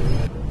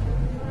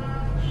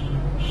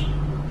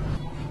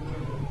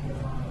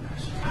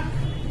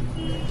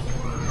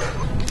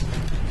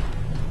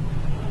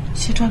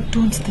 Shadrach,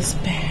 don't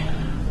despair.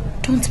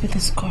 Don't be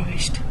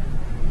discouraged.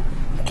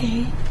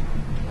 Okay?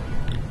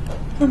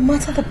 No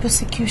matter the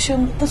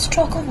persecution, the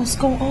struggle must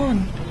go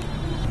on.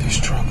 The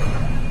struggle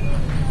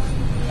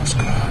must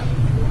go on.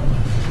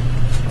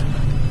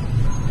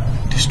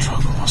 The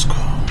struggle must go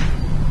on.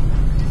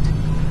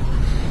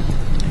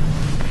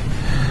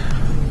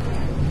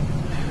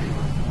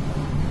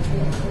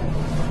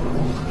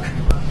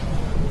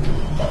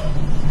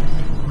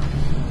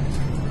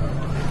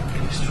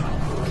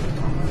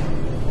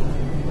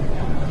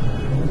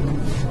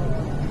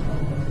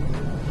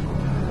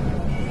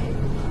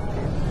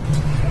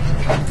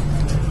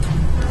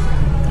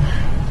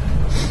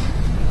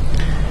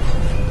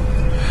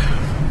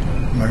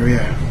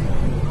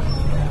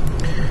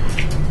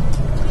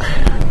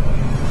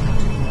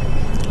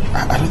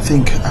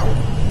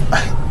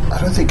 I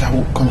don't think I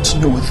will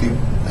continue with you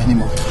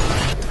anymore.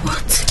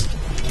 What?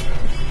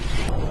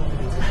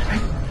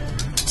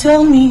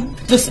 Tell me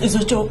this is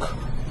a joke.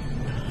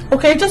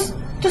 Okay, just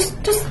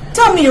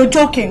tell me you're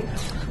joking.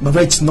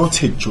 Mama, it's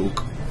not a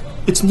joke.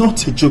 It's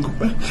not a joke.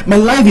 My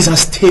life is at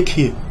stake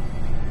here.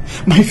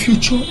 My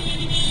future,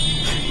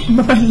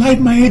 my life,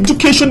 my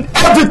education,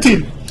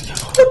 everything.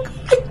 Look,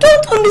 I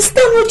don't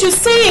understand what you're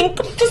saying.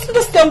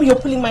 Just tell me you're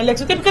pulling my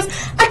legs, okay? Because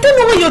I don't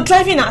know where you're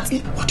driving at.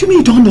 What do you mean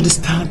you don't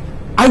understand?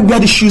 I wear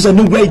the shoes, I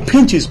know where it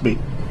pinches me.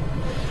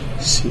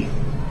 See,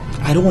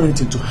 I don't want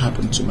anything to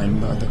happen to my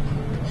mother.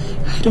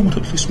 I don't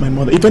want to lose my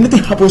mother. If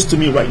anything happens to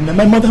me right now,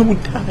 my mother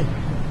would die.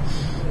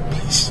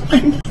 Please,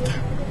 my mother.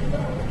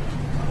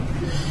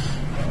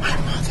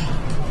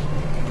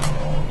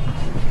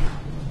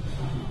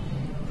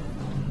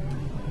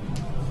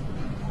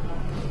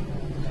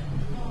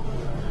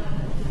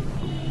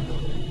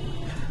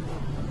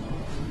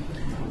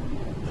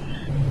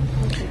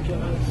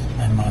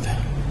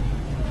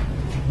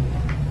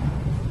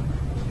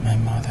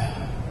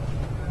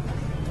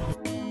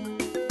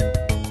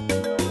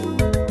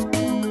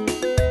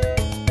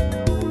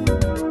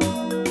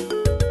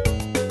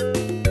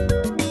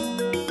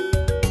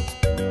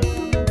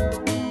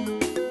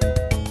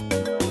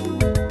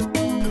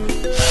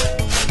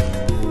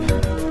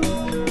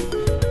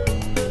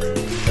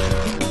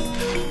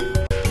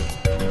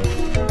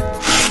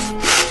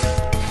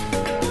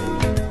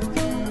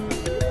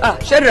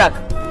 Shadrach.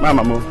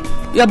 Mama,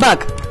 you're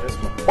back.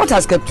 Yes, what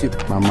has kept you?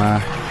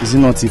 Mama, is it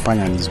not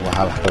Ifanye and his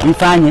wahala?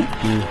 Ifanye?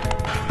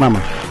 Mama,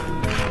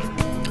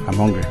 I'm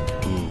hungry.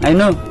 I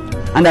know.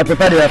 And I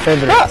prepared your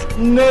favorite.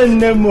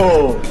 No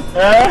more.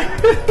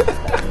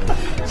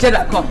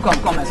 Shadrach, come,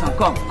 my son,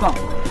 come. Come,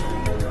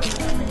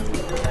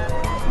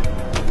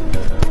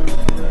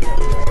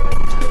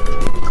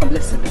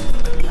 let's sit down.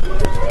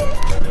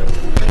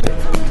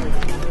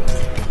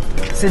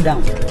 Sit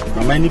down.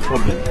 Mama, any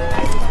problem?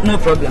 No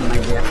problem, my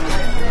dear.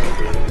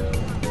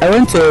 I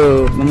went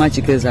to Mama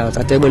Chike's house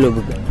at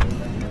Ebolobuga.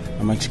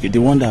 Mama Chike, the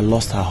one that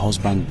lost her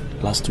husband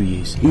last 2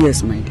 years?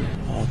 Yes, my dear.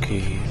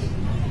 Okay.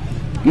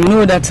 You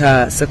know that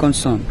her second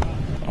son?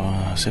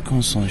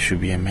 Second son should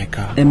be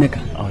Emeka.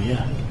 Emeka? Oh,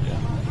 yeah.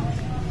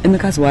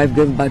 Emeka's wife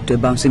gave birth to a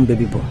bouncing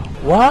baby boy.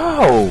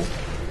 Wow!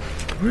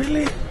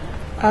 Really?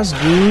 That's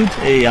good.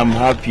 Hey, I'm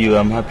happy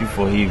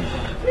for him.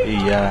 Hey,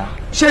 yeah.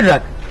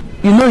 Shadrach,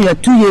 you know you're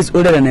 2 years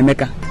older than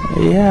Emeka.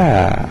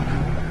 Yeah,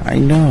 I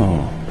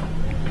know.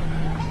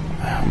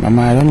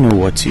 Mama, I don't know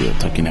what you're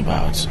talking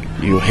about.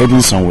 You're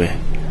heading somewhere.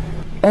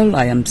 All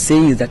I am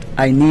saying is that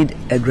I need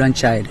a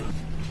grandchild.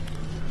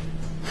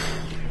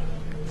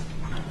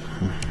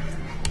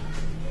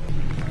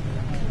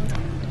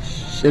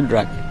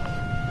 Shadrach,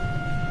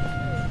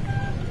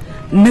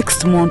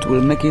 next month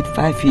will make it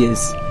 5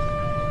 years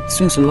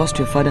since you lost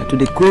your father to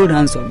the cold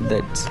hands of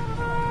death.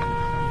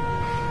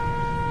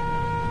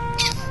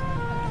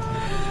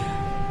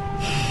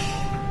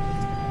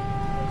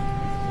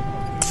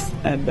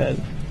 Abel.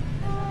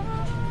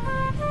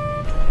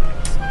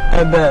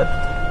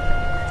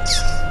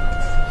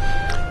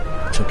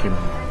 It's okay,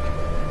 Mama.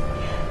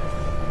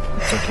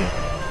 It's okay.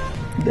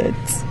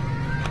 Death.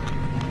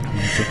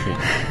 It's okay.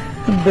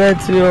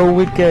 Death, you're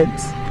wicked.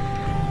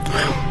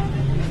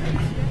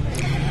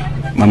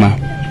 Mama,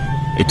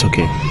 it's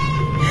okay.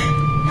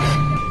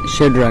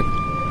 Shadrach,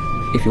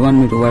 if you want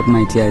me to wipe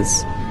my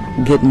tears,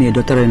 get me a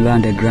daughter-in-law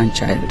and a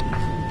grandchild.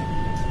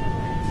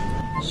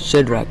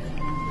 Shadrach,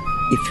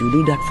 if you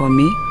do that for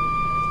me,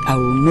 I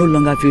will no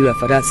longer feel your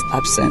father's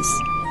absence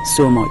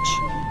so much.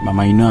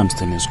 Mama, you know I'm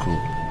still in school.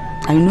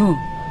 I know.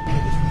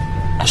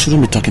 I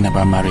shouldn't be talking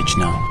about marriage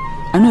now.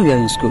 I know you are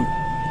in school.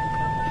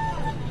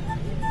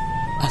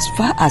 As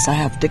far as I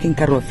have taken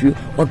care of you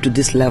up to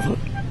this level,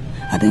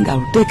 I think I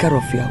will take care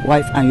of your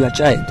wife and your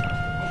child.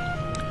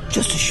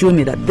 Just to show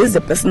me that this is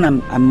the person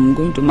I'm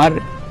going to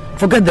marry.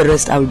 Forget the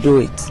rest, I will do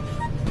it.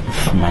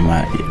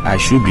 Mama, I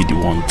should be the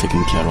one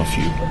taking care of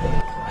you.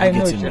 I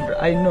know, Chandra,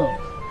 I know.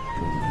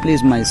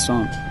 Please, my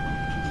son,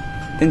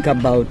 think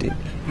about it.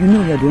 You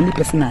know you're the only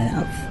person I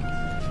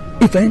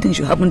have. If anything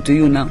should happen to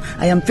you now,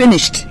 I am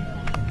finished.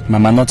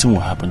 Mama, nothing will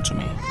happen to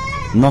me.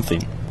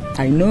 Nothing.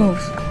 I know.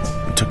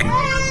 It's okay.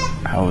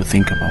 I will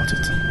think about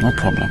it. No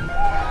problem.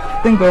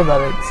 Think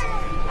over it.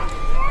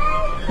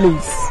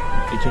 Please.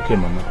 It's okay,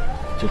 Mama.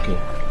 It's okay.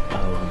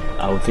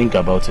 I will think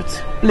about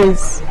it.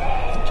 Please.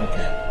 It's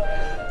okay.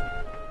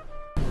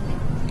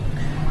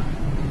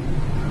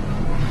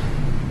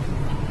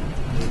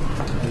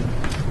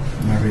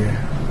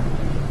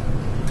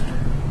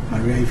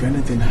 Maria, if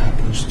anything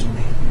happens to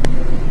me,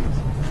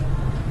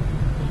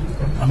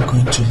 I'm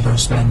going to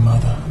lose my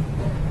mother.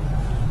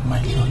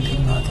 My lonely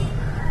mother.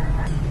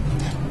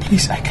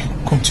 Please, I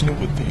can't continue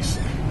with this.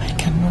 I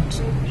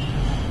cannot.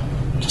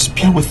 Just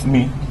bear with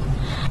me.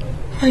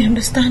 I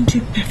understand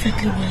you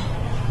perfectly well.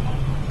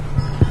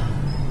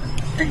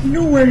 I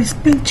know where it's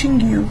pinching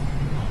you.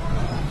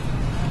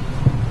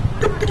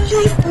 But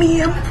believe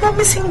me, I'm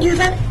promising you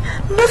that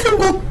no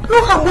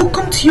harm will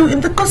come to you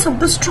in the course of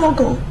the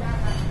struggle.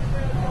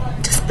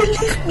 Just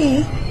believe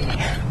me.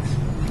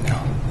 No.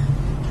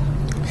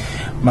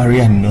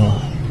 Maria, no.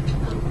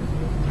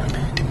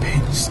 The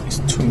pain is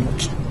too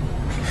much.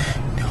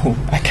 No,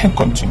 I can't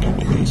continue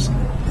with this.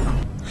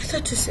 I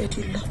thought you said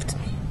you loved me.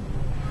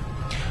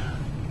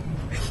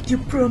 You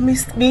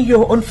promised me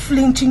your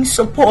unflinching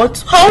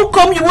support. How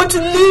come you want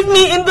to leave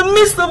me in the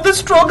midst of the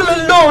struggle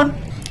alone?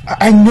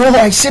 I know,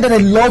 I said that I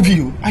love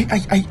you.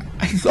 I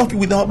love you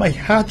with all my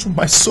heart,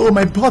 my soul,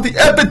 my body,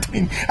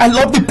 everything. I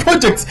love the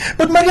project.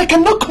 But Maria, I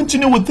cannot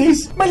continue with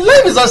this. My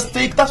life is at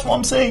stake, that's what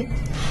I'm saying.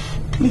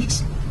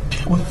 Please,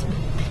 bear with me,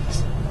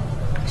 please.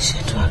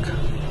 Shadrach,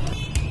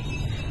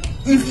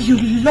 if you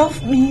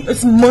love me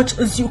as much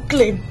as you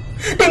claim,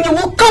 then you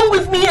will come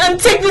with me and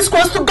take this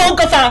cross to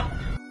Golgotha.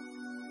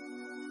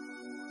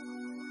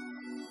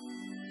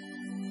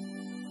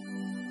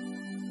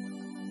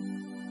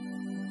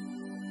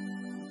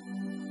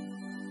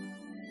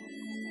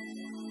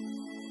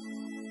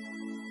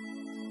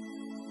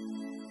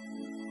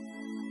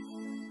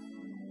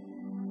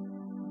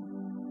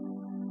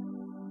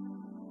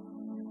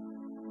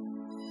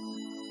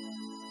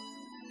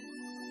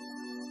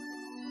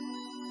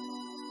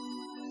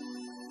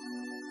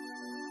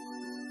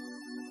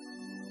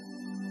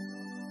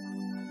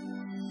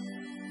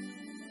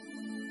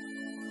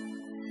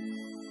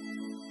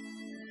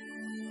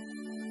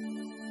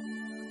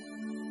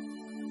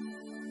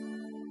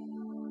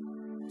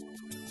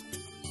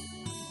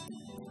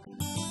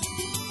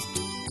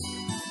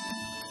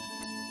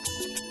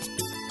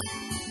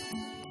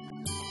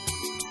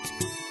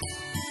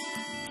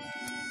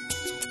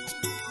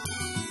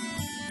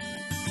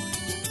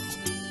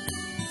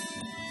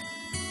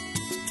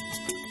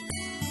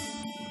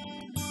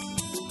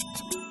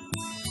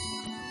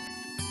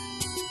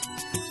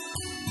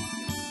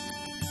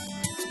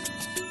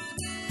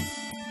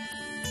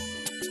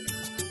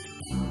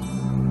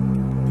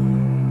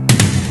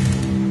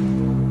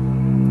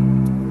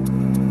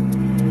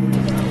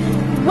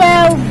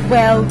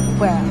 Well,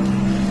 well.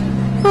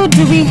 Who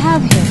do we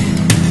have here?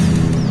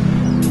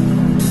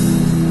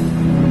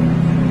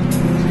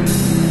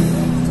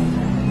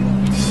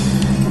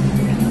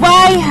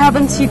 Why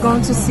haven't you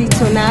gone to see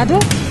Tornado?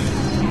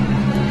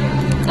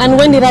 And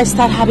when did I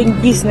start having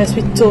business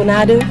with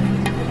Tornado?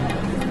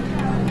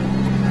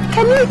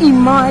 Can you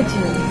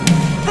imagine?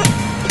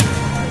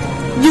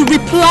 You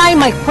reply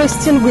my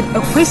question with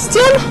a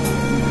question?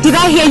 Did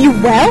I hear you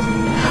well?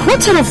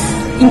 What sort of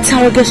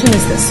interrogation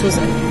is this,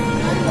 Susan?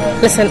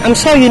 Listen, I'm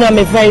sure you know I'm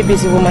a very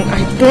busy woman.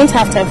 I don't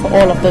have time for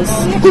all of this.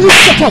 Will you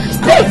shut up?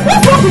 Hey,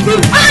 what's wrong with you?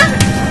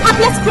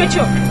 Heartless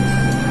creature.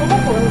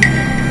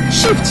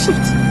 Shift.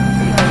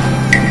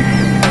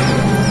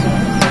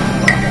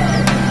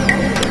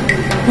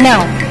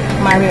 Now,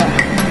 Maria,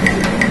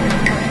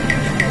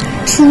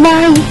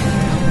 try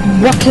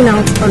walking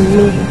out on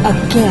me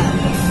again.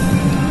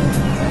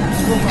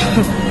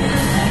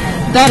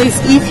 That is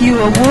if you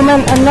are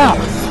woman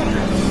enough.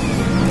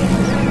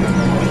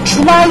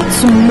 Try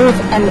to move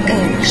an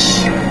inch.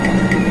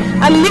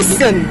 And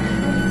listen,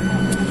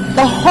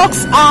 the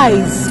hawk's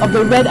eyes of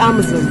the red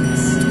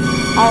Amazons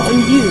are on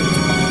you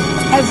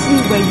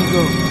everywhere you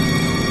go,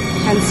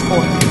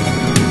 henceforth.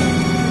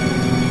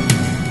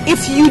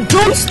 If you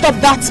don't stop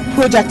that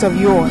project of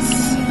yours,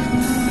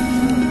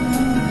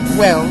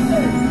 well,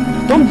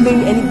 don't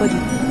blame anybody.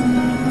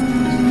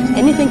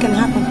 Anything can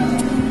happen.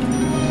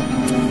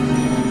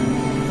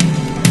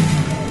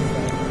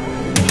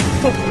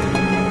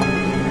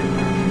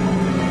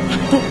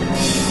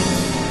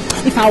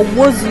 If I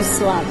was you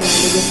slap,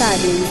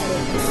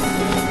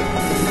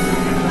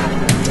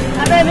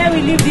 and then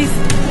we leave this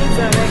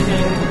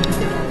direction.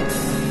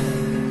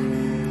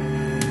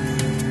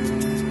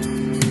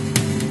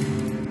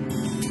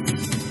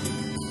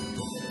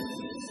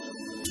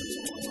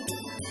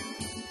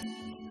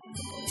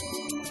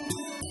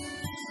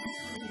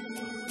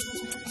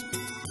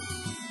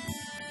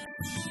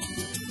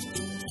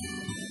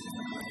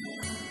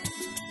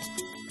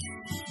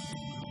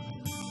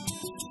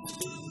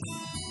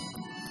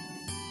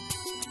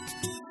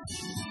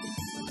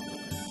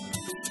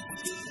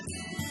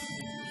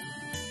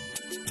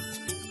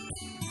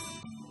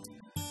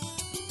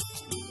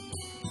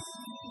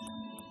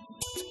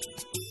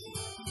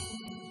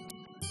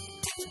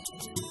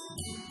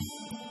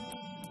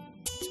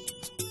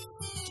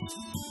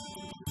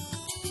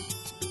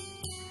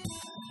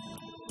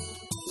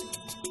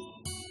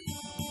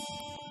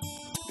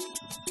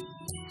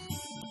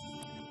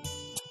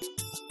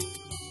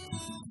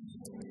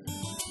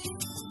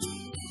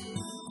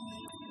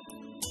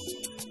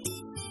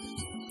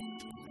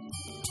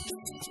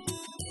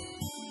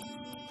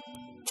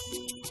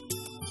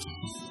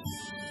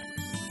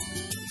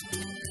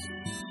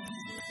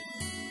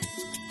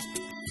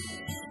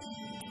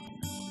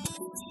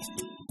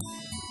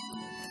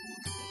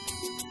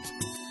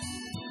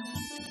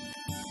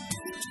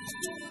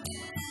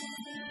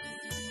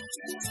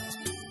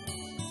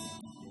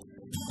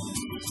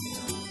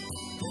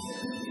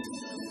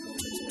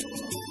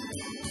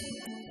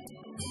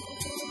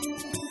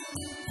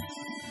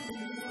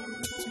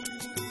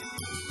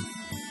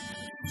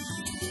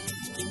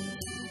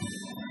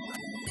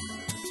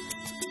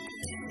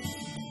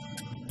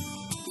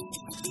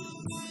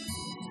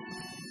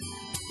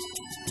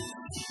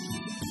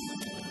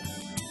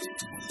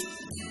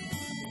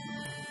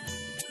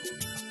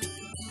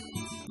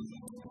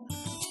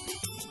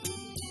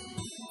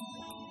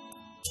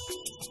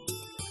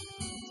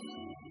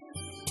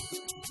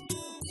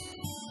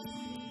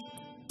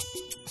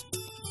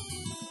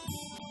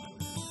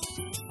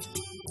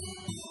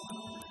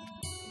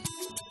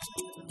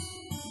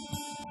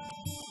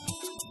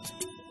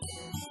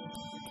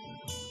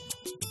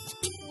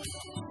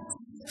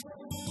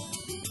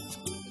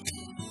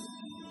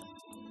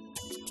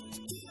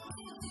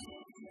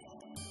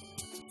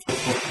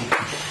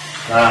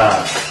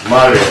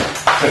 Mario.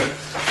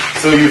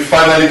 So you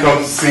finally come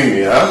to see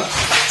me, huh?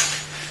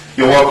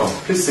 You're welcome.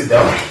 Please sit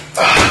down.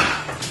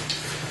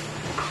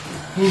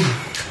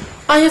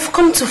 I have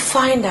come to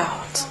find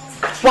out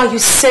why you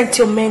sent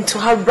your men to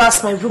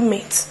harass my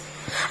roommate.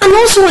 And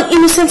also an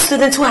innocent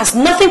student who has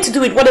nothing to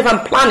do with whatever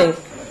I'm planning.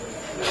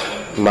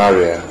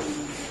 Maria,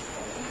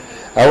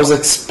 I was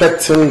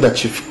expecting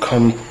that you've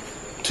come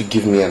to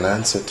give me an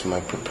answer to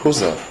my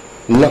proposal,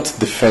 not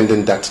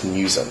defending that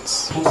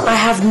nuisance. I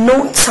have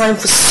no time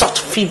for such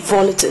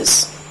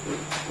frivolities.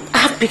 I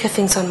have bigger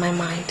things on my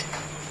mind,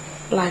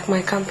 like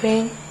my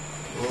campaign.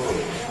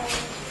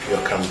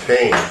 Your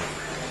campaign?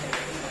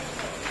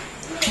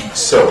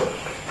 So,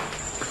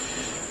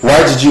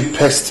 why did you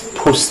paste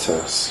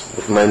posters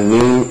with my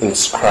name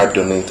inscribed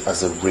on it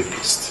as a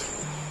rapist?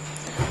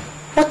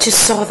 What you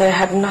saw there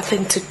had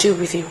nothing to do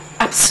with you.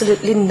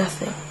 Absolutely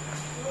nothing.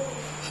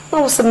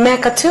 That was a mere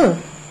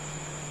cartoon.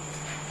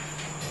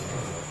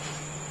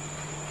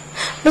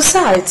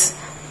 Besides,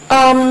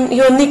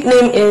 your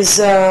nickname is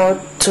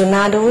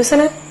Tornado, isn't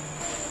it?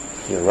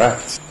 You're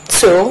right.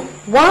 So,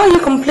 why are you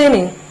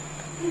complaining?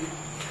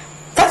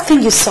 That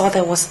thing you saw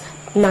there was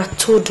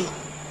Natodo,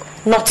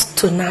 not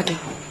Tornado.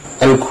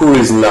 And who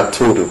is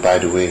Natodo, by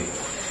the way?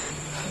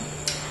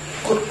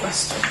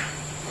 question.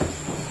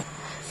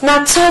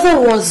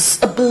 Natada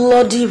was a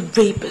bloody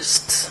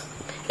rapist,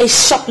 a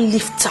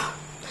shoplifter,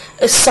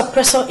 a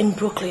suppressor in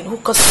Brooklyn who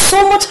caused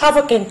so much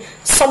havoc in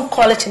some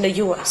college in the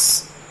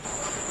US.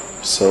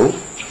 So?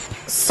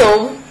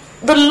 So,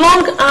 the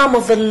long arm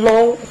of the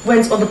law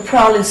went on the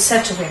prowl in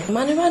search of him. The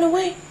man ran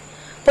away,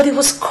 but he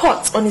was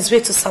caught on his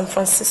way to San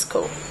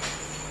Francisco.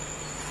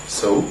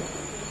 So?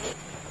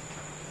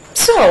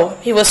 So,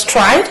 he was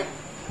tried,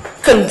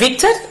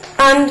 convicted,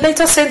 and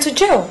later sent to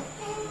jail.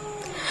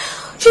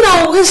 You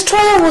know, his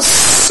trial was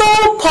so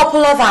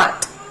popular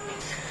that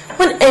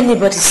when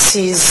anybody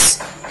sees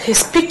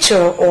his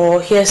picture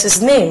or hears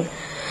his name,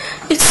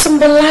 it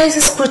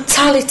symbolizes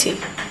brutality,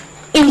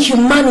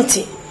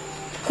 inhumanity,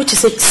 which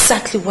is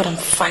exactly what I'm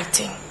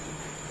fighting.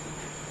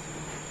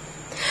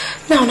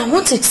 Now, I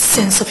want a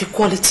sense of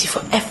equality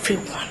for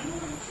everyone.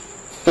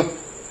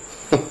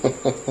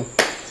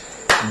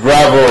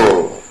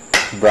 Bravo!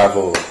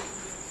 Bravo!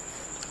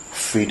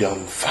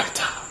 Freedom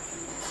fighter.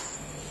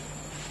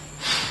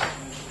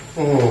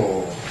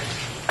 Oh.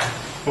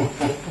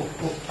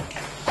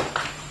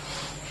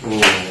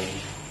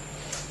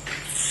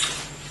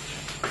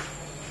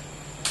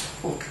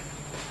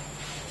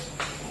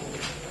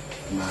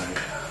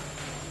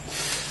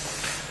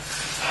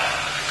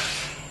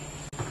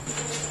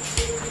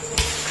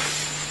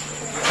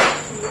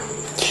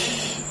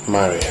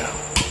 Maria,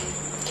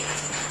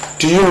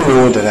 do you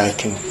know that I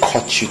can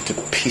cut you to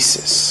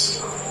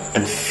pieces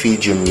and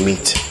feed your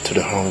meat to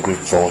the hungry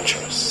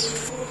vultures?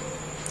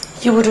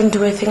 You wouldn't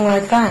do anything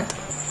like that.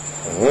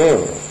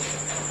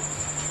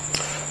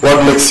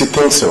 What makes you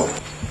think so?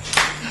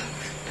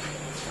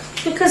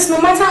 Because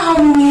no matter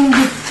how mean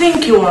you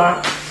think you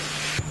are,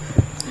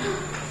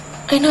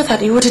 I know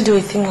that you wouldn't do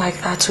anything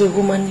like that to a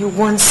woman you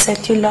once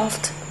said you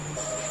loved.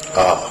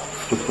 Ah.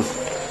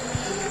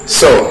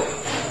 So,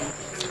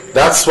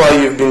 that's why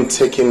you've been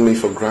taking me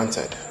for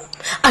granted.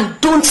 I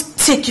don't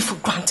take you for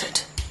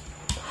granted.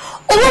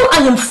 All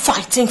I am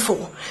fighting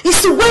for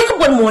is to wake up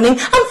one morning and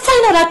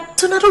find out that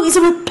Tornado is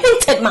a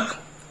repented man.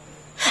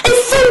 A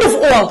friend of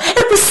all,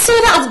 a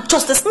crusader of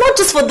justice, not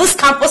just for this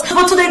campus,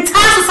 but to the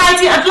entire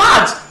society at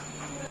large.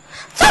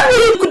 That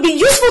really could be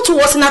useful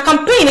to us in our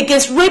campaign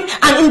against rape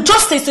and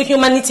injustice to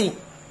humanity.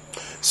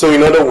 So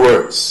in other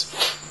words,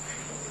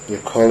 you're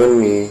calling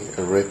me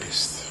a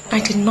rapist?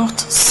 I did not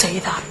say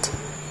that.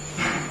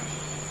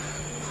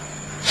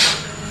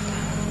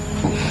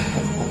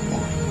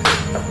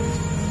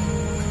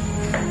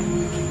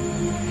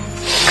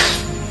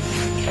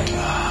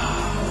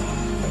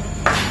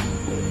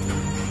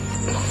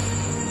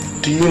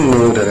 Do you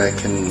know that I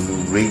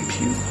can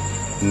rape you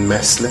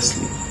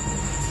mercilessly,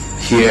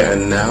 here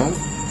and now?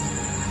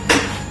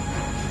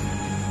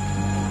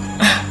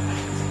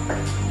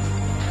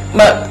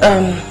 But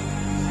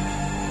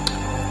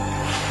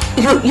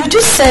you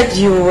just said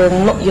you're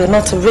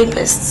not a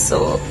rapist,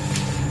 so.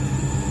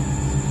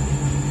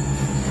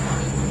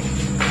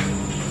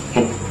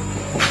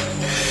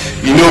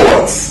 You know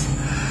what?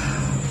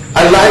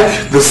 I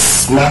like the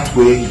smart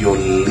way your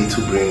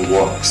little brain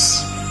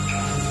works.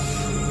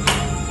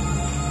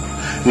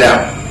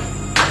 Now,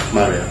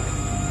 Maria,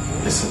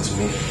 listen to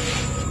me.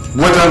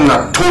 Whether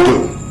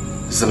Natodo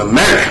is an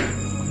American,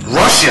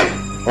 Russian,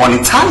 or an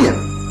Italian,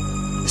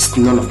 it's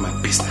none of my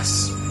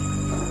business.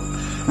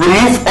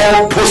 Remove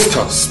all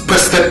posters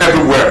pasted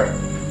everywhere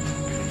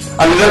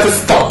and let it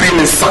stop being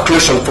in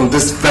circulation from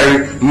this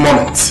very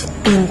moment.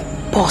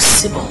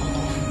 Impossible.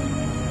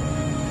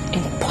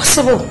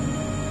 Impossible.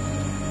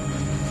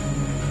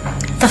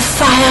 The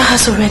fire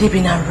has already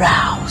been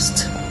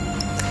aroused,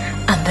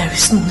 and there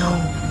is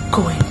no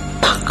going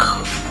back.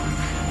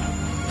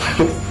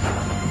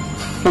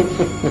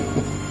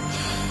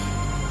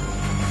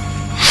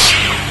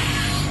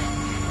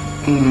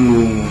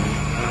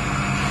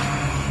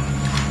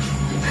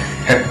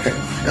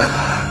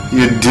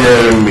 You're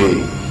daring me.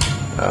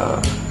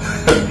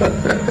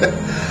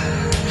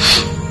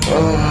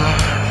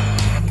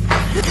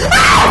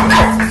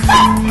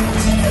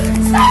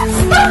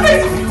 Stop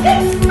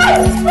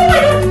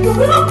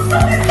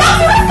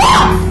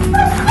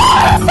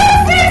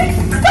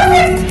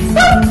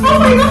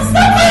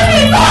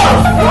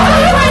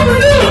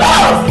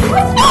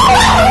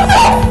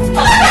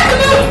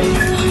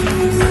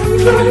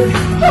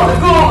Oh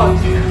God!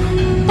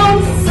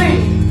 Don't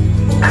sing!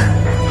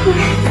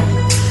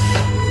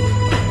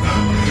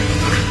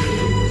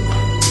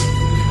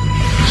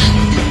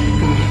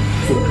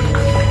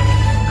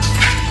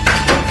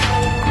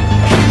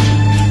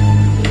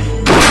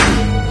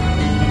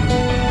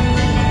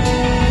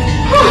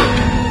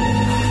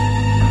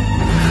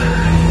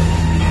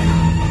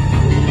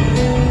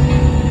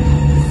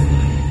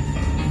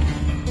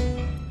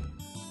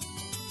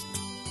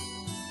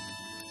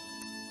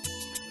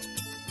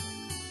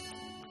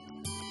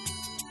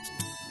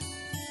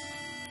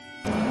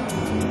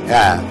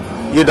 Yeah,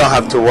 you don't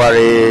have to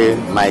worry,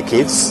 my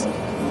kids.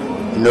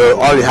 You know,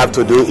 all you have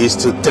to do is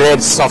to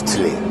tread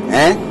softly.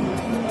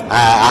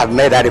 I've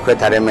made adequate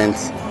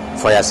arrangements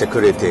for your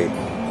security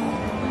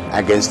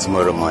against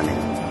tomorrow morning.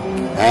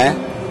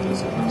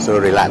 So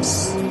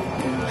relax.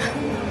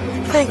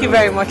 Thank you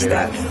very much,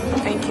 Dad.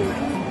 Thank you.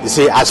 You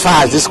see, as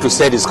far as this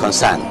crusade is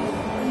concerned,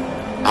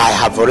 I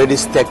have already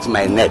staked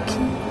my neck.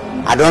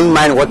 I don't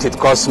mind what it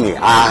costs me.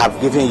 I have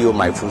given you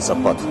my full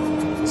support.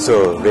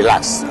 So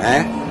relax.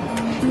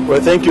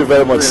 Well, thank you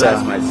very much, sir.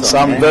 So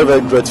I'm very,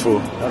 very grateful.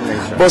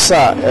 But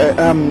sir,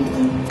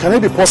 can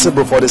it be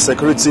possible for the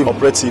security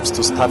operatives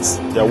to start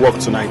their work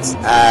tonight?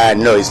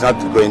 No, it's not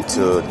going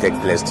to take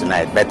place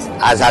tonight. But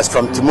as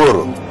from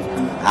tomorrow,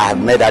 I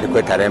have made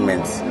adequate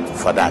arrangements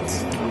for that.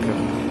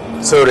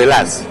 Okay. So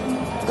relax.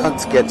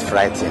 Don't get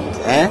frightened.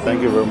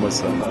 Thank you very much,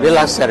 sir.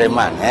 Relax, you're a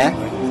man.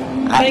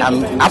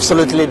 I'm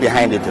absolutely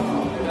behind you.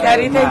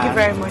 Daddy, thank you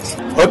very much.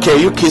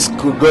 Okay, you kids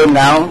could go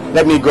now.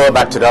 Let me go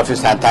back to the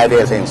office and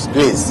tidy things,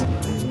 please.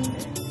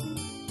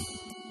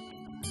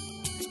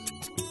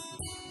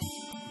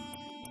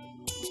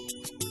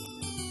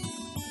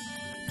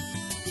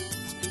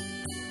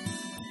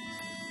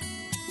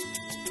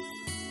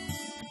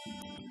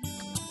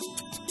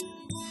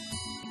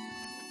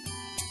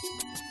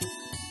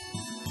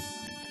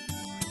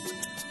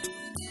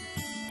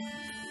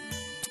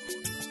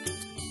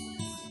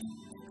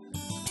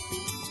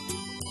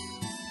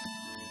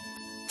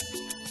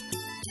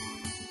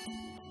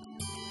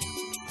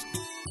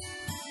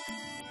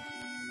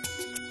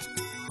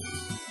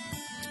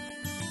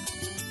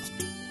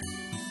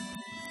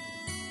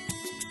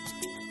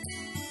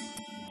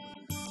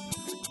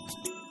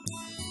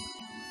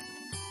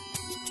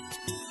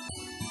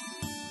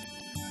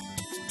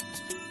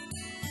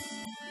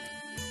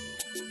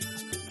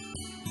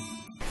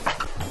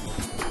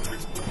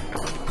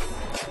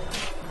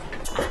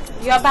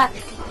 You're back.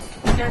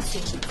 Yes.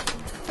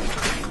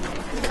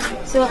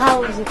 So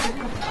how is it?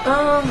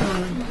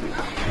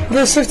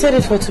 They shifted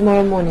it for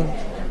tomorrow morning.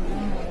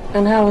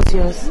 And how was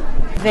yours?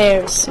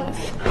 Very smooth.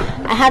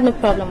 I had no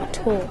problem at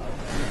all.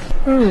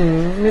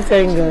 We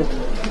thank God.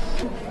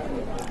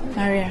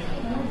 Maria,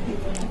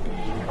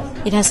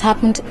 it has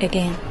happened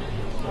again.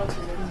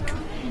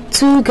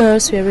 2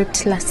 girls were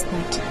raped last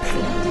night.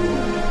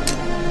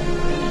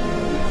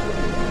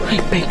 I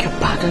beg your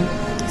pardon?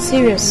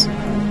 Serious.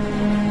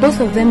 Both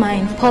of them are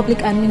in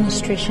public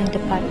administration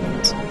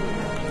department.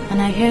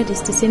 And I heard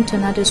it's the same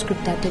Tornadoes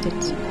group that did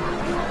it.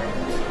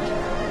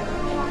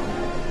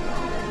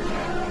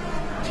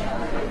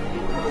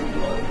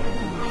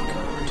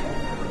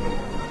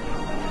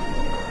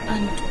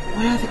 And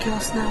where are the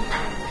girls now?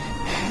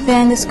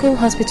 They're in the school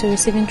hospital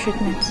receiving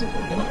treatment.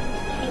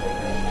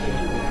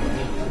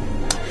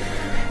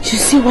 You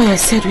see why I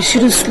said we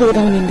shouldn't slow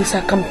down in this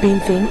campaign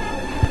thing?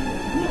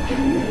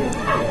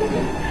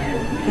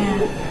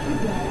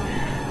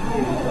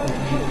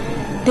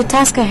 The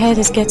task ahead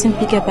is getting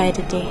bigger by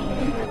the day.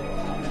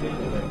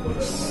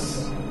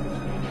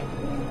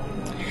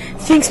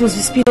 Things must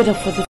be speeded up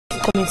for the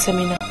coming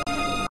seminar.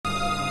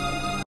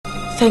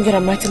 Thank God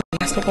I'm writing my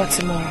last paper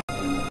tomorrow.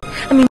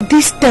 I mean,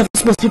 these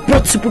devils must be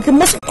brought to book. They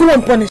must go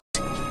unpunished.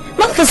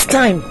 Not this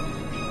time.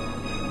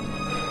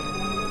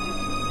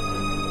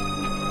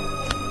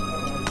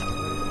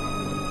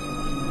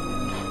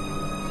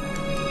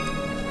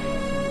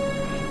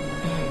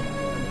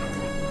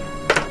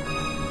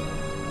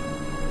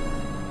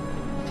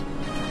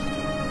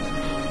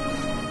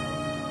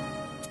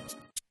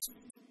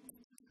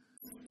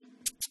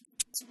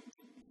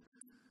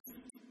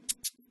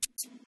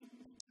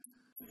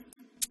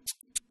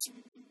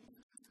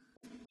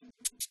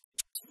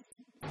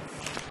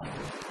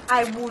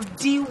 I will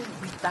deal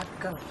with that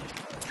girl.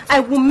 I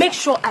will make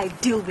sure I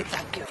deal with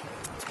that girl.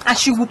 And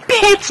she will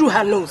pay through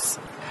her nose.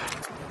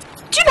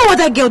 Do you know what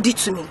that girl did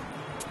to me?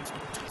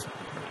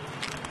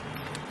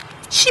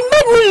 She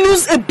made me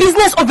lose a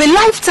business of a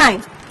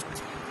lifetime.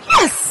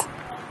 Yes.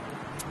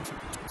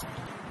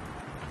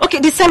 Okay,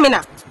 the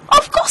seminar.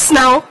 Of course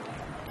now.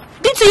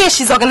 Did you hear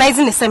she's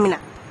organizing a seminar?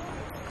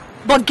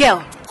 But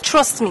girl,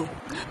 trust me,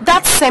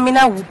 that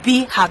seminar will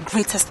be her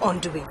greatest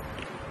undoing.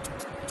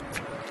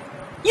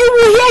 You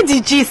will hear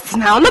the gist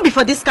now, not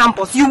before this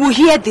campus. You will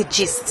hear the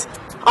gist.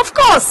 Of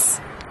course.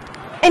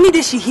 Any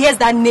day she hears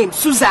that name,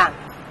 Susan,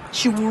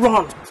 she will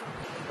run.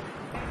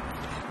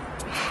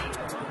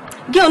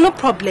 Girl, no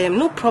problem,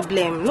 no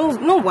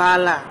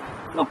wahala,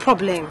 no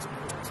problem.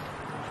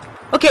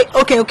 Okay,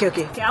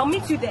 I'll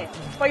meet you there.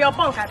 For your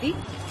bunk, Abby.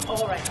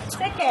 Alright,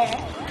 take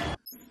care.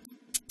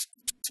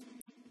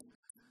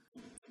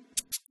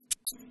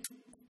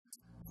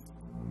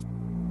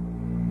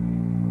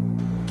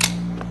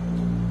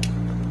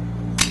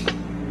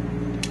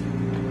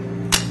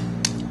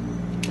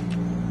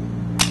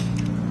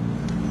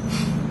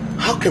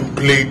 How can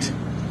Blade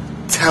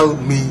tell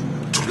me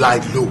to lie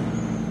low?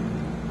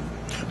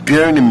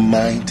 Bearing in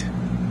mind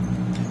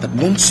that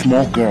one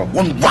small girl,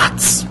 one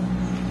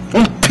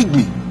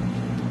pygmy,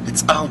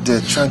 it's out there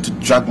trying to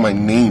drag my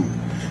name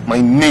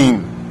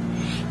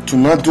to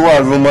Nado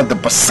Aroma the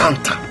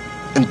Basanta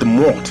in the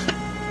mud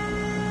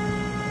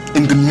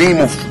in the name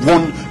of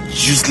one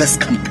useless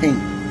campaign.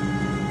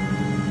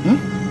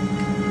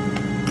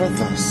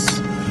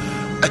 Brothers,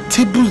 I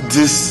tabled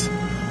this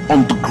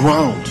on the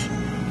ground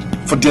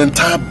for the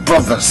entire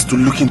brothers to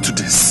look into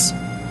this.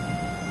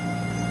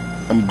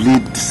 And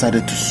Blade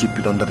decided to sweep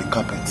it under the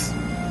carpet.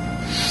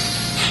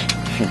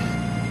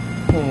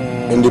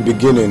 In the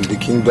beginning, the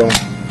kingdom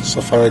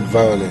suffered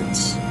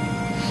violence,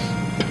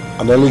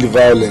 and only the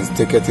violence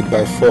taketh it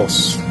by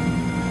force.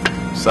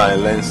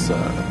 Silence,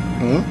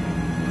 sir.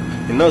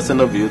 You know,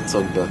 some of you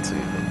talk that to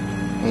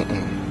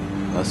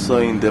you. I saw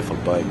in there for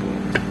Bible.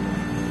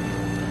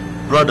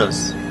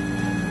 Brothers,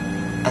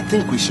 I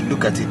think we should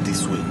look at it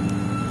this way.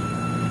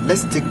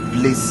 Let's take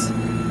Blaze's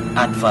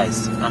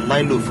advice and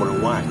lie low for a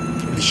while.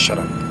 Please shut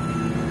up.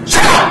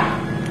 Shut up!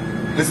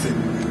 Listen,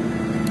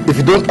 if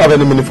you don't have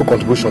any meaningful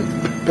contribution,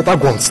 better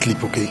go and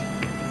sleep, okay?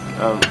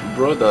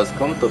 Brothers,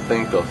 come to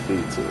think of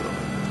it.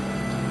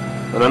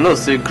 And I know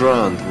say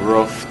ground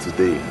rough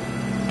today.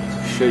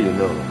 Sure you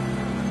know.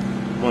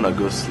 I wanna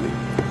go sleep.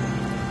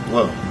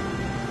 Well,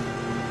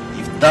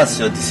 if that's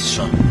your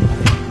decision,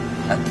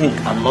 I think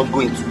I'm not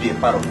going to be a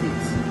part of it.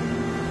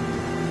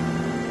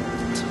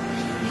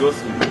 Go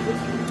sleep.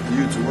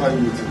 You too, why are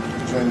you meeting?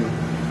 Join me.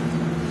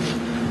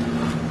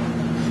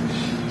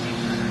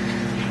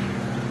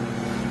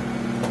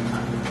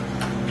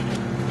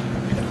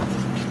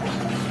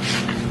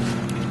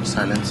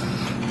 Silence.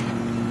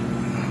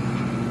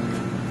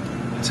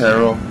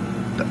 Terror,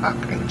 the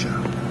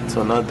archangel.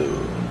 Tornado.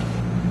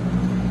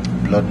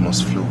 Blood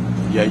must flow.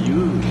 Yeah,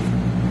 you.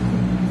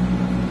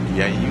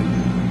 Yeah, you.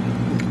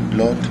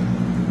 Blood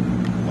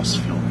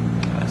must flow.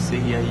 I say,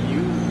 yeah,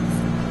 you.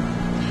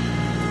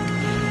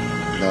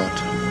 Blood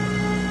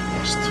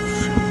must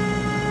flow.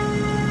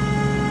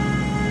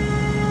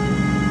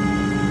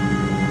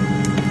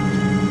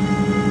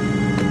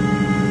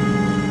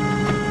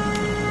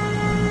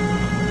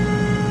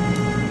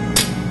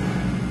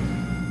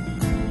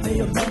 They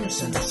are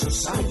menace in the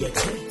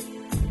society,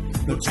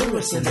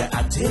 notorious in their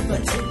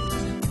activity.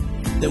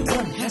 The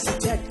one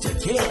hesitate to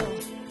kill.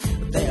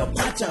 They are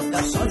part of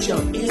the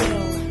social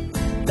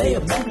ill. They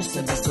are menace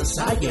in the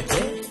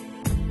society,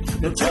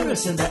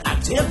 notorious in their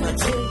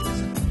activities.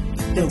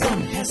 The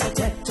one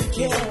hesitate to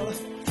kill.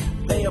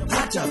 They are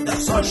part of the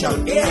social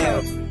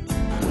ill.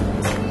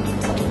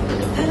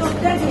 Hello,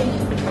 Daddy.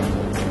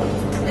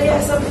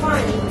 Yes, I'm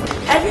fine.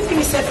 Everything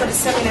is set for the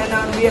seminar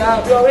now.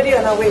 We're already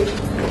on our way.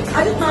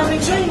 I did my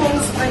joining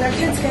mom's fine. I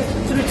can't get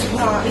through to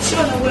her. Is she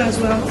on her way as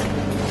well?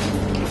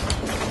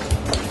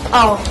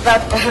 Oh,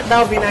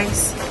 that would be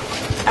nice.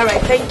 All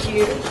right, thank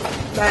you.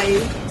 Bye.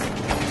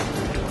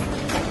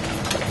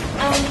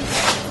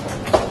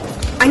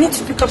 I need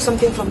to pick up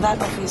something from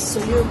that office, so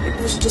you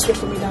should just wait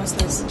for me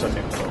downstairs. It's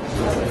okay.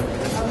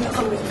 I'm not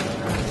coming.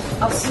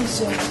 I'll see you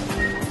soon.